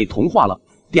他也被同化了。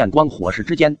电光火石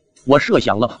之间，我设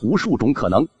想了无数种可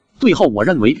能。最后我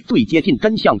认为最接近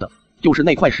真相的就是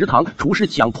那块食堂厨师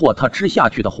强迫他吃下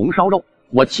去的红烧肉。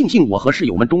我庆幸我和室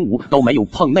友们中午都没有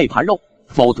碰那盘肉，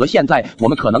否则现在我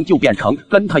们可能就变成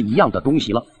跟他一样的东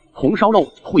西了。红烧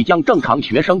肉会将正常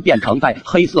学生变成戴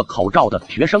黑色口罩的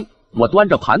学生。我端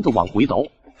着盘子往回走，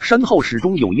身后始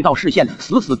终有一道视线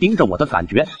死死盯着我的感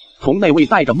觉，从那位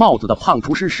戴着帽子的胖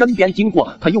厨师身边经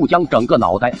过，他又将整个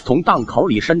脑袋从档口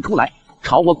里伸出来，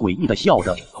朝我诡异的笑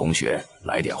着：同学，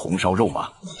来点红烧肉吗？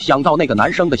想到那个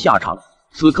男生的下场，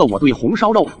此刻我对红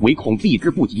烧肉唯恐避之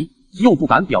不及，又不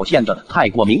敢表现得太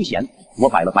过明显。我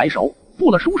摆了摆手：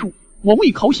不了叔叔，我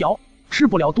胃口小，吃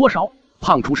不了多少。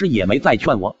胖厨师也没再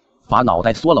劝我，把脑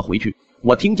袋缩了回去。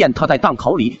我听见他在档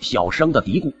口里小声的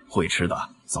嘀咕：会吃的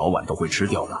早晚都会吃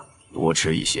掉的，多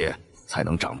吃一些才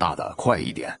能长大的快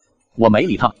一点。我没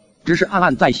理他，只是暗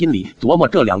暗在心里琢磨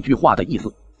这2句话的意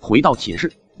思。回到寝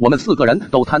室，我们4个人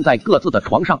都瘫在各自的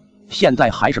床上。现在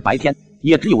还是白天，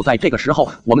也只有在这个时候，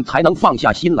我们才能放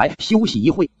下心来休息一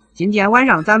会。今天晚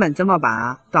上咱们怎么办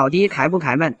啊？到底开不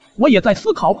开门？我也在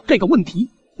思考这个问题。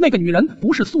那个女人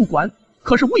不是宿管，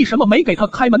可是为什么没给她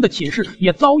开门的寝室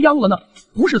也遭殃了呢？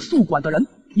不是宿管的人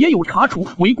也有查处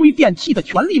违规电器的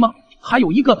权利吗？还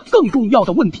有一个更重要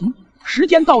的问题，时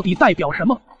间到底代表什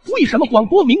么？为什么广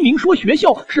播明明说学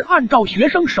校是按照学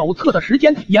生手册的时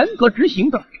间严格执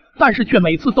行的，但是却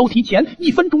每次都提前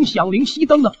1分钟响铃熄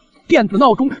灯呢？电子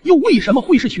闹钟又为什么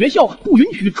会是学校不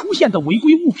允许出现的违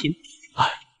规物品？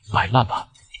摆烂吧，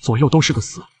左右都是个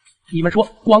死。你们说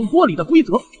广播里的规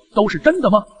则都是真的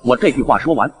吗？我这句话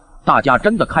说完，大家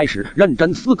真的开始认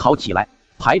真思考起来。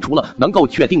排除了能够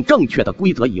确定正确的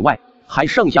规则以外，还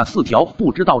剩下4条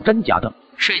不知道真假的。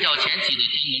睡觉前记得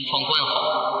将门窗关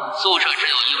好。宿舍只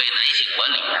有1位男性管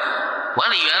理员，管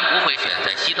理员不会选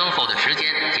在熄灯后的时间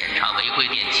检查违规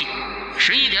电器。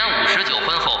11点59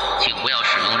分后，请不要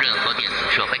使用任何电子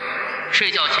设备。睡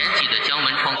觉前记得将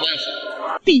门窗关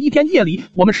好。第1天夜里，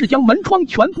我们是将门窗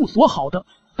全部锁好的，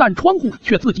但窗户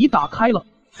却自己打开了，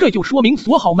这就说明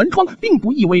锁好门窗并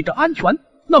不意味着安全。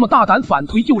那么大胆反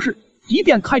推就是，即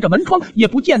便开着门窗，也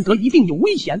不见得一定有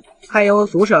危险。还有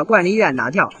宿舍管理员那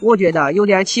条，我觉得有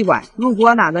点奇怪。如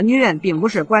果那个女人并不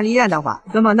是管理员的话，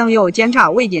怎么能有检查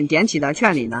违禁电器的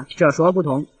权利呢？这说不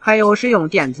通。还有使用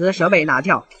电子设备那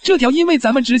条，这条因为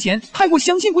咱们之前太过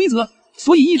相信规则，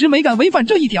所以一直没敢违反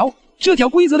这一条。这条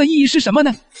规则的意义是什么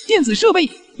呢？电子设备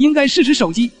应该是指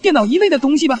手机、电脑一类的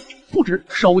东西吧？不止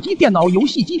手机、电脑、游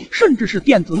戏机，甚至是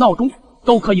电子闹钟，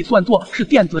都可以算作是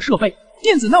电子设备。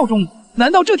电子闹钟，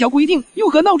难道这条规定又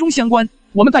和闹钟相关？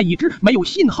我们在已知没有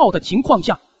信号的情况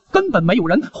下，根本没有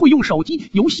人会用手机、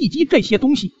游戏机这些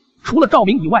东西，除了照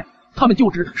明以外，它们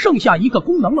就只剩下一个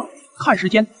功能了，看时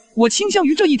间。我倾向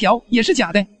于这一条也是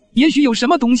假的，也许有什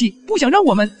么东西不想让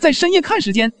我们在深夜看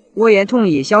时间。我也同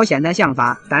意小贤的想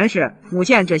法，但是目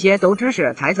前这些都只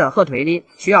是猜测和推理，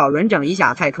需要论证一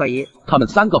下才可以。他们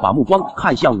3个把目光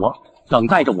看向我，等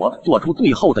待着我做出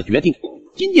最后的决定。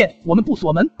今夜我们不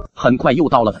锁门。很快又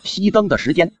到了熄灯的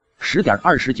时间，10点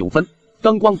29分，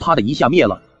灯光啪的一下灭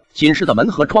了，寝室的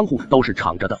门和窗户都是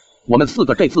敞着的。我们4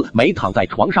个这次没躺在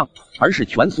床上，而是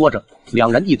蜷缩着，2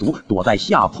人一组，躲在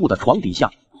下铺的床底下，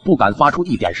不敢发出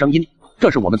一点声音。这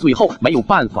是我们最后没有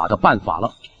办法的办法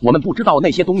了。我们不知道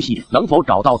那些东西能否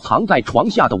找到藏在床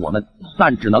下的我们，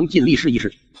但只能尽力试一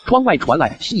试。窗外传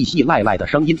来细细赖赖的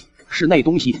声音，是那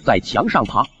东西在墙上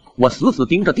爬。我死死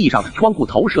盯着地上窗户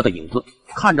投射的影子，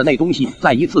看着那东西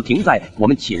再一次停在我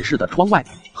们寝室的窗外，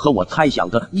和我猜想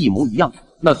的一模一样。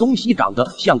那东西长得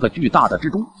像个巨大的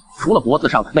蜘蛛，除了脖子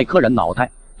上那颗人脑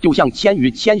袋，就像《千与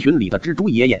千寻》里的蜘蛛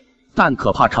爷爷，但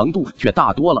可怕程度却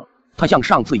大多了。他像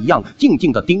上次一样静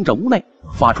静地盯着屋内，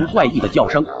发出怪异的叫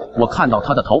声。我看到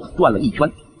他的头转了一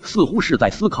圈，似乎是在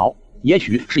思考，也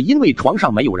许是因为床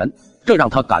上没有人，这让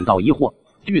他感到疑惑。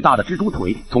巨大的蜘蛛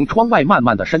腿从窗外慢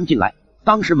慢地伸进来，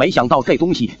当时没想到这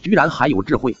东西居然还有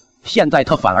智慧，现在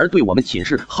他反而对我们寝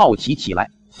室好奇起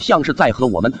来，像是在和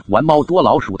我们玩猫捉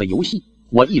老鼠的游戏。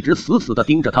我一直死死地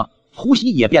盯着他，呼吸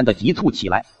也变得急促起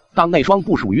来。当那双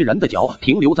不属于人的脚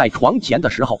停留在床前的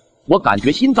时候，我感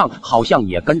觉心脏好像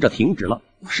也跟着停止了。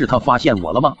是他发现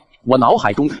我了吗？我脑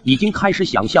海中已经开始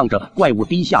想象着怪物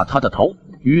低下他的头，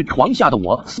与床下的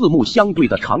我四目相对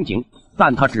的场景，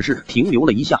但他只是停留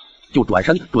了一下，就转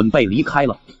身准备离开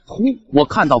了。呼！我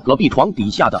看到隔壁床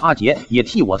底下的阿杰也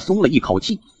替我松了一口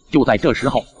气。就在这时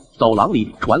候，走廊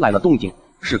里传来了动静，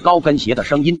是高跟鞋的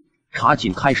声音。查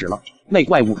寝开始了，那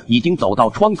怪物已经走到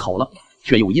窗口了，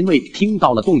却又因为听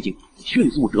到了动静，迅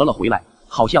速折了回来，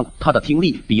好像他的听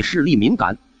力比视力敏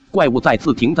感。怪物再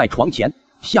次停在床前，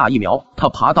下一秒，他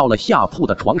爬到了下铺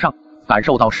的床上，感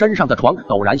受到身上的床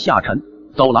陡然下沉。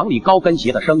走廊里高跟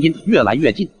鞋的声音越来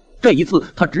越近，这一次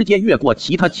他直接越过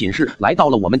其他寝室，来到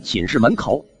了我们寝室门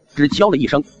口，只敲了一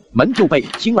声，门就被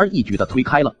轻而易举地推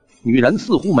开了。女人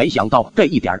似乎没想到这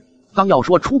一点，刚要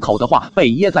说出口的话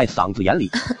被噎在嗓子眼里，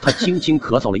她轻轻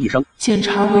咳嗽了一声。检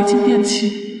查违禁电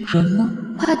器，人呢？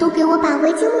快都给我把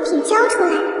违禁物品交出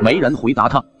来！没人回答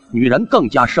她，女人更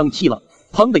加生气了，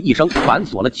砰的一声反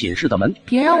锁了寝室的门。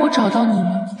别让我找到你们，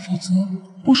否则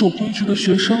不守规矩的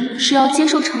学生是要接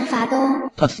受惩罚的哦。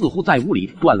她似乎在屋里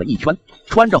转了一圈，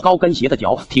穿着高跟鞋的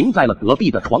脚停在了隔壁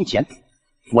的床前。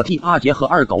我替阿杰和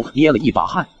二狗捏了一把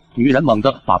汗，女人猛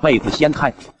地把被子掀开。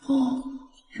哦，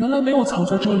原来没有藏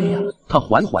在这里啊！她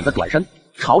缓缓地转身，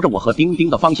朝着我和丁丁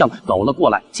的方向走了过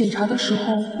来。检查的时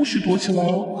候不许躲起来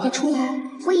哦，快出来！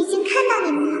我已经看到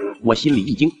你们了。我心里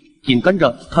一惊，紧跟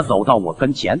着她走到我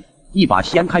跟前，一把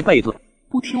掀开被子，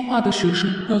不听话的学生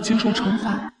要接受惩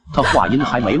罚。他话音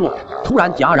还没落，突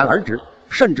然戛然而止，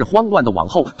甚至慌乱地往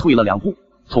后退了2步。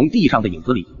从地上的影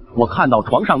子里，我看到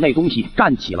床上那东西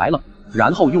站起来了，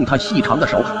然后用他细长的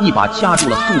手一把掐住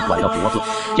了宿管的脖子，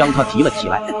将他提了起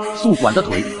来。宿管的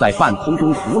腿在半空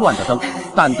中胡乱地蹬，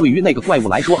但对于那个怪物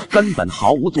来说根本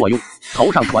毫无作用。头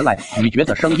上传来咀嚼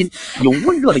的声音，有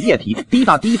温热的液体滴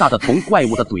答滴答地从怪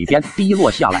物的嘴边滴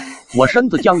落下来。我身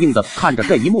子僵硬地看着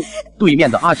这一幕，对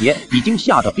面的阿杰已经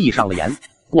吓得闭上了眼。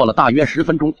过了大约10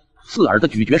分钟，刺耳的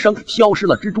咀嚼声消失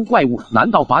了。蜘蛛怪物难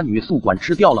道把女宿管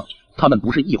吃掉了？他们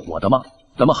不是一伙的吗？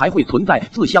怎么还会存在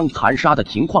自相残杀的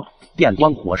情况？电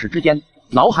光火石之间，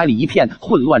脑海里一片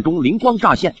混乱中灵光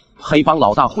乍现，黑帮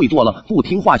老大会剁了不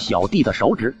听话小弟的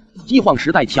手指，饥荒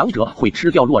时代强者会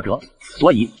吃掉弱者，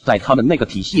所以在他们那个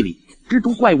体系里，蜘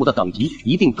蛛怪物的等级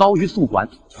一定高于宿管，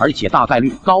而且大概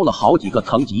率高了好几个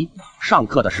层级。上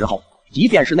课的时候，即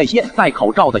便是那些戴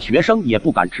口罩的学生也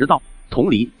不敢迟到。同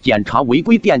理，检查违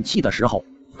规电器的时候，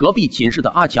隔壁寝室的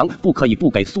阿强不可以不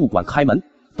给宿管开门，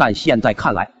但现在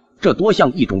看来，这多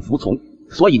像一种服从，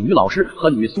所以女老师和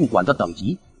女宿管的等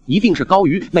级一定是高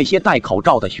于那些戴口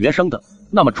罩的学生的。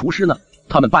那么厨师呢？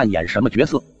他们扮演什么角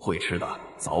色？会吃的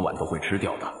早晚都会吃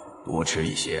掉的，多吃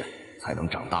一些才能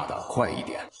长大的快一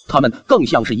点。他们更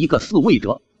像是一个饲喂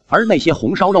者，而那些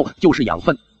红烧肉就是养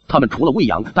分。他们除了喂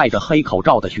养戴着黑口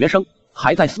罩的学生，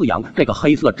还在饲养这个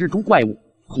黑色蜘蛛怪物。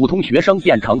普通学生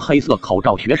变成黑色口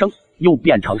罩学生，又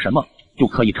变成什么？就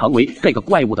可以成为这个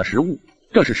怪物的食物。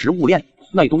这是食物链。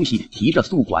那东西提着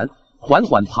宿管，缓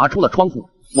缓爬出了窗户，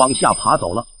往下爬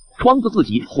走了。窗子自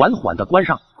己缓缓地关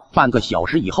上。半个小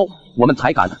时以后，我们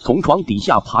才敢从床底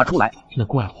下爬出来。那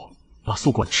怪物把宿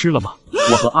管吃了吗？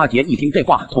我和阿杰一听这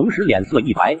话，同时脸色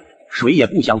一白，谁也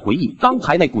不想回忆刚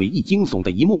才那诡异惊悚的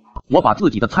一幕。我把自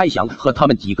己的猜想和他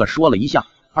们几个说了一下，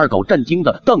二狗震惊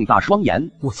地瞪大双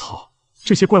眼。我操，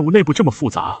这些怪物内部这么复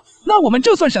杂啊！那我们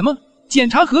这算什么？检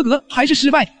查合格还是失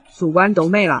败？宿管都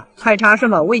没了，还查什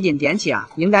么违禁电器啊？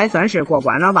应该算是过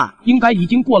关了吧？应该已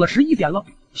经过了11点了，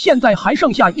现在还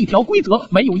剩下一条规则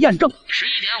没有验证。11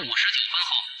点59分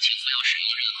后，请不要使用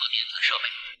任何电子设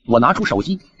备。我拿出手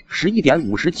机，11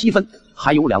点57分，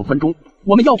还有2分钟，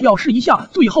我们要不要试一下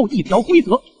最后一条规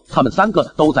则？他们3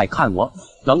个都在看我，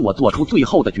等我做出最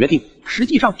后的决定。实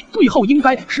际上，最后应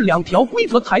该是2条规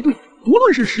则才对。无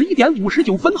论是11点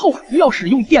59分后不要使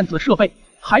用电子设备，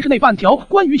还是那半条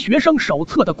关于学生手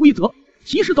册的规则，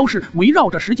其实都是围绕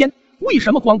着时间。为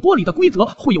什么广播里的规则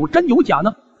会有真有假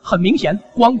呢？很明显，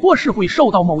广播是会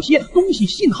受到某些东西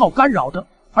信号干扰的，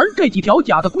而这几条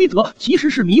假的规则其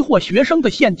实是迷惑学生的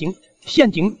陷阱。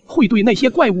陷阱会对那些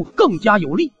怪物更加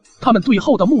有利。他们最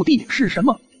后的目的是什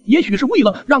么？也许是为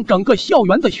了让整个校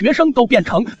园的学生都变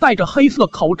成戴着黑色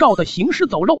口罩的行尸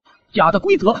走肉。假的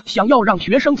规则想要让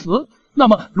学生死，那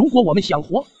么如果我们想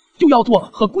活，就要做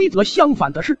和规则相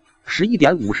反的事。11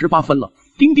点58分了，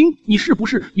丁丁，你是不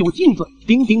是有镜子？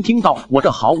丁丁听到我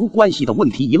这毫无关系的问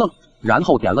题一愣，然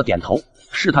后点了点头，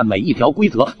试探每一条规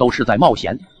则都是在冒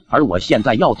险，而我现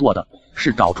在要做的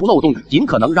是找出漏洞，尽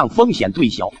可能让风险最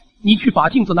小。你去把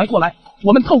镜子拿过来，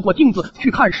我们透过镜子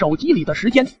去看手机里的时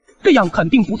间，这样肯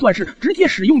定不算是直接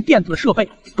使用电子设备。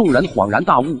众人恍然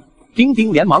大悟，丁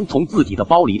丁连忙从自己的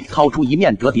包里掏出一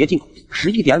面折叠镜。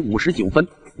11点59分，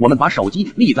我们把手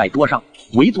机立在桌上，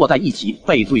围坐在一起，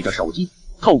背对着手机，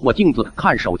透过镜子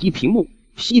看手机屏幕。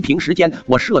熄屏时间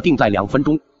我设定在2分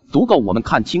钟，足够我们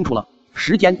看清楚了。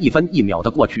时间1分1秒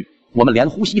的过去，我们连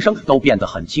呼吸声都变得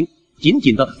很轻，紧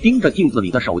紧地盯着镜子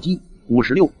里的手机。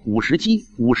56、57、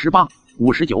58、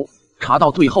59，查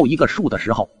到最后一个数的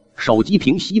时候，手机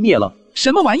屏熄灭了。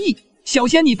什么玩意？小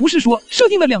仙，你不是说设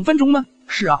定了2分钟吗？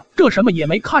是啊，这什么也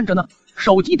没看着呢，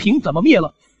手机屏怎么灭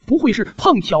了？不会是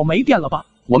碰巧没电了吧？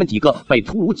我们几个被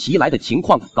突如其来的情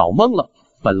况搞懵了，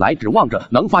本来指望着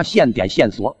能发现点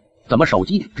线索，怎么手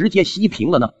机直接熄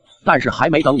屏了呢？但是还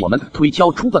没等我们推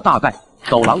敲出个大概，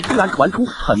走廊突然传出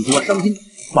很多声音，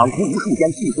仿佛无数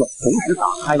间宿舍同时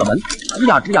打开了门，吱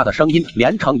呀吱呀的声音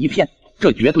连成一片，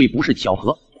这绝对不是巧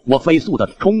合。我飞速地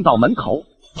冲到门口，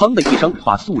砰的一声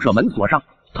把宿舍门锁上。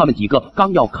他们几个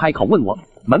刚要开口问我，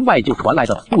门外就传来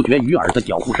的不绝于耳的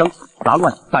脚步声，杂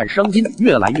乱，但声音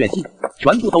越来越近，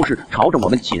全部都是朝着我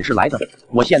们寝室来的。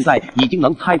我现在已经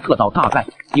能猜测到大概，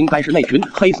应该是那群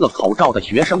黑色口罩的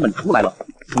学生们出来了。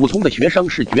普通的学生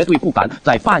是绝对不敢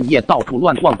在半夜到处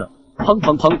乱逛的。砰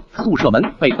砰砰，宿舍门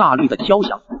被大力的敲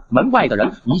响，门外的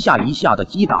人一下一下的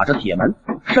击打着铁门，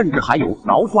甚至还有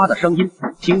挠抓的声音，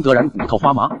听得人骨头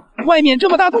发麻。外面这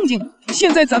么大动静，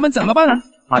现在咱们怎么办啊？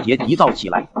阿杰急躁起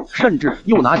来，甚至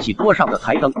又拿起桌上的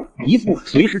台灯，一副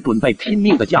随时准备拼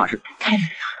命的架势。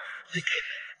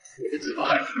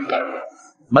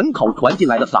门口传进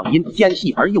来的嗓音尖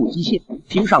细而又机械，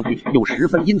听上去又十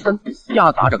分阴森，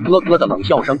夹杂着咯咯的冷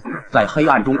笑声，在黑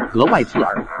暗中格外刺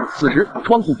耳。此时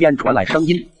窗户边传来声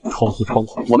音，窗户。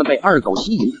我们被二狗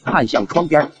吸引，看向窗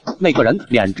边，那个人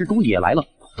脸蜘蛛也来了，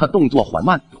他动作缓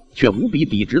慢，却无比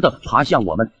笔直地爬向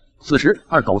我们。此时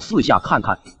二狗四下看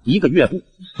看，一个跃步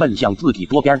奔向自己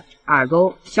桌边。二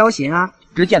狗小心啊！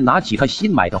只见拿起他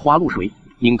新买的花露水，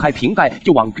拧开瓶盖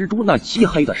就往蜘蛛那漆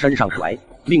黑的身上甩。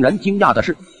令人惊讶的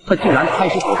是，他竟然开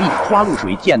始躲避花露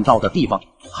水溅到的地方，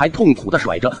还痛苦地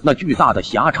甩着那巨大的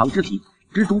狭长肢体。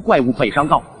蜘蛛怪物被伤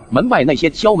到，门外那些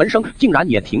敲门声竟然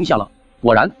也停下了。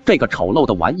果然，这个丑陋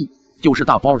的玩意就是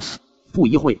大 boss。不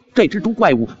一会，这蜘蛛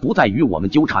怪物不再与我们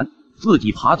纠缠，自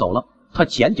己爬走了。他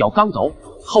前脚刚走，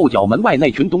后脚门外那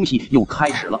群东西又开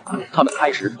始了，他们开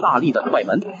始大力的踹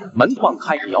门，门框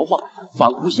开始摇晃，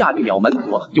仿佛下一秒门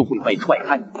锁就会被踹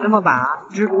开。怎么办啊？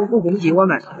蜘蛛不攻击我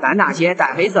们，但那些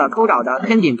戴黑色口罩的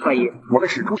肯定可以。我们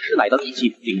使出吃奶的力气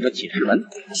顶着寝室门。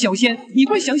小仙，你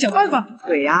快想想办法。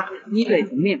对呀，你最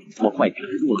聪明。我快止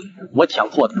住了，我强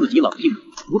迫自己冷静。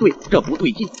不对，这不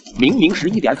对劲，明明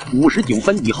11点59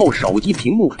分以后手机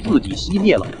屏幕自己熄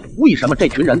灭了，为什么这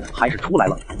群人还是出来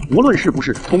了？无论是不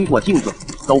是通过镜子，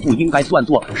都不应该算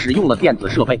作使用了电子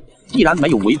设备。既然没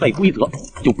有违背规则，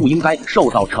就不应该受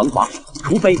到惩罚。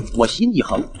除非我心一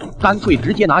横，干脆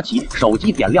直接拿起手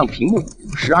机点亮屏幕。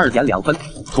12点2分，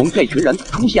从这群人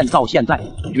出现到现在，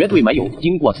绝对没有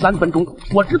经过3分钟。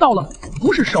我知道了，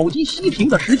不是手机熄屏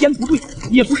的时间不对，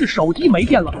也不是手机没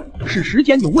电了，是时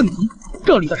间有问题。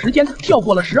这里的时间跳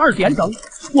过了12点整，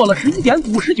过了11点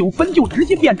59分就直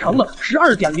接变成了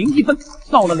12点01分，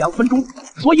到了2分钟，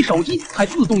所以手机才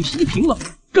自动熄屏了。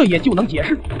这也就能解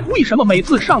释为什么每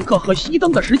次上课和熄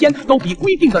灯的时间都比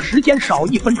规定的时间少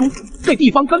1分钟。这地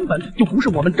方根本就不是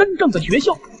我们真正的学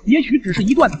校，也许只是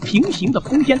一段平行的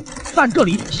空间，但这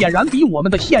里显然比我们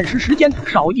的现实时间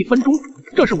少1分钟。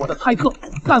这是我的猜测，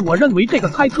但我认为这个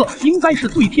猜测应该是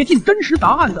最贴近真实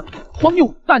答案的。荒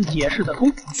谬，但解释得通。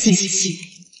发现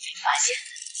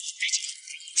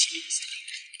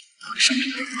上面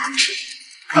有人吃，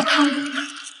可怕了，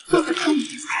做不通，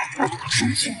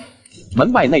生气。门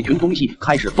外那群东西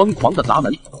开始疯狂的砸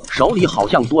门，手里好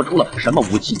像多出了什么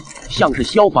武器，像是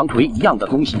消防锤一样的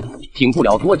东西，挺不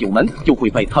了多久门就会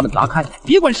被他们砸开。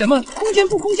别管什么空间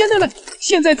不空间的了，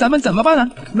现在咱们怎么办啊？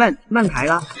门开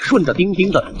了。顺着丁丁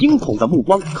的惊恐的目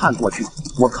光看过去，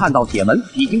我看到铁门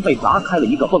已经被砸开了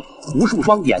一个缝，无数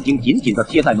双眼睛紧紧地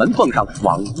贴在门缝上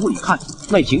往屋里看，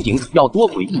那情景要多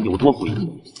诡异有多诡异。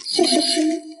请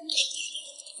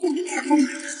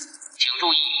注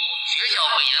意，学校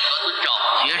会严格遵照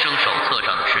学生手册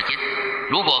上的时间，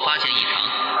如果发现异常，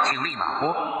请立马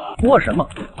拨什么？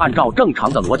按照正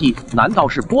常的逻辑，难道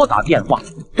是拨打电话？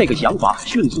这个想法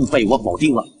迅速被我否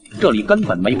定了。这里根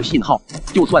本没有信号，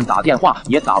就算打电话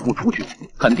也打不出去，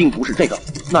肯定不是这个。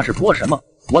那是拨什么？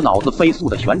我脑子飞速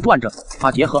的旋转着，阿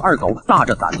杰和二狗大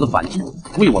着胆子反击，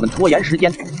为我们拖延时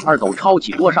间。二狗抄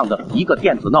起桌上的一个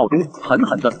电子闹钟，狠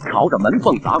狠地朝着门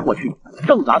缝砸过去。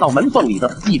正砸到门缝里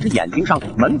的一只眼睛上，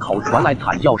门口传来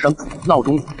惨叫声。闹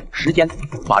钟时间，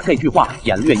把这句话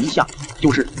简略一下，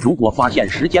就是如果发现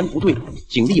时间不对，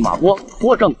请立马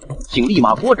拨正，请立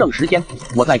马拨正时间。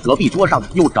我在隔壁桌上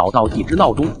又找到一只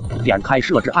闹钟，点开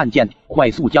设置按键，快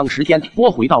速将时间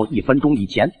拨回到1分钟以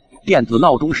前。电子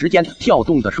闹钟时间跳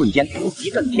动的瞬间，一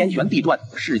阵天旋地转，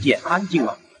世界安静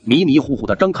了。迷迷糊糊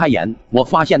的睁开眼，我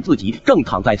发现自己正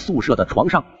躺在宿舍的床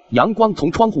上，阳光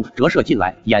从窗户折射进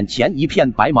来，眼前一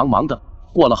片白茫茫的。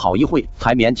过了好一会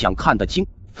才勉强看得清，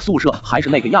宿舍还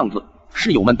是那个样子，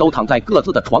室友们都躺在各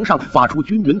自的床上，发出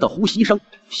均匀的呼吸声，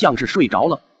像是睡着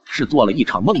了。是做了一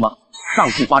场梦吗？上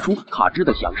铺发出卡吱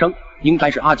的响声，应该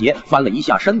是阿杰翻了一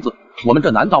下身子。我们这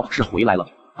难道是回来了？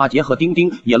阿杰和丁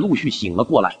丁也陆续醒了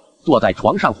过来，坐在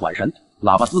床上缓神。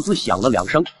喇叭滋滋响了2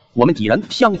声，我们几人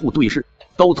相互对视，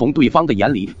都从对方的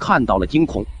眼里看到了惊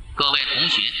恐。各位同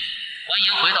学，欢迎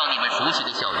回到你们熟悉的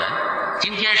校园。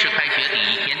今天是开学第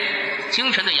1天，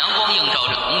清晨的阳光映照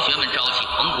着同学们朝气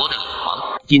蓬勃的脸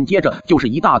庞。紧接着就是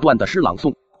一大段的诗朗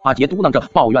诵，阿杰嘟囔着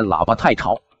抱怨喇叭太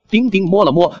吵。丁丁摸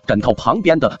了摸枕头旁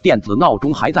边的电子闹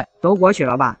钟，还在。都过去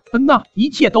了吧？那一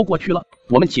切都过去了。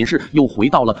我们寝室又回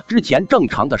到了之前正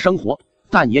常的生活，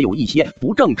但也有一些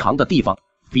不正常的地方，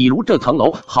比如这层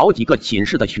楼好几个寝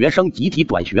室的学生集体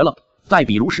转学了，再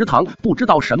比如食堂不知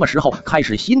道什么时候开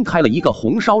始新开了一个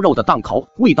红烧肉的档口，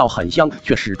味道很香，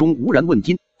却始终无人问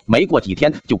津，没过几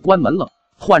天就关门了，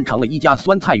换成了一家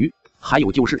酸菜鱼。还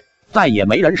有就是再也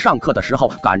没人上课的时候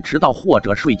赶迟到或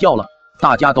者睡觉了，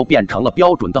大家都变成了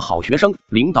标准的好学生。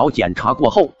领导检查过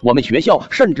后，我们学校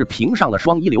甚至评上了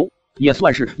双一流，也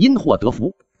算是因祸得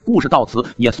福。故事到此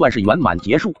也算是圆满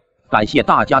结束，感谢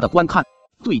大家的观看。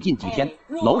最近几天，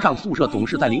楼上宿舍总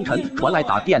是在凌晨传来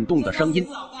打电动的声音，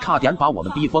差点把我们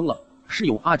逼疯了。室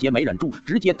友阿杰没忍住，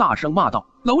直接大声骂道：“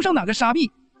楼上哪个傻逼，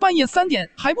半夜3点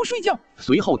还不睡觉？”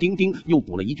随后丁丁又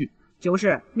补了一句：“就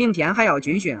是明天还要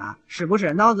军训啊，是不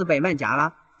是脑子被门夹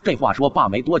了？”这话说罢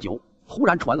没多久，忽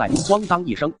然传来咣当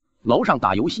一声，楼上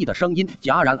打游戏的声音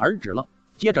戛然而止了。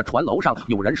接着传楼上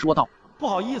有人说道：“不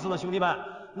好意思了，兄弟们，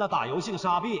那打游戏的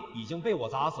傻逼已经被我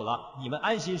砸死了，你们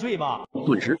安心睡吧。”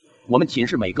顿时，我们寝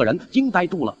室每个人惊呆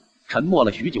住了。沉默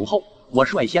了许久后，我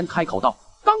率先开口道：“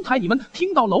刚才你们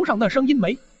听到楼上那声音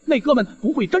没？那哥们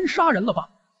不会真杀人了吧？”“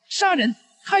杀人？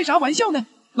开啥玩笑呢？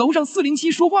楼上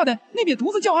407说话的那瘪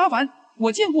犊子叫阿凡，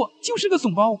我见过，就是个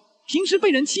怂包，平时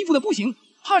被人欺负的不行，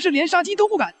怕是连杀鸡都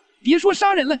不敢，别说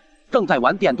杀人了。”正在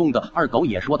玩电动的二狗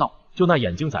也说道：“就那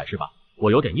眼镜仔是吧？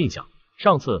我有点印象，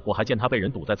上次我还见他被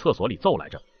人堵在厕所里揍来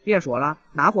着。”“别说了，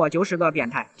那货就是个变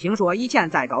态，听说以前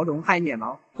在高中还虐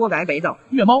猫，活该被揍。”“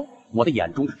虐猫？”我的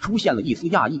眼中出现了一丝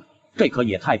讶异，这可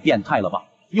也太变态了吧！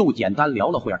又简单聊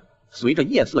了会儿，随着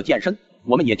夜色渐深，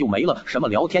我们也就没了什么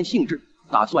聊天兴致，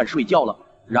打算睡觉了。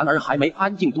然而还没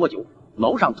安静多久，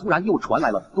楼上突然又传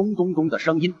来了咚咚咚的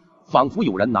声音，仿佛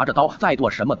有人拿着刀在剁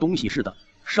什么东西似的。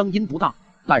声音不大，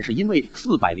但是因为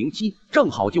407正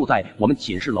好就在我们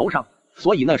寝室楼上，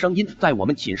所以那声音在我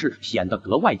们寝室显得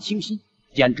格外清晰，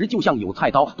简直就像有菜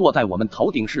刀剁在我们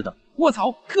头顶似的。卧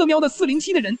槽，嗑喵的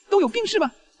407的人都有病是吧？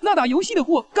那打游戏的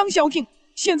货刚消停，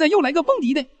现在又来个蹦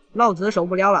迪的，老子受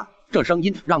不了了！这声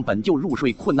音让本就入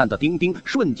睡困难的丁丁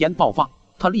瞬间爆发，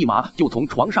他立马就从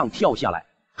床上跳下来，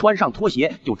穿上拖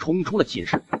鞋就冲出了寝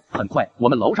室。很快，我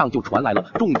们楼上就传来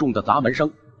了重重的砸门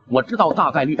声。我知道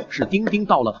大概率是丁丁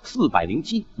到了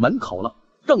407门口了。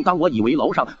正当我以为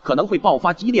楼上可能会爆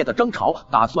发激烈的争吵，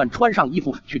打算穿上衣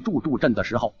服去助阵的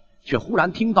时候，却忽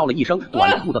然听到了一声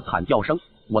短促的惨叫声，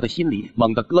我的心里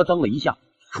猛地咯噔了一下。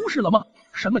出事了吗？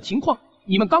什么情况？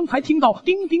你们刚才听到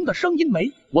丁丁的声音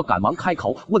没？我赶忙开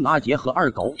口问阿杰和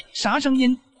二狗。啥声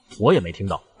音？我也没听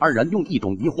到。二人用一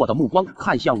种疑惑的目光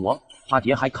看向我，阿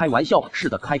杰还开玩笑似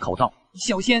的开口道：“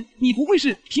小仙，你不会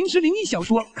是平时灵异小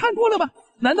说看多了吧？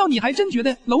难道你还真觉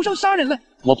得楼上杀人了？”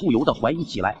我不由得怀疑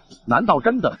起来，难道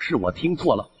真的是我听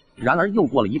错了？然而又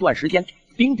过了一段时间，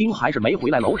丁丁还是没回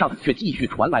来，楼上却继续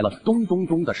传来了咚咚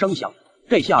咚的声响。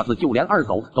这下子就连二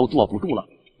狗都坐不住了，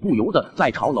不由得在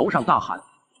朝楼上大喊：“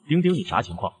丁丁，你啥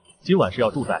情况？今晚是要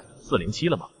住在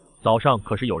407了吗？早上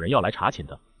可是有人要来查寝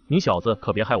的，你小子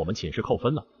可别害我们寝室扣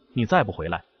分了。你再不回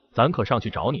来，咱可上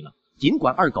去找你呢。”尽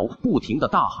管二狗不停地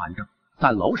大喊着，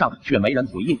但楼上却没人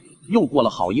回应。又过了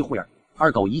好一会儿，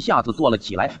二狗一下子坐了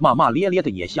起来，骂骂咧咧的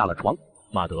也下了床。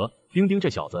马德，丁丁这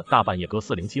小子大半夜搁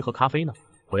407喝咖啡呢，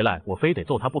回来我非得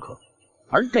揍他不可。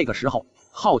而这个时候，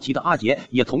好奇的阿杰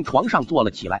也从床上坐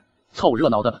了起来，凑热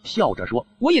闹的笑着说：“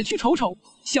我也去瞅瞅。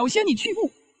小仙，你去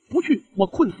不？”“不去，我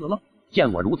困死了。”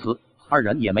见我如此，二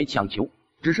人也没强求，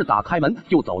只是打开门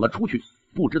就走了出去。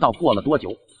不知道过了多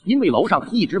久，因为楼上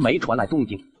一直没传来动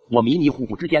静，我迷迷糊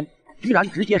糊之间，居然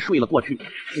直接睡了过去。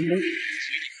轰隆，随着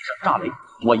一声炸雷，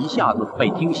我一下子被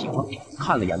惊醒了，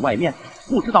看了眼外面，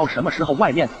不知道什么时候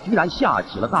外面居然下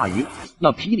起了大雨，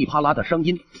那噼里啪啦的声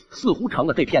音似乎成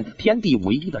了这片天地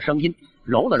唯一的声音。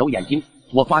揉了揉眼睛，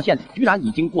我发现居然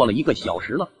已经过了1个小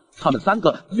时了，他们3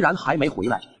个依然还没回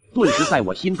来。顿时在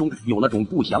我心中有了种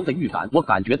不祥的预感，我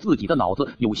感觉自己的脑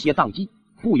子有些宕机，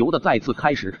不由得再次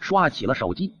开始刷起了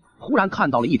手机。忽然看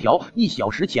到了一条1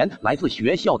小时前来自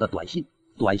学校的短信，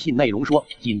短信内容说：“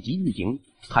紧急预警，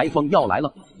台风要来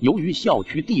了，由于校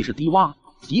区地势低洼，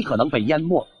极可能被淹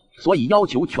没，所以要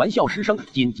求全校师生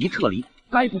紧急撤离。”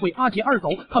该不会阿杰二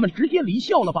狗他们直接离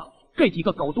校了吧？这几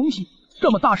个狗东西，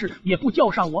这么大事也不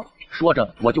叫上我。说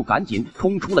着，我就赶紧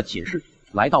冲出了寝室，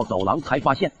来到走廊才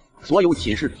发现所有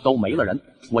寝室都没了人，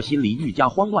我心里愈加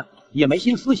慌乱，也没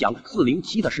心思想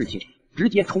407的事情，直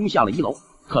接冲下了1楼。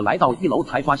可来到1楼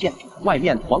才发现，外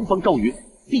面狂风骤雨，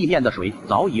地面的水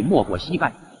早已没过膝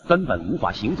盖，根本无法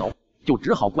行走，就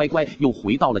只好乖乖又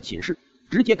回到了寝室，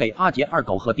直接给阿杰二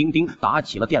狗和丁丁打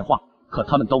起了电话，可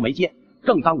他们都没接。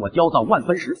正当我焦躁万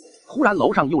分时，忽然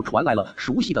楼上又传来了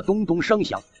熟悉的咚咚声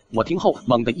响，我听后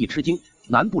猛地一吃惊，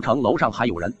难不成楼上还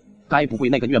有人？该不会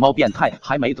那个虐猫变态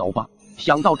还没走吧？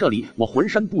想到这里，我浑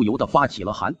身不由得发起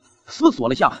了寒，思索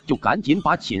了下，就赶紧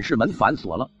把寝室门反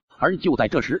锁了。而就在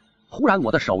这时，忽然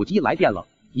我的手机来电了，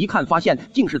一看发现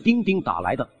竟是丁丁打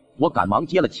来的，我赶忙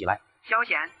接了起来。小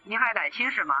贤，你还在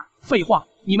寝室吗？废话，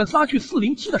你们仨去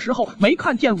407的时候没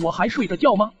看见我还睡着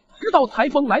觉吗？知道台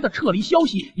风来的撤离消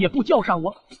息也不叫上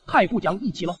我，太不讲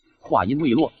义气了。话音未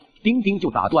落，丁丁就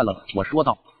打断了我，说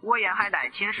道：“我也还在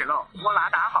寝室楼，我拉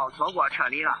大号错过车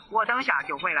里了，我等下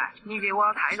就回来，你给我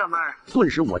开个门。”顿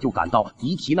时我就感到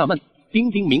极其纳闷，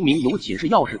丁丁明明有寝室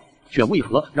钥匙，却为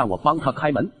何让我帮他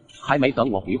开门？还没等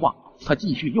我回话，他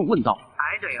继续又问道：“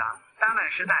哎，对了，咱们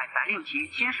是在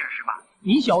307寝室是吧？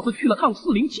你小子去了趟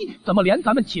407，怎么连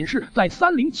咱们寝室在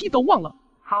307都忘了？”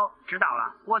好，知道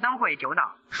了，我等会就到。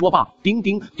说罢，丁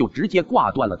丁就直接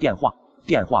挂断了电话。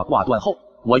电话挂断后，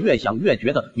我越想越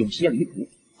觉得有些离谱，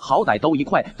好歹都一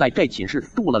块在这寝室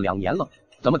住了2年了，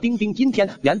怎么丁丁今天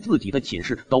连自己的寝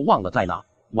室都忘了在哪？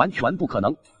完全不可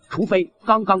能，除非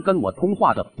刚刚跟我通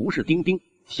话的不是丁丁。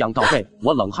想到这，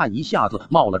我冷汗一下子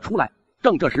冒了出来。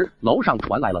正这时，楼上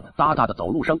传来了哒哒的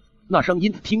走路声，那声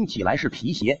音听起来是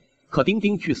皮鞋，可丁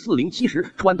丁去407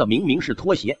时穿的明明是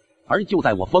拖鞋。而就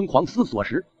在我疯狂思索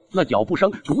时，那脚步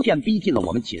声逐渐逼近了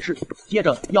我们寝室，接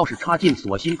着钥匙插进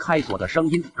锁芯开锁的声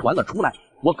音传了出来，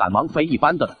我赶忙飞一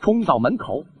般的冲到门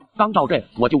口。刚到这，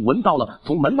我就闻到了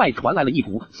从门外传来了一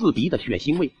股刺鼻的血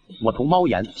腥味。我从猫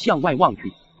眼向外望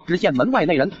去，只见门外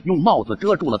那人用帽子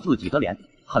遮住了自己的脸，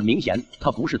很明显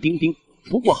他不是丁丁。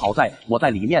不过好在我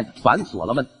在里面反锁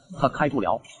了门，他开不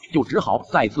了，就只好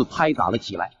再次拍打了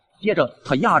起来。接着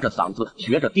他压着嗓子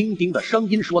学着丁丁的声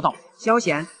音说道：“小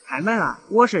贤，开门啊，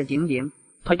我是丁丁。”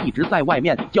他一直在外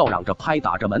面叫嚷着拍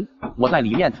打着门，我在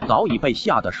里面早已被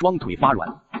吓得双腿发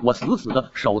软，我死死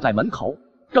的守在门口。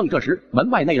正这时，门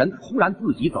外那人忽然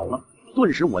自己走了，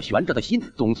顿时我悬着的心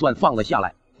总算放了下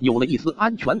来，有了一丝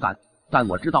安全感。但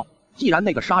我知道，既然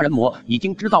那个杀人魔已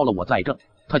经知道了我在这，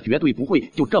他绝对不会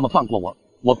就这么放过我，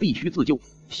我必须自救。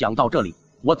想到这里，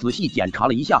我仔细检查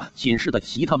了一下寝室的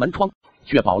其他门窗，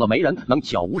确保了没人能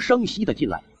悄无声息的进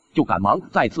来，就赶忙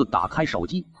再次打开手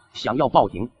机，想要报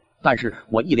警。但是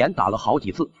我一连打了好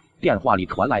几次，电话里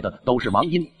传来的都是忙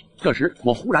音。这时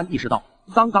我忽然意识到，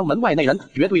刚刚门外那人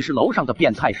绝对是楼上的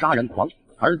变态杀人狂，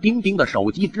而丁丁的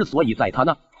手机之所以在他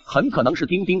那，很可能是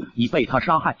丁丁已被他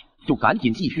杀害，就赶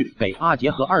紧继续给阿杰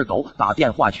和二狗打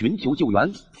电话寻求救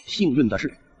援。幸运的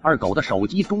是，二狗的手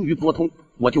机终于拨通，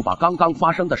我就把刚刚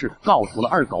发生的事告诉了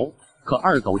二狗，可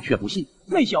二狗却不信。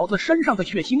那小子身上的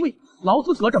血腥味，老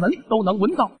子隔着门都能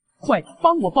闻到，快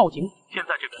帮我报警！现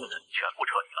在这股人全部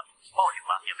撤离了，报警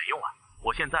了也没用啊！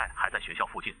我现在还在学校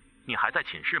附近，你还在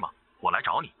寝室吗？我来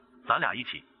找你，咱俩一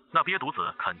起，那瘪犊子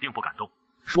肯定不敢动。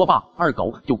说罢，二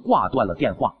狗就挂断了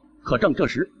电话。可正这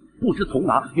时，不知从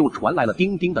哪又传来了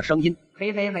丁丁的声音：“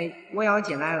嘿，我要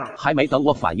进来了。”还没等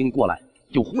我反应过来，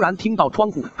就忽然听到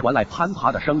窗户传来攀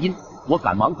爬的声音，我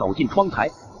赶忙走进窗台。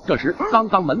这时，刚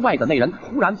刚门外的那人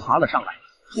忽然爬了上来，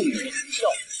嘿笑。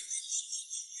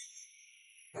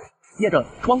接着，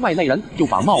窗外那人就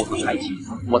把帽子抬起，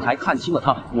我才看清了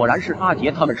他，果然是阿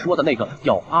杰他们说的那个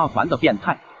叫阿凡的变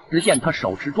态。只见他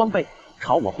手持装备，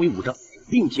朝我挥舞着，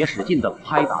并且使劲地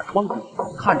拍打窗户。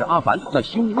看着阿凡那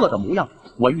凶恶的模样，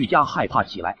我愈加害怕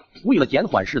起来。为了减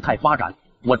缓事态发展，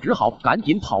我只好赶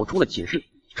紧跑出了寝室，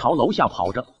朝楼下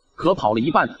跑着。可跑了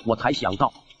一半，我才想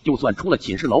到，就算出了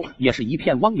寝室楼，也是一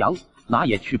片汪洋，哪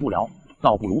也去不了，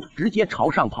倒不如直接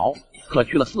朝上跑。可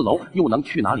去了4楼，又能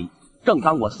去哪里？正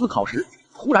当我思考时，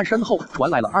忽然身后传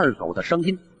来了二狗的声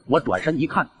音。我转身一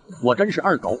看，我真是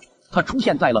二狗，他出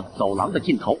现在了走廊的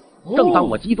尽头。正当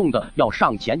我激动的要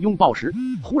上前拥抱时，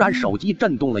忽然手机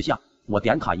震动了下，我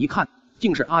点卡一看，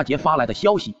竟是阿杰发来的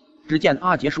消息。只见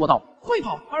阿杰说道：“快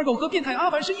跑，二狗和变态阿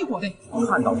凡是一伙的。”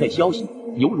看到这消息，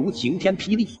犹如晴天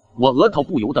霹雳，我额头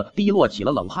不由得滴落起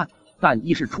了冷汗。但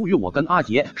一是出于我跟阿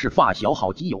杰是发小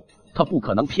好基友，他不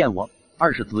可能骗我；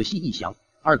二是仔细一想，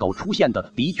二狗出现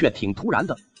的的确挺突然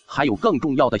的。还有更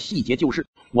重要的细节，就是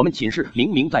我们寝室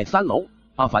明明在3楼，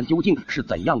阿凡究竟是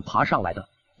怎样爬上来的？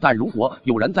但如果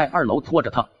有人在2楼拖着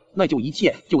他，那就一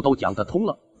切就都讲得通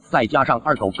了。再加上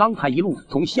二狗刚才一路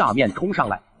从下面冲上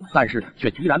来，但是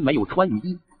却居然没有穿雨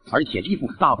衣，而且衣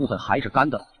服大部分还是干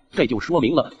的，这就说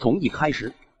明了从一开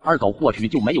始二狗或许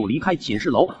就没有离开寝室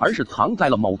楼，而是藏在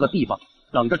了某个地方，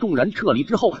等着众人撤离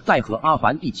之后再和阿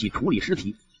凡一起处理尸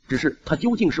体。只是他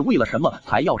究竟是为了什么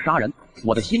才要杀人，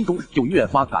我的心中就越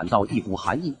发感到一股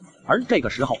寒意。而这个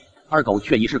时候，二狗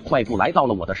却已是快步来到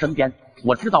了我的身边。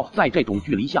我知道在这种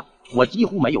距离下，我几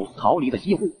乎没有逃离的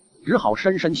机会，只好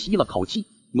深深吸了口气，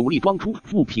努力装出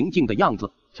不平静的样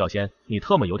子。小贤，你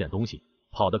特么有点东西，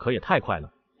跑得可也太快了，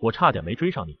我差点没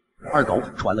追上你。二狗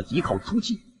喘了几口粗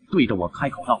气，对着我开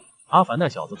口道：“阿凡那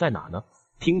小子在哪呢？”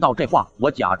听到这话，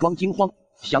我假装惊慌，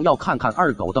想要看看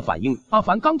二狗的反应。阿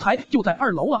凡刚才就在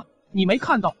2楼啊，你没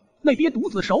看到？那瘪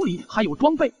犊子手里还有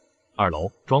装备。2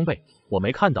楼装备？我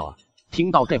没看到啊。听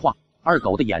到这话，二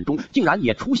狗的眼中竟然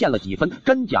也出现了几分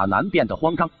真假难辨的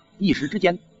慌张。一时之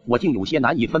间，我竟有些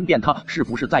难以分辨他是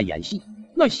不是在演戏。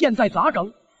那现在咋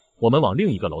整？我们往另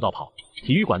一个楼道跑。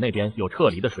体育馆那边有撤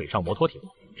离的水上摩托艇，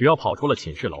只要跑出了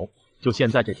寝室楼，就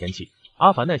现在这天气，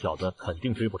阿凡那小子肯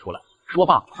定追不出来。说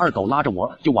罢，二狗拉着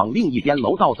我就往另一边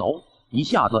楼道走。一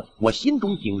下子，我心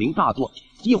中警铃大作，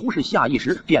几乎是下意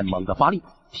识便猛地发力，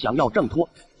想要挣脱，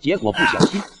结果不小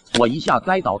心，我一下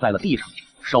栽倒在了地上，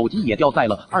手机也掉在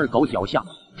了二狗脚下，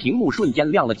屏幕瞬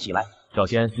间亮了起来。小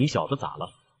仙，你小子咋了？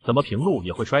怎么屏幕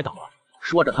也会摔倒啊？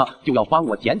说着，他就要帮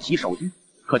我捡起手机，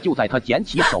可就在他捡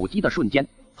起手机的瞬间，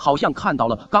好像看到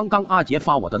了刚刚阿杰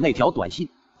发我的那条短信，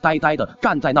呆呆的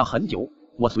站在那很久。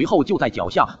我随后就在脚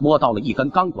下摸到了一根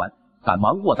钢管，赶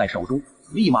忙握在手中，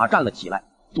立马站了起来，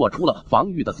做出了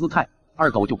防御的姿态。二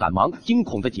狗就赶忙惊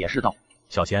恐的解释道：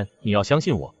小仙，你要相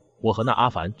信我，我和那阿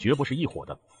凡绝不是一伙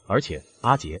的，而且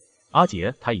阿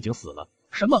杰他已经死了。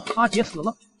什么阿杰死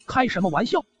了？开什么玩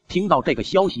笑？听到这个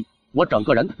消息，我整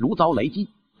个人如遭雷击，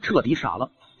彻底傻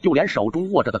了，就连手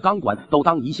中握着的钢管都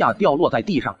当一下掉落在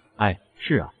地上。哎，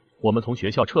是啊，我们从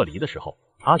学校撤离的时候，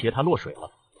阿杰他落水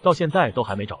了，到现在都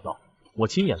还没找到，我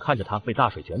亲眼看着他被大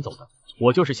水卷走的。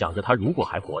我就是想着他如果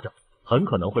还活着，很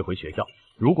可能会回学校，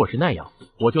如果是那样，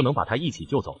我就能把他一起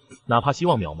救走，哪怕希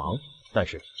望渺茫。但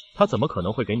是他怎么可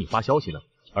能会给你发消息呢？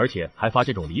而且还发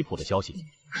这种离谱的消息。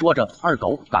说着，二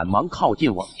狗赶忙靠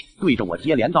近我，对着我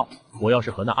接连道：我要是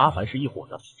和那阿凡是一伙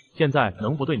的，现在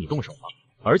能不对你动手吗？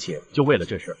而且就为了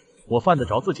这事，我犯得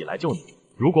着自己来救你？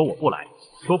如果我不来，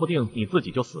说不定你自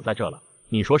己就死在这了，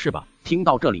你说是吧？听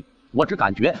到这里，我只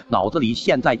感觉脑子里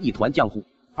现在一团浆糊。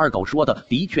二狗说的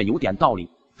的确有点道理，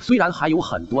虽然还有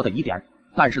很多的疑点，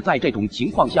但是在这种情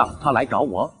况下他来找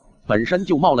我，本身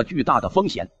就冒了巨大的风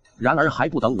险。然而还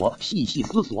不等我细细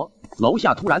思索，楼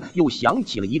下突然又响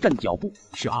起了一阵脚步。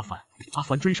是阿凡，阿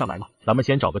凡追上来了，咱们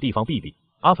先找个地方避避。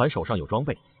阿凡手上有装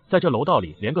备，在这楼道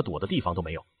里连个躲的地方都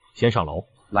没有，先上楼。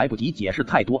来不及解释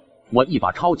太多，我一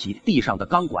把抄起地上的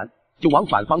钢管，就往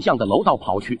反方向的楼道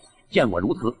跑去。见我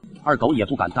如此，二狗也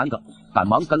不敢耽搁，赶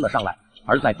忙跟了上来。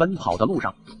而在奔跑的路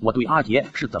上，我对阿杰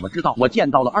是怎么知道我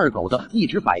见到了二狗的，一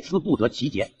直百思不得其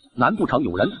解。难不成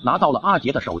有人拿到了阿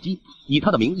杰的手机，以他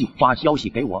的名义发消息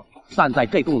给我？散在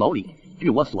这栋楼里，据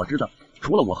我所知的，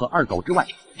除了我和二狗之外，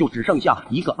就只剩下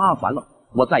一个阿凡了。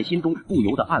我在心中不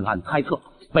由得暗暗猜测，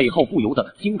背后不由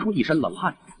得惊出一身冷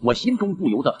汗。我心中不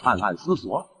由得暗暗思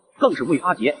索，更是为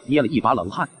阿杰捏了一把冷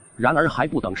汗。然而还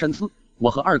不等深思，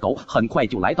我和二狗很快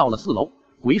就来到了4楼。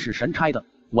鬼使神差的，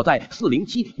我在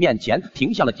407面前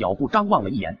停下了脚步，张望了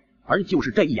一眼，而就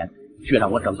是这一眼，却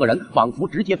让我整个人仿佛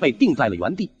直接被定在了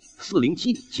原地。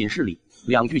407寝室里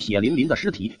，2具血淋淋的尸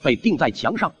体被钉在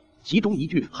墙上，其中一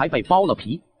具还被剥了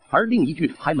皮，而另一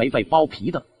具还没被剥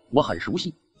皮的，我很熟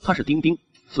悉，他是丁丁。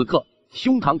此刻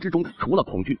胸膛之中除了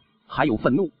恐惧，还有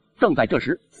愤怒。正在这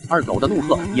时，二狗的怒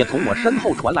喝也从我身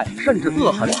后传来，甚至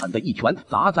恶狠狠的一拳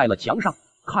砸在了墙上。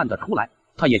看得出来，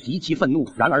他也极其愤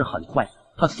怒。然而很快，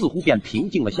他似乎便平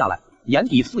静了下来，眼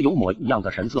底似有抹异样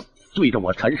的神色，对着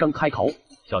我沉声开口：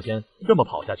小仙，这么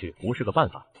跑下去不是个办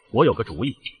法，我有个主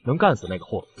意，能干死那个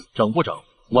货，整不整？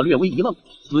我略微一愣，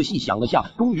仔细想了下，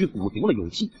终于鼓足了勇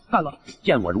气干了。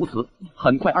见我如此，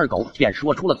很快二狗便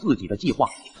说出了自己的计划。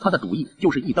他的主意就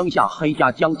是一灯下黑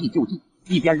加将计就计，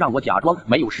一边让我假装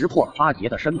没有识破阿杰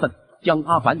的身份，将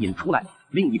阿凡引出来，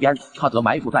另一边他则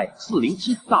埋伏在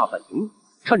407大本营，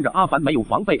趁着阿凡没有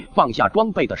防备放下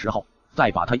装备的时候，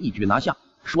再把他一举拿下。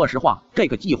说实话，这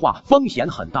个计划风险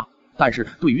很大，但是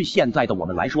对于现在的我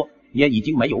们来说，也已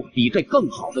经没有比这更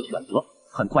好的选择。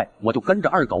很快我就跟着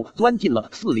二狗钻进了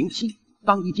407，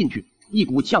刚一进去，一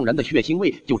股呛人的血腥味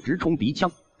就直冲鼻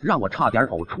腔，让我差点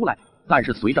呕出来。但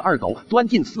是随着二狗钻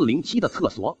进407的厕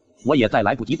所，我也再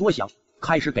来不及多想，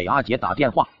开始给阿杰打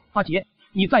电话。阿杰，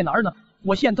你在哪儿呢？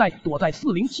我现在躲在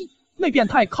407那变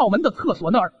态靠门的厕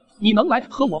所那儿，你能来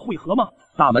和我会合吗？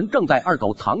大门正在二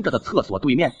狗藏着的厕所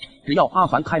对面，只要阿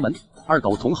凡开门，二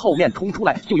狗从后面冲出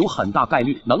来，就有很大概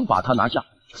率能把他拿下。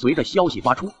随着消息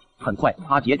发出，很快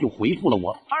阿杰就回复了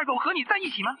我：二狗和你在一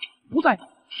起吗？不在。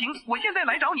行，我现在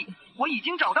来找你，我已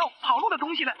经找到跑路的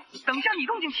东西了，等下你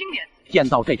动静轻点。见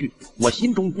到这句，我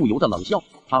心中不由得冷笑，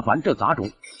阿凡这杂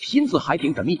种心思还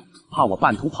挺缜密，怕我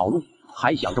半途跑路，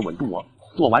还想着稳住我。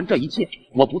做完这一切，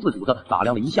我不自主地打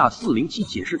量了一下407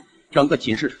寝室，整个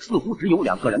寝室似乎只有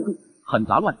2个人住，很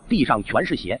杂乱，地上全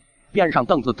是血，边上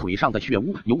凳子腿上的血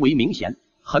污尤为明显，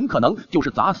很可能就是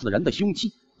砸死人的凶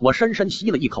器。我深深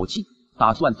吸了一口气，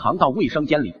打算藏到卫生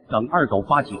间里，等二狗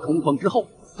发起冲锋之后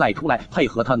再出来配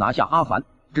合他拿下阿凡。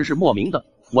只是莫名的，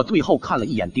我最后看了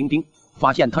一眼丁丁，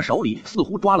发现他手里似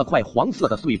乎抓了块黄色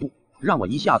的碎布，让我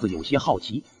一下子有些好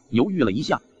奇。犹豫了一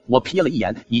下，我瞥了一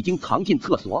眼已经藏进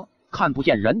厕所看不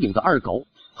见人影的二狗，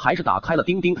还是打开了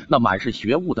丁丁那满是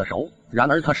血污的手。然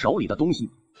而他手里的东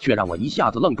西却让我一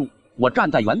下子愣住。我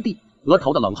站在原地，额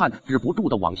头的冷汗止不住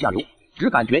的往下流，只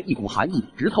感觉一股寒意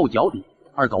直透脚底。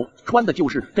二狗穿的就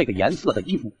是这个颜色的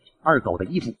衣服，二狗的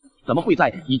衣服怎么会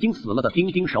在已经死了的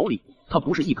丁丁手里？他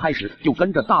不是一开始就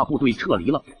跟着大部队撤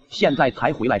离了，现在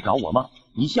才回来找我吗？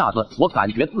一下子我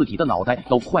感觉自己的脑袋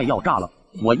都快要炸了。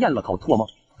我咽了口唾沫，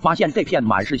发现这片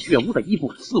满是血污的衣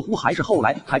服似乎还是后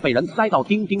来才被人塞到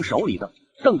丁丁手里的。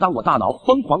正当我大脑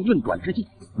疯狂运转之际，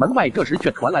门外这时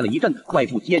却传来了一阵快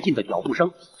步接近的脚步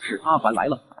声，是阿凡来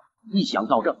了。一想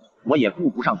到这，我也顾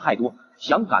不上太多，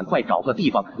想赶快找个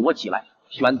地方躲起来，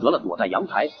选择了躲在阳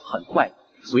台。很快，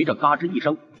随着嘎吱一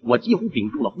声，我几乎屏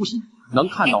住了呼吸，能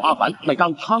看到阿凡那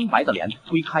张苍白的脸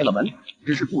推开了门，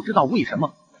只是不知道为什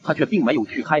么，他却并没有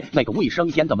去开那个卫生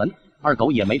间的门，二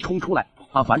狗也没冲出来，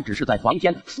阿凡只是在房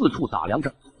间四处打量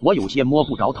着，我有些摸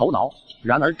不着头脑。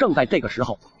然而正在这个时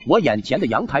候，我眼前的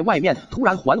阳台外面突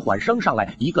然缓缓升上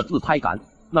来一个自拍杆，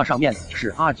那上面是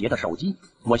阿杰的手机，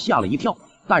我吓了一跳，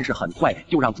但是很快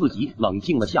就让自己冷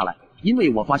静了下来，因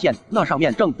为我发现那上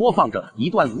面正播放着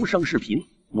一段无声视频。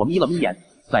我眯了眯眼，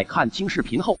在看清视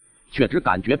频后，却只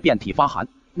感觉遍体发寒。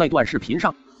那段视频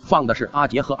上放的是阿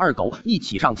杰和二狗一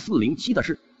起上407的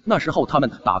事，那时候他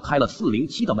们打开了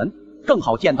407的门，正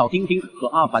好见到丁丁和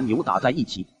阿凡扭打在一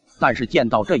起。但是见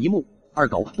到这一幕，二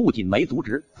狗不仅没阻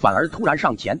止，反而突然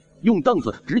上前，用凳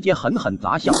子直接狠狠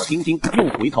砸向了丁丁，又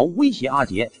回头威胁阿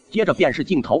杰。接着便是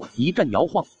镜头一阵摇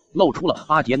晃，露出了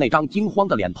阿杰那张惊慌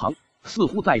的脸庞，似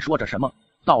乎在说着什么。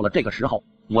到了这个时候，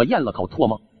我咽了口唾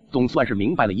沫，总算是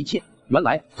明白了一切。原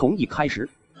来从一开始，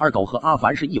二狗和阿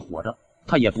凡是一伙的，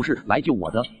他也不是来救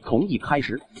我的。从一开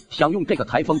始，想用这个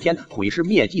台风天毁尸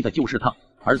灭迹的就是他，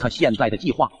而他现在的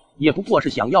计划也不过是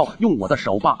想要用我的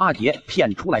手把阿杰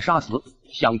骗出来杀死。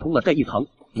想通了这一层，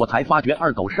我才发觉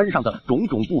二狗身上的种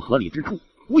种不合理之处。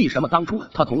为什么当初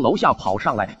他从楼下跑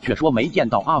上来却说没见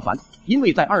到阿凡？因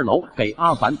为在2楼给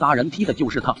阿凡搭人梯的就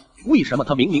是他。为什么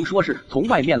他明明说是从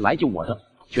外面来救我的，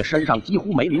却身上几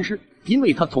乎没淋湿？因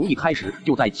为他从一开始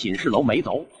就在寝室楼没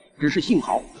走。只是幸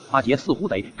好阿杰似乎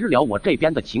得知了我这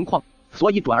边的情况，所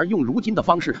以转而用如今的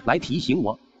方式来提醒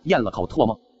我。咽了口唾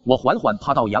沫，我缓缓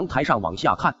爬到阳台上往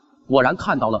下看，果然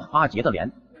看到了阿杰的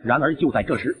脸。然而就在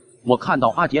这时，我看到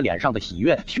阿杰脸上的喜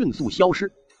悦迅速消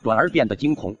失，转而变得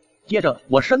惊恐。接着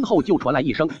我身后就传来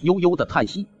一声悠悠的叹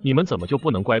息：你们怎么就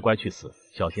不能乖乖去死？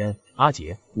小天，阿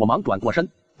杰。我忙转过身，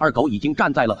二狗已经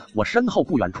站在了我身后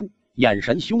不远处，眼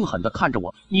神凶狠地看着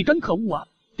我。你真可恶啊！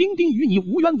丁丁与你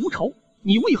无冤无仇，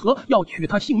你为何要取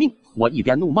他性命？我一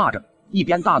边怒骂着，一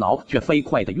边大脑却飞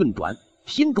快地运转，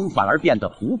心中反而变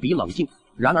得无比冷静。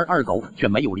然而二狗却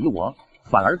没有理我，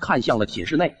反而看向了寝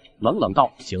室内，冷冷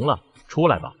道：行了，出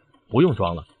来吧，不用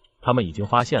装了，他们已经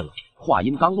发现了。话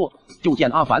音刚落，就见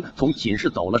阿凡从寝室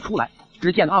走了出来。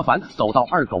只见阿凡走到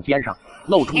二狗边上，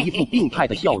露出一副病态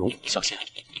的笑容。小贤，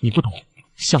你不懂，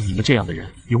像你们这样的人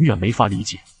永远没法理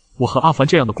解我和阿凡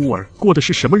这样的孤儿过的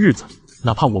是什么日子。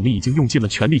哪怕我们已经用尽了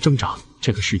全力挣扎，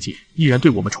这个世界依然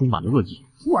对我们充满了恶意。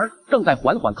孤儿正在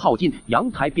缓缓靠近阳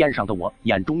台边上的我，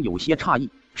眼中有些诧异。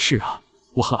是啊，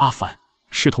我和阿凡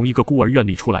是同一个孤儿院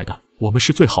里出来的，我们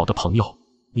是最好的朋友。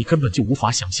你根本就无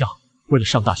法想象，为了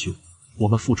上大学，我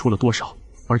们付出了多少，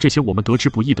而这些我们得之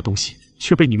不易的东西，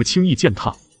却被你们轻易践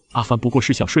踏。阿凡不过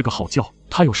是想睡个好觉，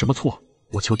他有什么错？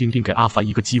我求丁丁给阿凡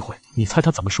一个机会，你猜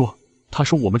他怎么说？他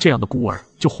说我们这样的孤儿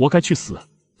就活该去死。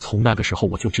从那个时候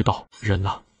我就知道，人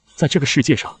啊，在这个世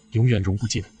界上永远融不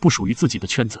进不属于自己的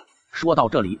圈子。说到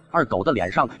这里，二狗的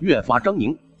脸上越发狰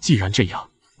狞。既然这样，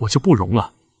我就不容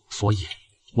了，所以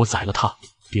我宰了他。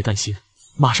别担心，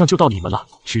马上就到你们了，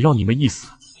只要你们一死，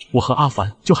我和阿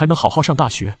凡就还能好好上大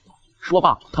学。说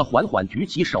罢，他缓缓举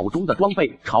起手中的装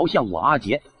备，朝向我阿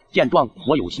杰。见状，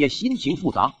我有些心情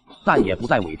复杂，但也不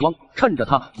再伪装。趁着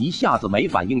他一下子没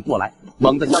反应过来，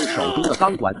猛地将手中的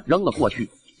钢管扔了过去，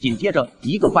紧接着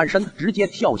一个翻身，直接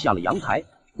跳下了阳台。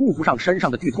顾不上身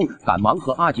上的剧痛，赶忙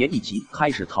和阿杰一起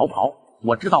开始逃跑。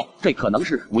我知道这可能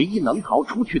是唯一能逃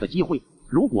出去的机会，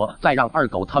如果再让二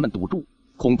狗他们堵住，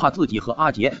恐怕自己和阿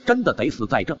杰真的得死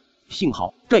在这。幸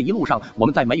好这一路上我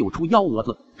们再没有出幺蛾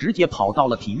子，直接跑到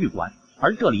了体育馆，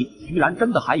而这里居然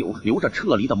真的还有留着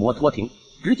撤离的摩托艇，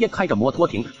直接开着摩托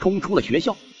艇冲出了学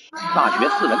校。大学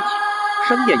4人起，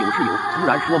深夜有室友突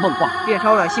然说梦话，别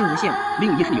吵了，信不信？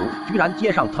另一室友居然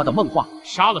接上他的梦话，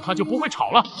杀了他就不会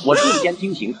吵了。我瞬间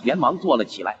惊醒，连忙坐了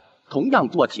起来。同样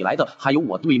坐起来的还有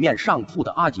我对面上铺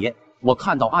的阿杰。我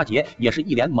看到阿杰也是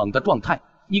一脸懵的状态。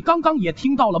你刚刚也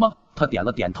听到了吗？他点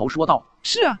了点头说道：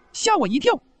是啊，吓我一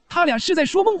跳，他俩是在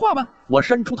说梦话吗？我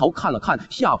伸出头看了看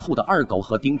下铺的二狗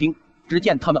和丁丁，只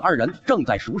见他们2人正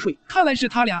在熟睡。看来是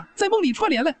他俩在梦里串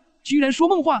联了，居然说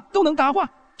梦话都能搭话，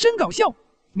真搞笑。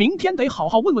明天得好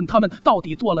好问问他们到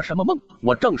底做了什么梦。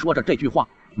我正说着这句话，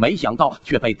没想到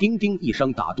却被叮叮一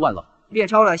声打断了。别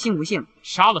吵了，行不行？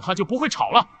杀了他就不会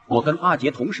吵了。我跟阿杰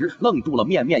同时愣住了，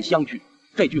面面相觑。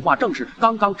这句话正是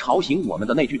刚刚吵醒我们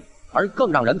的那句，而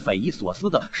更让人匪夷所思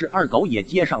的是，二狗也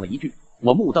接上了一句。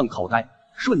我目瞪口呆，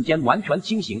瞬间完全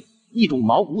清醒，一种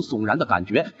毛骨悚然的感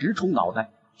觉直冲脑袋。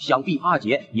想必阿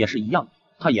杰也是一样，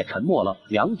他也沉默了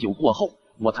良久，过后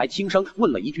我才轻声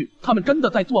问了一句：他们真的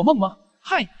在做梦吗？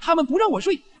嗨，他们不让我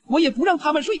睡，我也不让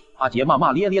他们睡。阿杰骂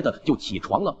骂咧咧的就起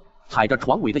床了，踩着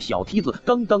床尾的小梯子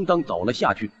噔噔噔走了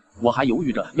下去。我还犹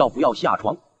豫着要不要下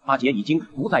床，阿杰已经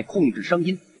不再控制声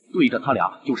音，对着他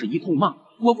俩就是一通骂。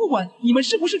我不管你们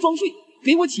是不是装睡，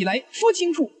给我起来说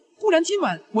清楚，不然今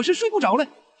晚我是睡不着了，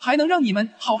还能让你们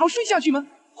好好睡下去吗？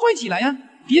快起来啊，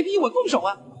别逼我动手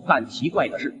啊！但奇怪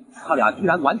的是，他俩居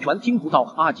然完全听不到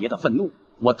阿杰的愤怒。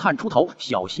我探出头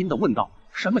小心的问道：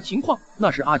什么情况？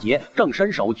那时阿杰正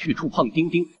伸手去触碰丁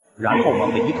丁，然后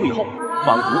猛地一退后，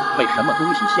仿佛被什么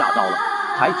东西吓到了，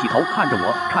抬起头看着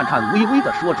我，颤颤巍巍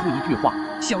的说出一句话：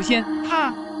小仙，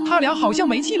他俩好像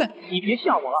没气了，你别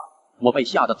吓我啊！我被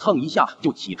吓得蹭一下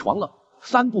就起床了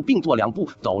，3步并作2步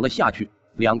走了下去。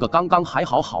两个刚刚还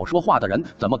好说话的人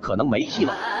怎么可能没气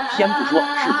了？先不说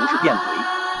是不是变鬼，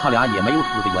他俩也没有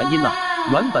死的原因啊。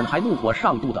原本还怒火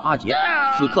上肚的阿杰，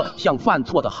此刻像犯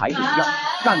错的孩子一样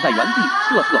站在原地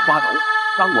瑟瑟发抖。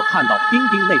当我看到丁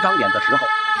丁那张脸的时候，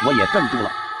我也镇住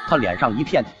了。他脸上一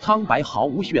片苍白，毫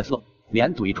无血色，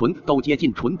连嘴唇都接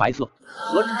近纯白色，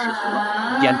何止是死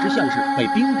了，简直像是被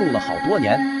冰冻了好多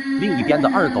年。另一边的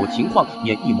二狗情况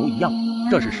也一模一样，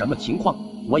这是什么情况？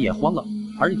我也慌了。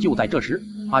而就在这时，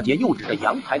阿杰又指着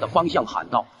阳台的方向喊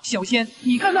道：小仙，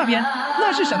你看那边，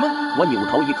那是什么？我扭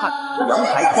头一看，阳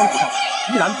台窗户上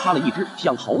居然趴了一只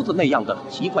像猴子那样的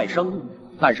奇怪生物，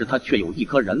但是它却有一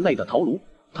颗人类的头颅，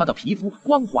它的皮肤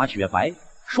光滑雪白，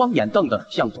双眼瞪得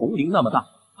像铜铃那么大，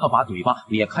它把嘴巴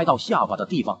咧开到下巴的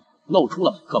地方，露出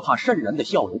了可怕瘆人的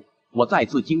笑容。我再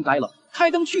次惊呆了。开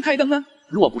灯去开灯啊！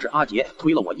若不是阿杰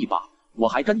推了我一把，我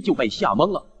还真就被吓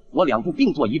懵了。我2步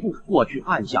并作1步过去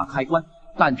按下开关，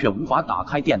但却无法打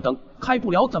开电灯，开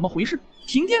不了，怎么回事？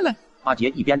停电了！阿杰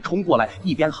一边冲过来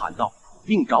一边喊道，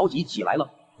并着急起来了，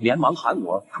连忙喊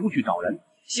我出去找人。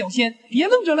小仙，别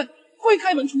愣着了，快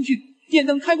开门出去！电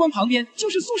灯开关旁边就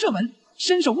是宿舍门，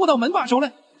伸手握到门把手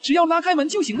了，只要拉开门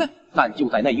就行了。但就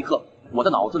在那一刻，我的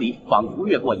脑子里仿佛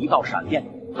掠过一道闪电，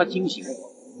它惊醒了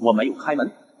我。我没有开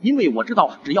门，因为我知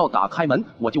道只要打开门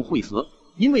我就会死。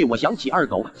因为我想起二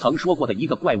狗曾说过的一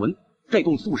个怪闻，这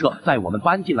栋宿舍在我们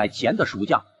搬进来前的暑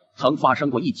假曾发生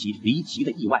过一起离奇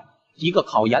的意外。几个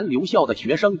考研留校的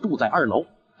学生住在2楼，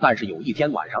但是有一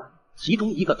天晚上，其中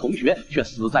一个同学却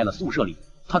死在了宿舍里。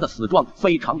他的死状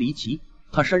非常离奇，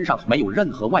他身上没有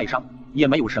任何外伤，也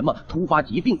没有什么突发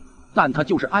疾病，但他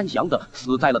就是安详的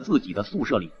死在了自己的宿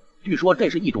舍里。据说这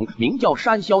是一种名叫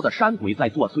山魈的山鬼在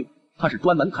作祟，他是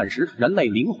专门啃食人类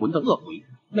灵魂的恶鬼。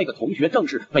那个同学正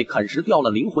是被啃食掉了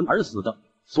灵魂而死的，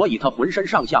所以他浑身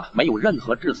上下没有任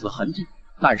何致死痕迹。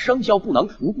但生肖不能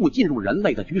无故进入人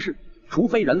类的居室，除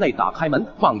非人类打开门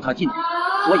放他进去，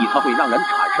所以他会让人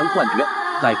产生幻觉，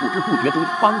在不知不觉中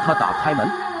帮他打开门。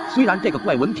虽然这个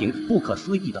怪闻挺不可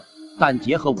思议的，但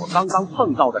结合我刚刚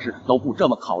碰到的事，都不这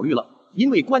么考虑了，因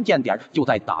为关键点就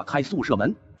在打开宿舍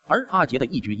门，而阿杰的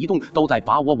一举一动都在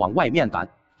把我往外面赶，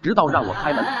直到让我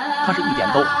开门，他是一点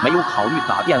都没有考虑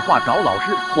打电话找老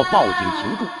师或报警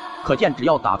求助，可见只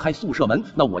要打开宿舍门，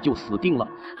那我就死定了。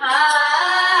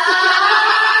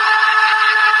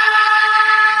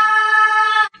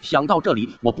想到这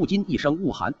里，我不禁一声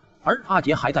恶寒，而阿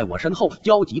杰还在我身后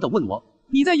焦急地问我：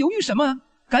你在犹豫什么啊？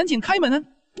赶紧开门啊！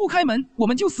不开门我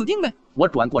们就死定了。我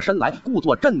转过身来，故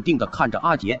作镇定地看着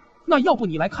阿杰。那要不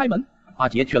你来开门？阿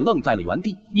杰却愣在了原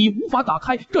地。你无法打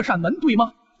开这扇门，对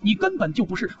吗？你根本就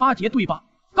不是阿杰，对吧？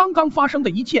刚刚发生的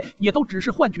一切也都只是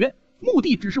幻觉，目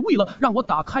的只是为了让我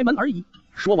打开门而已。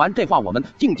说完这话，我们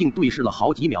静静对视了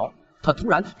好几秒，他突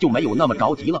然就没有那么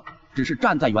着急了，只是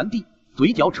站在原地，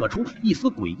嘴角扯出一丝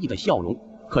诡异的笑容。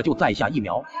可就在下一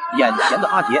秒，眼前的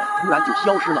阿杰突然就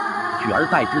消失了，取而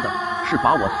代之的是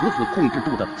把我死死控制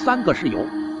住的3个室友。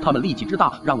他们力气之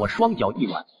大，让我双脚一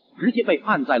软，直接被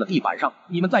按在了地板上。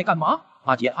你们在干嘛？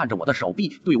阿杰按着我的手臂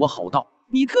对我吼道：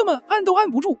你特么按都按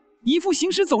不住，一副行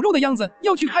尸走肉的样子，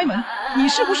要去开门，你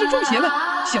是不是中邪了？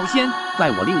小仙在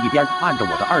我另一边按着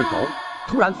我的二狗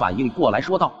突然反应过来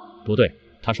说道：不对，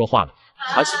他说话了，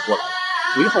他醒过来。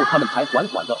随后他们才缓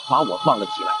缓地把我放了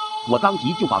起来。我当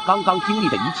即就把刚刚经历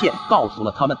的一切告诉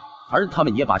了他们，而他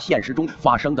们也把现实中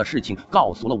发生的事情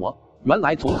告诉了我。原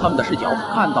来从他们的视角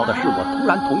看到的是我突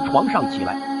然从床上起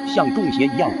来，像中邪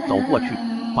一样走过去，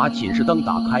把寝室灯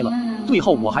打开了，最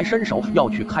后我还伸手要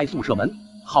去开宿舍门，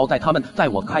好在他们在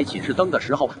我开寝室灯的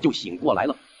时候就醒过来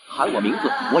了，喊我名字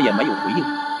我也没有回应，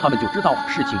他们就知道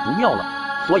事情不妙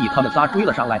了，所以他们仨追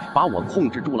了上来，把我控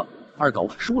制住了。二狗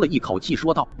舒了一口气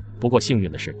说道：不过幸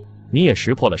运的是，你也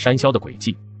识破了山魈的诡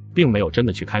计，并没有真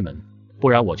的去开门，不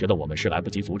然我觉得我们是来不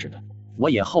及阻止的。我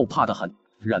也后怕得很，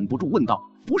忍不住问道：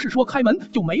不是说开门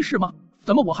就没事吗？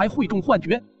怎么我还会中幻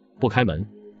觉？不开门，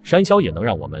山魈也能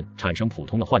让我们产生普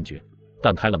通的幻觉，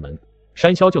但开了门，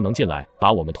山魈就能进来，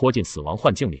把我们拖进死亡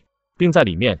幻境里，并在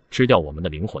里面吃掉我们的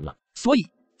灵魂了。所以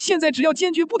现在只要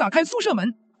坚决不打开宿舍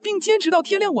门，并坚持到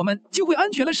天亮，我们就会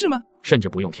安全了，是吗？甚至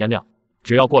不用天亮，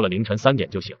只要过了凌晨3点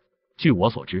就行。据我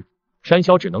所知，山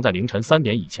魈只能在凌晨3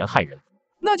点以前害人。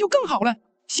那就更好了，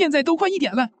现在都快1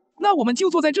点了，那我们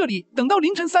就坐在这里等到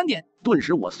凌晨3点。顿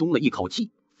时我松了一口气，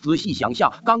仔细想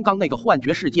下，刚刚那个幻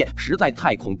觉世界实在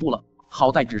太恐怖了，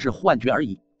好在只是幻觉而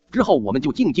已。之后我们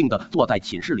就静静地坐在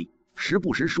寝室里，时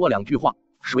不时说2句话，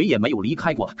谁也没有离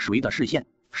开过谁的视线。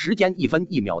时间1分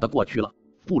1秒的过去了，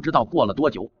不知道过了多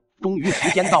久，终于时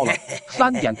间到了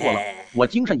，3点过了，我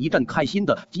精神一振，开心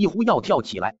的几乎要跳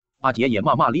起来。阿杰也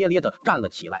骂骂咧咧的站了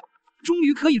起来，终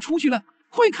于可以出去了，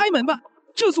快开门吧，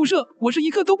这宿舍我是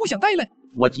一刻都不想待了。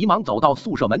我急忙走到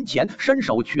宿舍门前，伸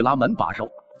手去拉门把手，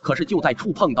可是就在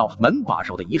触碰到门把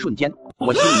手的一瞬间，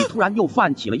我心里突然又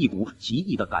泛起了一股奇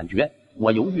异的感觉。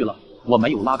我犹豫了，我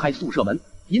没有拉开宿舍门，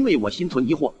因为我心存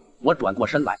疑惑。我转过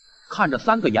身来，看着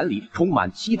3个眼里充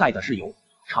满期待的室友，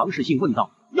尝试性问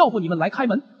道：要不你们来开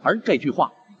门？而这句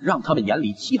话让他们眼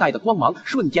里期待的光芒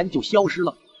瞬间就消失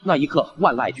了。那一刻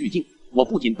万籁俱静，我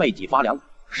不仅背脊发凉，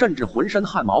甚至浑身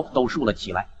汗毛都竖了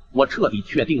起来。我彻底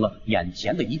确定了眼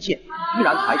前的一切依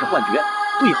然还是幻觉，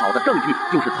最好的证据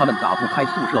就是他们打不开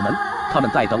宿舍门，他们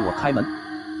在等我开门。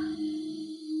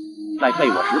在被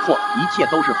我识破一切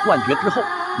都是幻觉之后，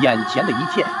眼前的一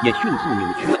切也迅速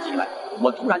扭曲了起来。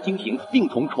我突然惊醒，并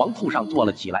从床铺上坐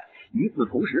了起来。与此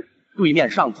同时，对面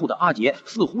上铺的阿杰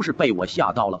似乎是被我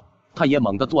吓到了，他也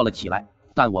猛地坐了起来，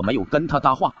但我没有跟他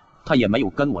搭话，他也没有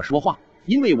跟我说话，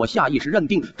因为我下意识认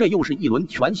定这又是一轮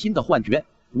全新的幻觉，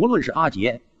无论是阿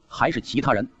杰还是其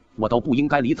他人，我都不应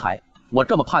该理睬。我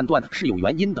这么判断是有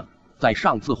原因的，在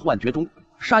上次幻觉中，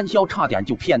山魈差点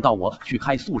就骗到我去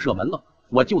开宿舍门了，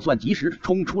我就算及时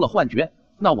冲出了幻觉，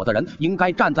那我的人应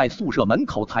该站在宿舍门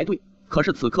口才对，可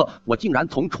是此刻我竟然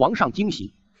从床上惊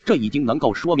醒，这已经能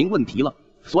够说明问题了。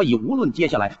所以无论接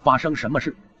下来发生什么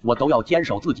事，我都要坚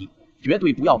守自己，绝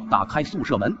对不要打开宿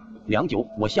舍门。良久，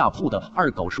我下铺的二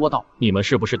狗说道：你们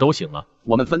是不是都醒了？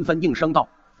我们纷纷应声道，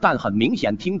但很明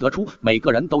显听得出每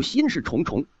个人都心事重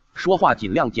重，说话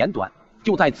尽量简短。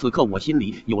就在此刻，我心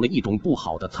里有了一种不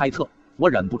好的猜测，我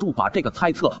忍不住把这个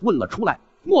猜测问了出来。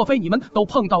莫非你们都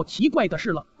碰到奇怪的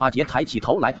事了？阿杰抬起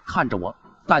头来看着我，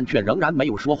但却仍然没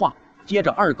有说话。接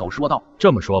着二狗说道：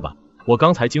这么说吧，我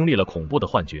刚才经历了恐怖的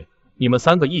幻觉，你们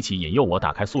3个一起引诱我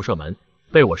打开宿舍门，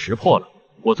被我识破了，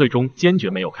我最终坚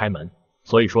决没有开门。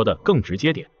所以说的更直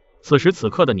接点，此时此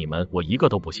刻的你们我一个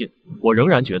都不信，我仍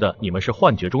然觉得你们是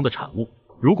幻觉中的产物。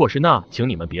如果是那，请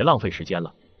你们别浪费时间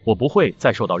了，我不会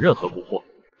再受到任何蛊惑。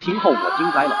听后我惊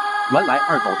呆了，原来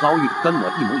二狗遭遇跟我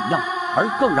一模一样。而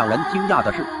更让人惊讶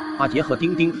的是，阿杰和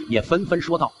丁丁也纷纷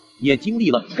说道，也经历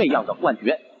了这样的幻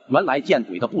觉。原来见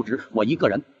鬼的不止我一个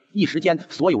人，一时间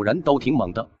所有人都挺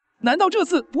懵的。难道这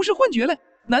次不是幻觉了？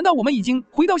难道我们已经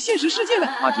回到现实世界了？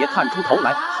阿杰探出头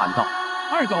来喊道：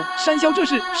二狗，山魈这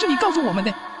事是你告诉我们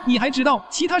的，你还知道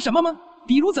其他什么吗？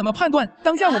比如怎么判断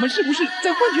当下我们是不是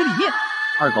在幻觉里面？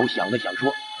二狗想了想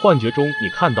说：幻觉中你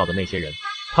看到的那些人，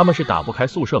他们是打不开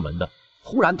宿舍门的。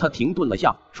忽然他停顿了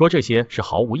下，说这些是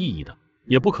毫无意义的，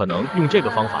也不可能用这个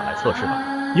方法来测试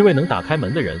吧，因为能打开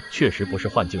门的人确实不是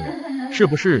幻境人，是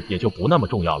不是也就不那么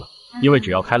重要了，因为只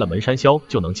要开了门，山魈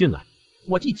就能进来。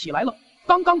我记起来了，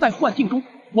刚刚在幻境中，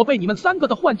我被你们3个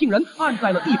的幻境人按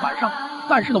在了地板上，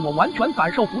但是呢，我完全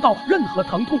感受不到任何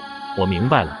疼痛。我明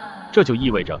白了，这就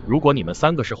意味着如果你们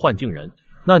3个是幻境人，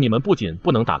那你们不仅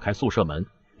不能打开宿舍门，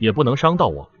也不能伤到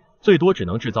我，最多只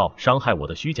能制造伤害我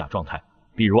的虚假状态，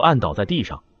比如按倒在地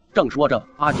上。正说着，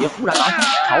阿杰忽然拿出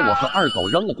朝我和二狗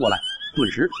扔了过来，顿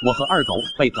时我和二狗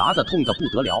被砸得痛得不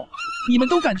得了。你们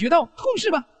都感觉到痛是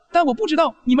吧？但我不知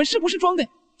道你们是不是装的，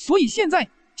所以现在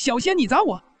小仙你砸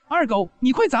我，二狗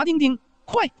你快砸丁丁，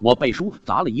快！我被叔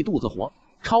砸了一肚子火，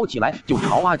抄起来就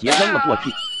朝阿杰扔了过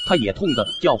去，他也痛得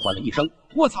叫唤了一声。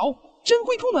卧槽，真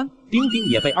会痛啊！丁丁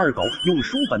也被二狗用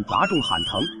书本砸中喊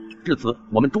疼。至此，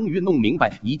我们终于弄明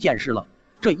白一件事了，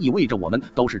这意味着我们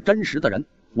都是真实的人，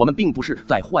我们并不是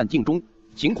在幻境中。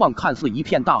情况看似一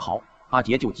片大好，阿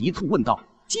杰就急促问道：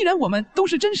既然我们都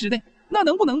是真实的，那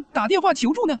能不能打电话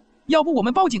求助呢？要不我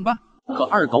们报警吧？可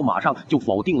二狗马上就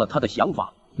否定了他的想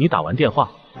法。你打完电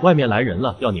话，外面来人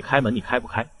了，要你开门，你开不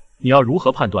开？你要如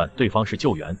何判断对方是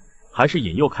救援，还是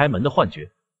引诱开门的幻觉？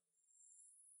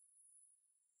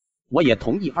我也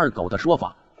同意二狗的说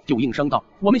法，就应声道：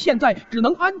我们现在只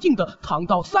能安静的躺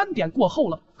到3点过后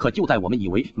了。可就在我们以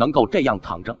为能够这样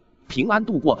躺着平安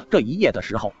度过这一夜的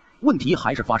时候，问题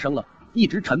还是发生了。一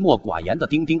直沉默寡言的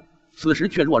丁丁，此时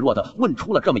却弱弱的问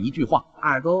出了这么一句话：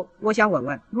二狗，我想问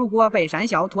问，如果被山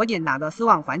魈拖进那个死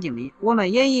亡环境里，我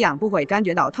们也一样不会感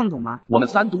觉到疼痛吗？我们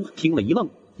三都听了一愣，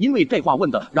因为这话问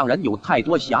的让人有太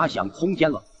多遐想空间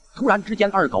了。突然之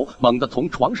间，二狗猛地从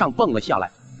床上蹦了下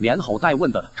来，连吼带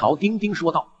问的朝丁丁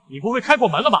说道：你不会开过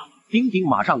门了吧？丁丁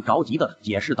马上着急的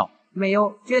解释道：没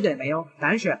有，绝对没有。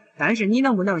但是你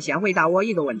能不能先回答我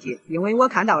一个问题？因为我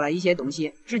看到了一些东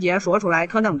西，直接说出来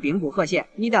可能并不和谐，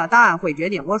你的答案会决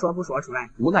定我说不说出来。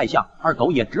无奈下，二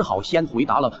狗也只好先回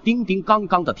答了丁丁刚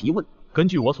刚的提问。根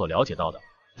据我所了解到的，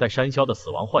在山魈的死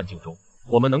亡幻境中，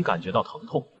我们能感觉到疼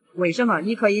痛。为什么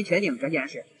你可以确定这件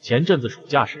事？前阵子暑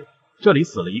假时，这里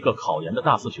死了一个考研的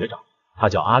大4学长，他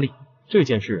叫阿力。这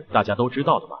件事大家都知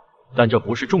道的吧？但这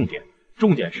不是重点，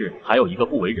重点是还有一个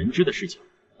不为人知的事情。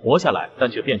活下来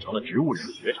但却变成了植物人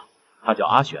的学长，他叫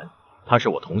阿玄，他是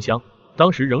我同乡。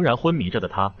当时仍然昏迷着的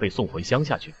他被送回乡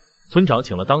下去，村长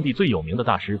请了当地最有名的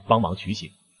大师帮忙取醒，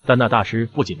但那大师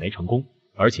不仅没成功，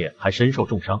而且还身受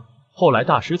重伤。后来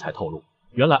大师才透露，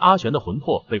原来阿玄的魂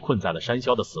魄被困在了山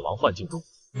魈的死亡幻境中，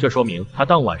这说明他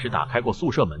当晚是打开过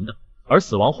宿舍门的。而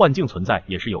死亡幻境存在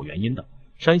也是有原因的，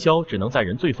山魈只能在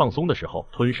人最放松的时候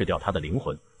吞噬掉他的灵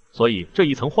魂，所以这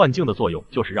一层幻境的作用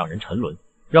就是让人沉沦，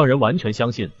让人完全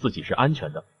相信自己是安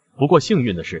全的。不过幸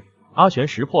运的是，阿玄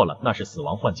识破了那是死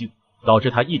亡幻境，导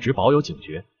致他一直保有警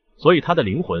觉，所以他的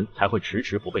灵魂才会迟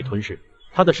迟不被吞噬，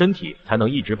他的身体才能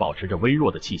一直保持着微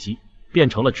弱的气息，变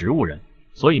成了植物人。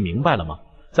所以明白了吗？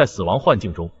在死亡幻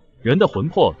境中，人的魂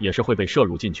魄也是会被摄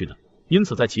入进去的，因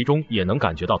此在其中也能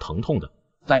感觉到疼痛的。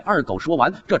在二狗说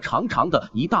完这长长的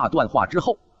一大段话之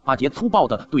后，阿杰粗暴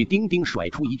的对丁丁甩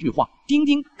出一句话：丁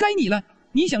丁，该你了，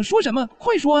你想说什么？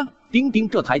快说啊！丁丁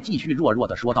这才继续弱弱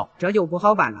的说道：这就不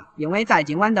好办了，因为在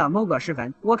今晚的某个时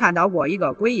分，我看到过一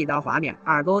个诡异的画面，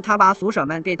二狗他把宿舍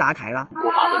门给打开了。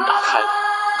我把门打开了？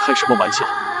开什么玩笑？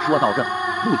说到这，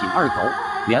不仅二狗，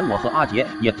连我和阿杰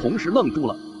也同时愣住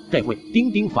了。这回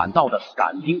丁丁反倒的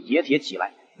斩钉截铁起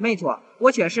来。没错，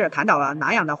我确实看到了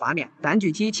那样的画面，但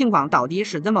具体情况到底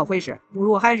是怎么回事，不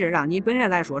如还是让你本人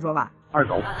来说说吧。二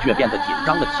狗却变得紧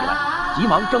张了起来，急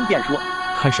忙争辩说：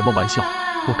开什么玩笑，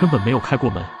我根本没有开过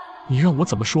门，你让我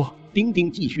怎么说？丁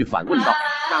丁继续反问道：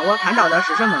那我看到的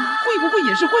是什么呢？会不会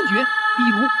也是幻觉？比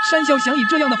如山魈想以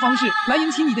这样的方式来引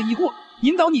起你的疑惑，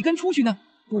引导你跟出去呢？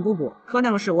不，可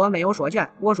能是我没有说全。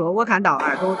我说我看到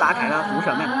二狗打开了宿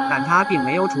舍门，但他并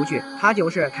没有出去，他就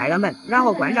是开了门，然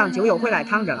后关上就又回来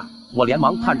躺着了。我连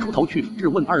忙探出头去质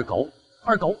问二狗：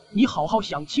二狗，你好好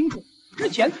想清楚，之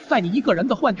前在你一个人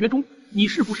的幻觉中，你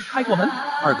是不是开过门？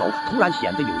二狗突然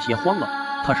显得有些慌了，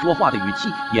他说话的语气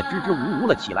也支支吾吾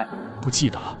了起来。不记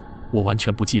得，我完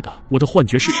全不记得我的幻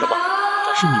觉是什么，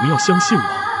但是你们要相信我，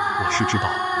我是知道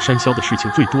山魈的事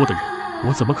情最多的人，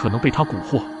我怎么可能被他蛊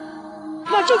惑？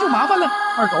那这就麻烦了。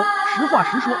二狗，实话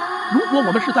实说，如果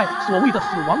我们是在所谓的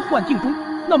死亡幻境中，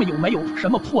那么有没有什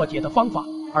么破解的方法？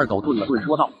二狗顿了顿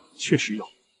说道：确实有，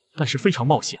但是非常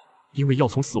冒险，因为要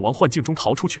从死亡幻境中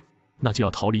逃出去，那就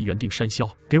要逃离原定山魈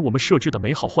给我们设置的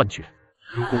美好幻觉。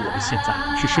如果我们现在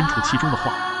是身处其中的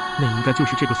话，那应该就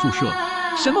是这个宿舍了。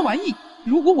什么玩意？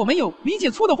如果我没有理解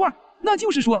错的话，那就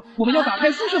是说我们要打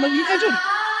开宿舍门离开这里。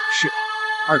是的。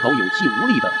二狗有气无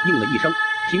力的应了一声。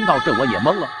听到这我也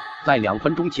懵了，在2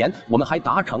分钟前我们还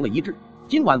达成了一致，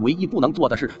今晚唯一不能做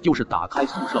的事就是打开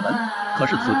宿舍门。可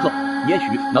是此刻也许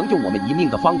能救我们一命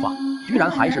的方法，居然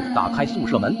还是打开宿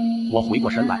舍门。我回过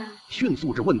神来，迅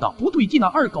速质问道：不对劲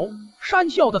啊，二狗，山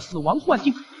魈的死亡幻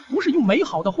境不是用美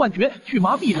好的幻觉去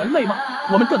麻痹人类吗？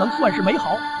我们这能算是美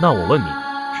好？那我问你，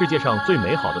世界上最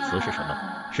美好的词是什么？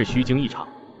是虚惊一场。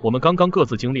我们刚刚各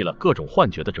自经历了各种幻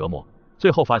觉的折磨，最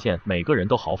后发现每个人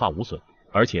都毫发无损，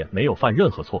而且没有犯任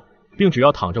何错，并只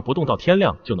要躺着不动到天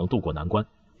亮就能度过难关，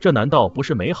这难道不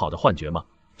是美好的幻觉吗？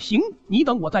行，你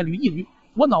等我再捋一捋，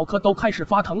我脑壳都开始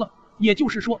发疼了。也就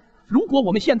是说，如果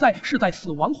我们现在是在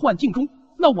死亡幻境中，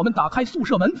那我们打开宿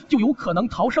舍门就有可能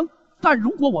逃生，但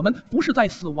如果我们不是在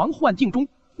死亡幻境中，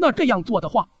那这样做的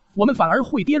话，我们反而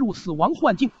会跌入死亡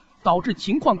幻境，导致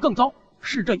情况更糟，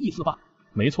是这意思吧？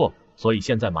没错，所以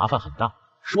现在麻烦很大。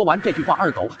说完这句话，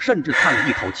二狗甚至叹了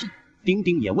一口气。丁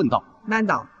丁也问道：难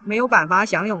道没有办法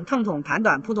像用疼痛判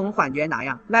断普通幻觉那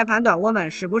样来判断我们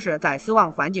是不是在死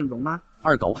亡环境中吗？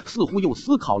二狗似乎又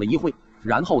思考了一会，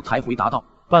然后才回答道：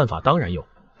办法当然有，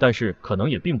但是可能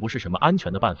也并不是什么安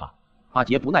全的办法。阿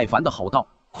杰不耐烦地吼道：“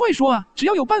快说啊！只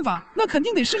要有办法，那肯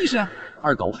定得试一试啊！”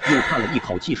二狗又叹了一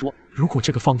口气说：“如果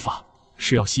这个方法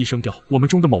是要牺牲掉我们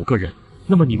中的某个人，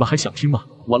那么你们还想听吗？”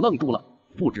我愣住了，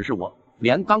不只是我，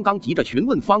连刚刚急着询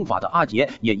问方法的阿杰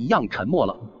也一样沉默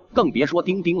了，更别说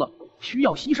丁丁了。需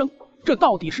要牺牲，这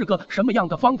到底是个什么样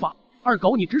的方法？二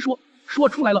狗，你直说，说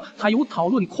出来了才有讨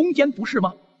论空间，不是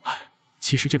吗？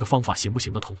其实这个方法行不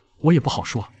行得通，我也不好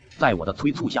说。在我的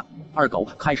催促下，二狗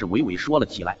开始娓娓说了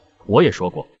起来。我也说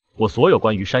过，我所有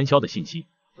关于山魈的信息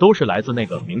都是来自那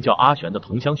个名叫阿玄的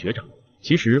同乡学长。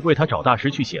其实为他找大师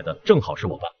去写的正好是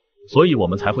我爸，所以我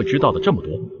们才会知道的这么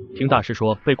多。听大师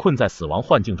说，被困在死亡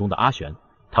幻境中的阿玄，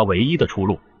他唯一的出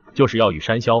路就是要与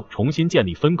山魈重新建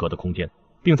立分隔的空间，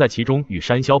并在其中与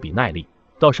山魈比耐力，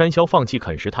到山魈放弃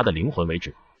啃食他的灵魂为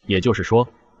止。也就是说，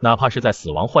哪怕是在死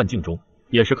亡幻境中，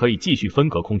也是可以继续分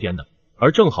隔空间的。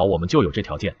而正好我们就有这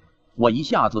条件。我一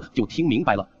下子就听明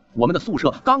白了，我们的宿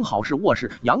舍刚好是卧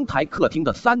室、阳台、客厅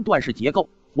的3段式结构。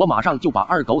我马上就把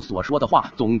二狗所说的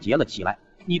话总结了起来。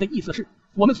你的意思是，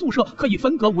我们宿舍可以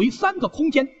分隔为3个空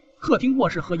间，客厅、卧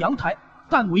室和阳台，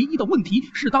但唯一的问题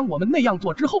是，当我们那样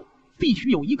做之后，必须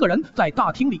有一个人在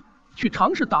大厅里去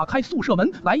尝试打开宿舍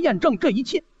门来验证这一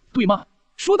切，对吗？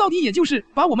说到底，也就是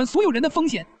把我们所有人的风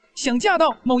险想架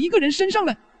到某一个人身上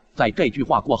了。在这句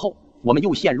话过后，我们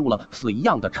又陷入了死一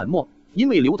样的沉默，因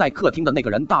为留在客厅的那个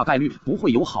人大概率不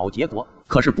会有好结果。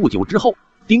可是不久之后，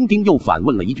丁丁又反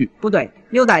问了一句：“不对，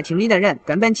留在厅里的人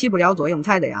根本起不了作用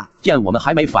才对呀！”见我们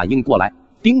还没反应过来，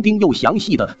丁丁又详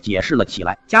细的解释了起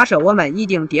来。假设我们已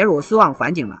经跌入死亡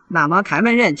环境了，那么开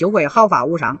门人就会毫发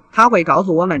无伤，他会告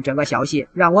诉我们这个消息，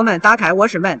让我们打开卧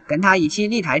室门，跟他一起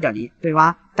离开这里，对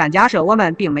吧？但假设我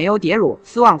们并没有跌入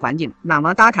死亡环境，那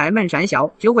么打开门山魈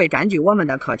就会占据我们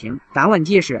的客厅。但问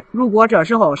题是，如果这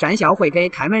时候山魈会给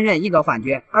开门人一个幻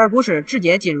觉，而不是直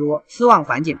接进入死亡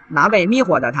环境，那被迷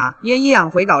惑的他也一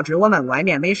样会告知我们外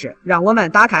面没事，让我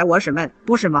们打开卧室门，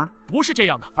不是吗？不是这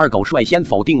样的。二狗率先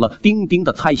否定了丁丁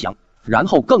的猜想，然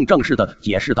后更正式的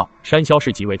解释道：“山魈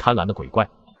是极为贪婪的鬼怪，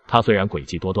他虽然诡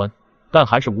计多端，但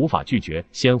还是无法拒绝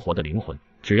鲜活的灵魂。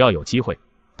只要有机会，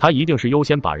他一定是优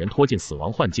先把人拖进死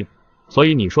亡幻境。所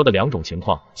以你说的2种情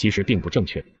况其实并不正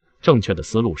确。正确的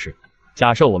思路是，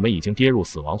假设我们已经跌入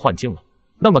死亡幻境了，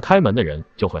那么开门的人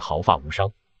就会毫发无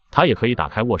伤，他也可以打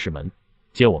开卧室门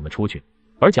接我们出去。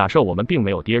而假设我们并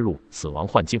没有跌入死亡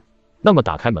幻境，那么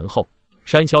打开门后，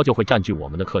山魈就会占据我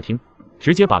们的客厅，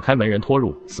直接把开门人拖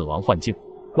入死亡幻境，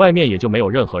外面也就没有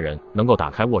任何人能够打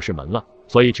开卧室门了。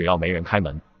所以只要没人开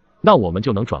门，那我们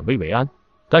就能转危为安。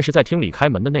但是在厅里开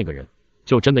门的那个人，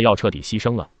就真的要彻底牺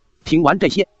牲了。”听完这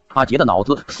些，阿杰的脑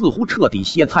子似乎彻底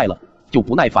歇菜了，就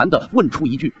不耐烦地问出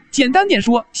一句：“简单点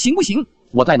说，行不行？”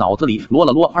我在脑子里啰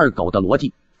了啰二狗的逻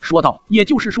辑，说道：“也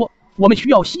就是说，我们需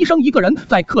要牺牲一个人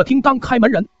在客厅当开门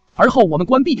人，而后我们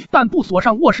关闭但不锁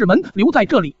上卧室门，留在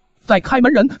这里。在开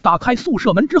门人打开宿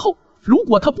舍门之后，如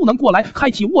果他不能过来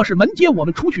开启卧室门接我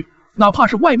们出去，哪怕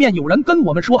是外面有人跟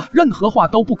我们说任何话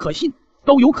都不可信，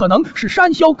都有可能是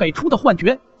山魈给出的幻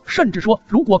觉。甚至说，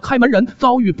如果开门人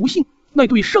遭遇不幸，那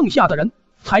对剩下的人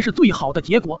才是最好的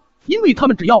结果，因为他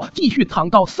们只要继续躺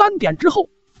到3点之后，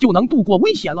就能度过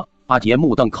危险了。”阿杰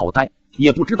目瞪口呆，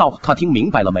也不知道他听明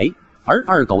白了没。而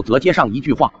二狗则接上一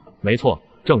句话：“没错，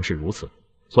正是如此。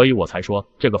所以我才说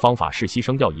这个方法是牺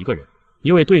牲掉一个人，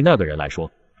因为对那个人来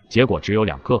说，结果只有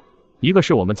2个，一个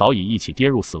是我们早已一起跌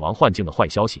入死亡幻境的坏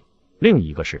消息，另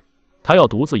一个是他要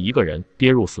独自一个人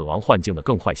跌入死亡幻境的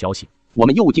更坏消息。”我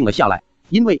们又静了下来，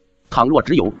因为倘若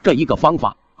只有这一个方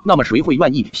法，那么谁会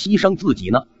愿意牺牲自己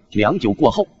呢？良久过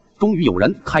后，终于有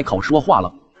人开口说话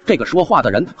了。这个说话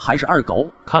的人还是二狗，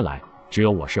看来只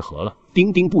有我是合了。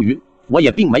丁丁不语，我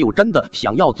也并没有真的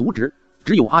想要阻止，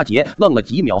只有阿杰愣了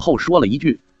几秒后说了一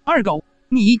句：“二狗，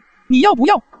你要不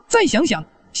要再想想，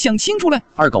想清楚了？”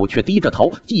二狗却低着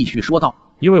头继续说道：“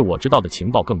因为我知道的情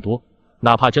报更多，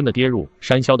哪怕真的跌入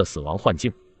山魈的死亡幻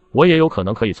境，我也有可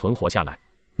能可以存活下来。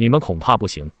你们恐怕不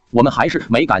行。”我们还是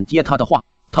没敢接他的话，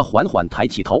他缓缓抬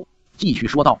起头，继续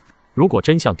说道：“如果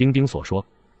真像丁丁所说，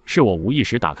是我无意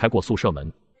识打开过宿舍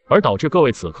门，而导致各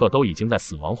位此刻都已经在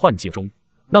死亡幻境中，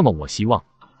那么我希望，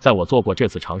在我做过这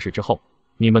次尝试之后，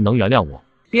你们能原谅我。”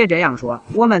别这样说，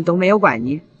我们都没有怪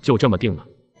你。就这么定了，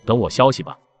等我消息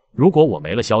吧。如果我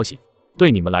没了消息，对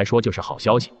你们来说就是好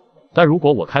消息，但如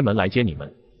果我开门来接你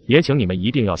们，也请你们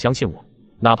一定要相信我，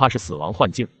哪怕是死亡幻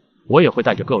境，我也会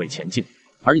带着各位前进。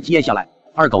而接下来，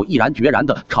二狗毅然决然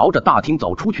地朝着大厅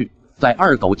走出去。在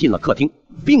二狗进了客厅，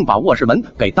并把卧室门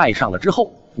给带上了之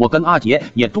后，我跟阿杰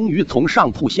也终于从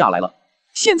上铺下来了。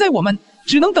现在我们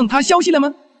只能等他消息了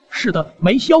吗？是的，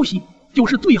没消息就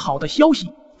是最好的消息。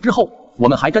之后我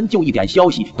们还真就一点消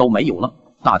息都没有了。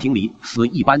大厅里死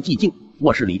一般寂静，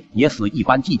卧室里也死一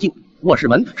般寂静，卧室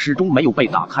门始终没有被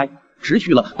打开，持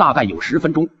续了大概有10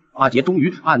分钟。阿杰终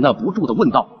于按捺不住的问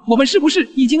道：“我们是不是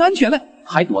已经安全了？”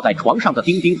还躲在床上的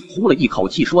丁丁呼了一口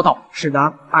气说道：“是的，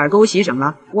二狗牺牲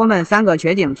了，我们3个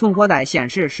确定存活在现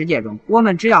实世界中，我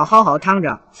们只要好好躺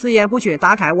着，死也不去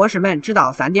打开卧室门，直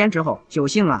到3点之后就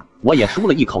行了。”我也舒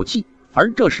了一口气。而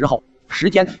这时候时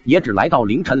间也只来到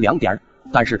凌晨2点，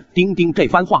但是丁丁这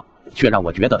番话却让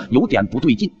我觉得有点不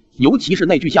对劲，尤其是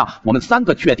那句下我们3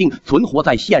个确定存活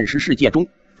在现实世界中，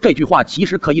这句话其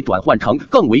实可以转换成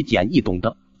更为简易懂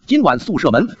的：今晚宿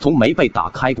舍门从没被打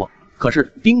开过。可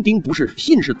是丁丁不是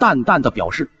信誓旦旦地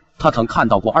表示他曾看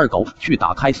到过二狗去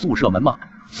打开宿舍门吗？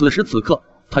此时此刻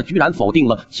他居然否定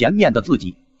了前面的自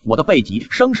己，我的背脊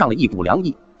升上了一股凉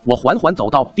意。我缓缓走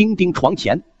到丁丁床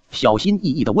前，小心翼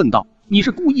翼地问道：“你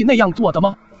是故意那样做的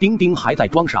吗？”丁丁还在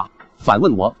装傻，反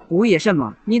问我：“故意什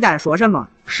么？你在说什么？”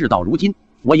事到如今，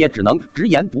我也只能直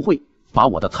言不讳，把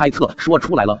我的猜测说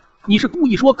出来了。你是故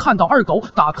意说看到二狗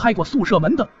打开过宿舍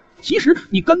门的，其实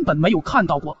你根本没有看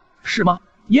到过，是吗？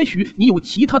也许你有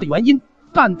其他的原因，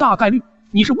但大概率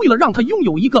你是为了让他拥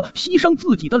有一个牺牲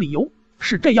自己的理由，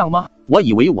是这样吗？我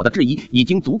以为我的质疑已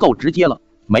经足够直接了，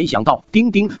没想到丁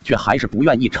丁却还是不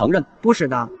愿意承认。不是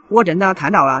的，我真的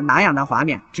看到了那样的画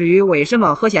面，至于为什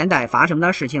么和现在发生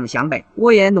的事情相悖，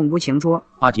我也弄不清楚。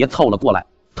阿杰凑了过来，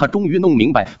他终于弄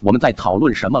明白我们在讨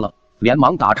论什么了，连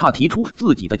忙打岔提出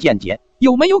自己的见解。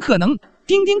有没有可能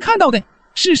丁丁看到的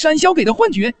是山魈给的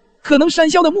幻觉？可能山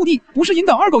魈的目的不是引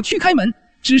导二狗去开门，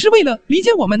只是为了理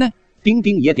解我们呢？丁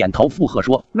丁也点头附和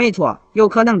说：“没错，有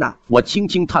可能的。”我轻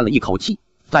轻叹了一口气，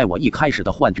在我一开始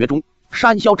的幻觉中，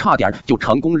山魈差点就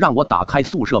成功让我打开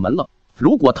宿舍门了。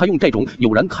如果他用这种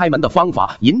有人开门的方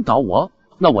法引导我，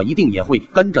那我一定也会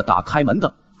跟着打开门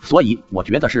的。所以我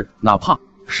觉得是，哪怕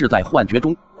是在幻觉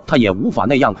中，他也无法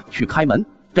那样去开门。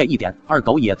这一点二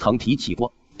狗也曾提起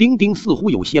过。丁丁似乎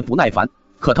有些不耐烦，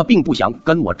可他并不想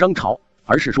跟我争吵，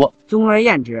而是说：“总而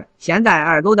言之，现在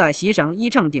二狗的牺牲已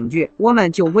成定局，我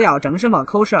们就不要争什么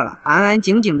口舌了，安安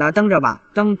静静的等着吧，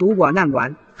等度过难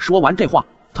关。”说完这话，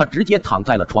他直接躺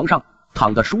在了床上，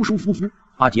躺得舒舒服服。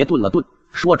阿杰顿了顿，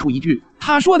说出一句：“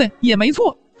他说的也没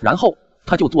错。”然后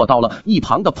他就坐到了一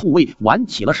旁的铺位，玩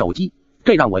起了手机。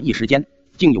这让我一时间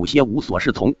竟有些无所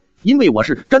适从，因为我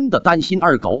是真的担心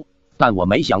二狗，但我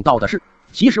没想到的是，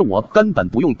其实我根本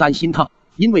不用担心他。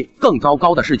因为更糟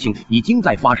糕的事情已经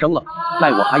在发生了。在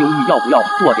我还犹豫要不要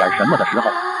做点什么的时候，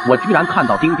我居然看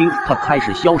到丁丁他开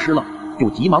始消失了，就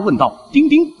急忙问道：“丁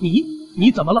丁，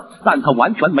你怎么了？”但他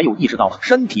完全没有意识到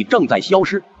身体正在消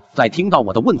失。在听到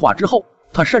我的问话之后，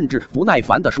他甚至不耐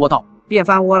烦地说道：“别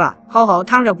烦我了，好好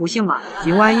躺着不行吗？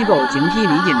今晚已够精疲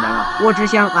力尽的了，我只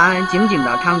想安安静静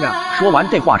的躺着。”说完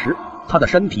这话时，他的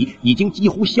身体已经几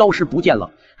乎消失不见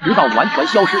了，直到完全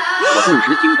消失，我顿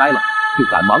时惊呆了。就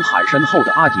赶忙喊身后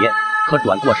的阿杰，可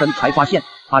转过身才发现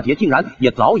阿杰竟然也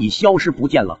早已消失不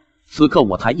见了。此刻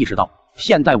我才意识到，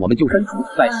现在我们就身处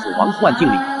在死亡幻境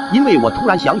里，因为我突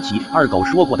然想起二狗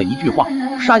说过的一句话：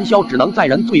山魈只能在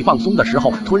人最放松的时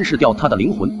候吞噬掉他的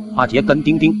灵魂。阿杰跟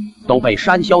丁丁都被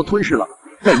山魈吞噬了。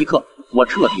这一刻，我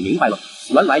彻底明白了，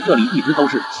原来这里一直都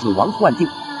是死亡幻境。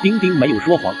丁丁没有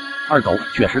说谎，二狗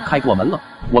确实开过门了，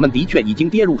我们的确已经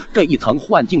跌入这一层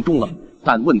幻境中了。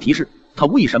但问题是，他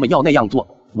为什么要那样做？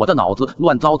我的脑子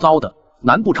乱糟糟的，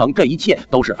难不成这一切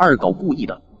都是二狗故意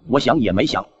的？我想也没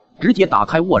想，直接打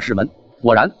开卧室门，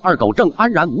果然二狗正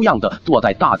安然无恙地坐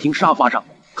在大厅沙发上，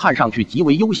看上去极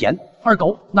为悠闲。二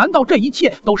狗，难道这一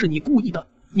切都是你故意的？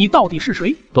你到底是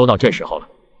谁？都到这时候了，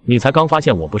你才刚发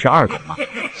现我不是二狗吗？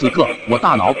此刻我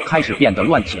大脑开始变得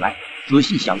乱起来，仔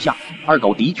细想下，二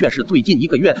狗的确是最近1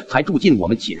个月才住进我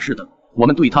们寝室的，我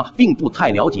们对他并不太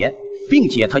了解，并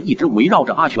且他一直围绕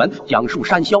着阿玄讲述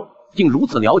山魈，竟如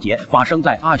此了解发生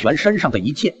在阿玄身上的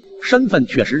一切，身份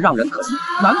确实让人可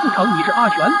疑。难不成你是阿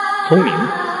玄？聪明，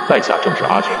在下正是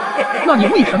阿玄。那你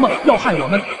为什么要害我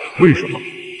们？为什么？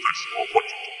在死亡幻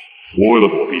境中，我为了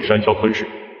躲避山魈吞噬，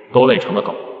都累成了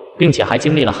狗，并且还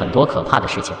经历了很多可怕的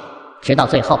事情，直到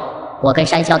最后，我跟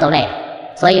山魈都累了，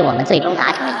所以我们最终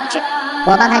达成了一致。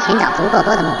我帮他寻找足够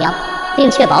多的目标，并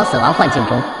确保死亡幻境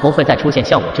中不会再出现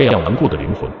像我这样顽固的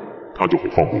灵魂，他就会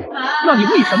放过我。那你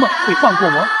为什么会放过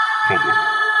我？放过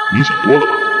你？你想多了吧？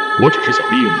我只是想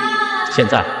利用你。现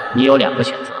在你有2个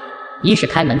选择，一是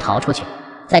开门逃出去，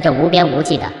在这无边无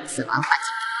际的死亡幻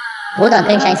境中，不断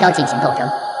跟山魈进行斗争，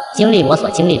经历我所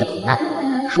经历的苦难。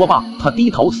说罢，他低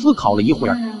头思考了一会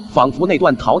儿，仿佛那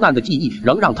段逃难的记忆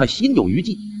仍让他心有余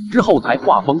悸，之后才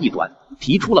话锋一转，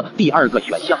提出了第2个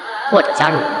选项，或者加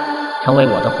入我，成为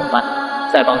我的伙伴，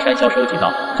在帮山魈收集到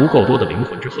足够多的灵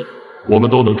魂之后，我们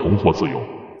都能重获自由。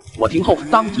我听后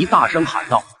当即大声喊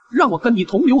道：“让我跟你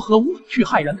同流合污，去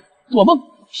害人！做梦！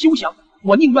休想！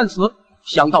我宁愿死！”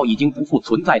想到已经不复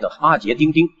存在的阿杰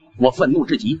丁丁，我愤怒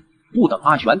至极。不等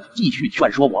阿玄继续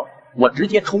劝说我直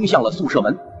接冲向了宿舍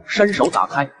门，伸手打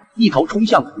开，一头冲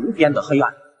向无边的黑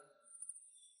暗。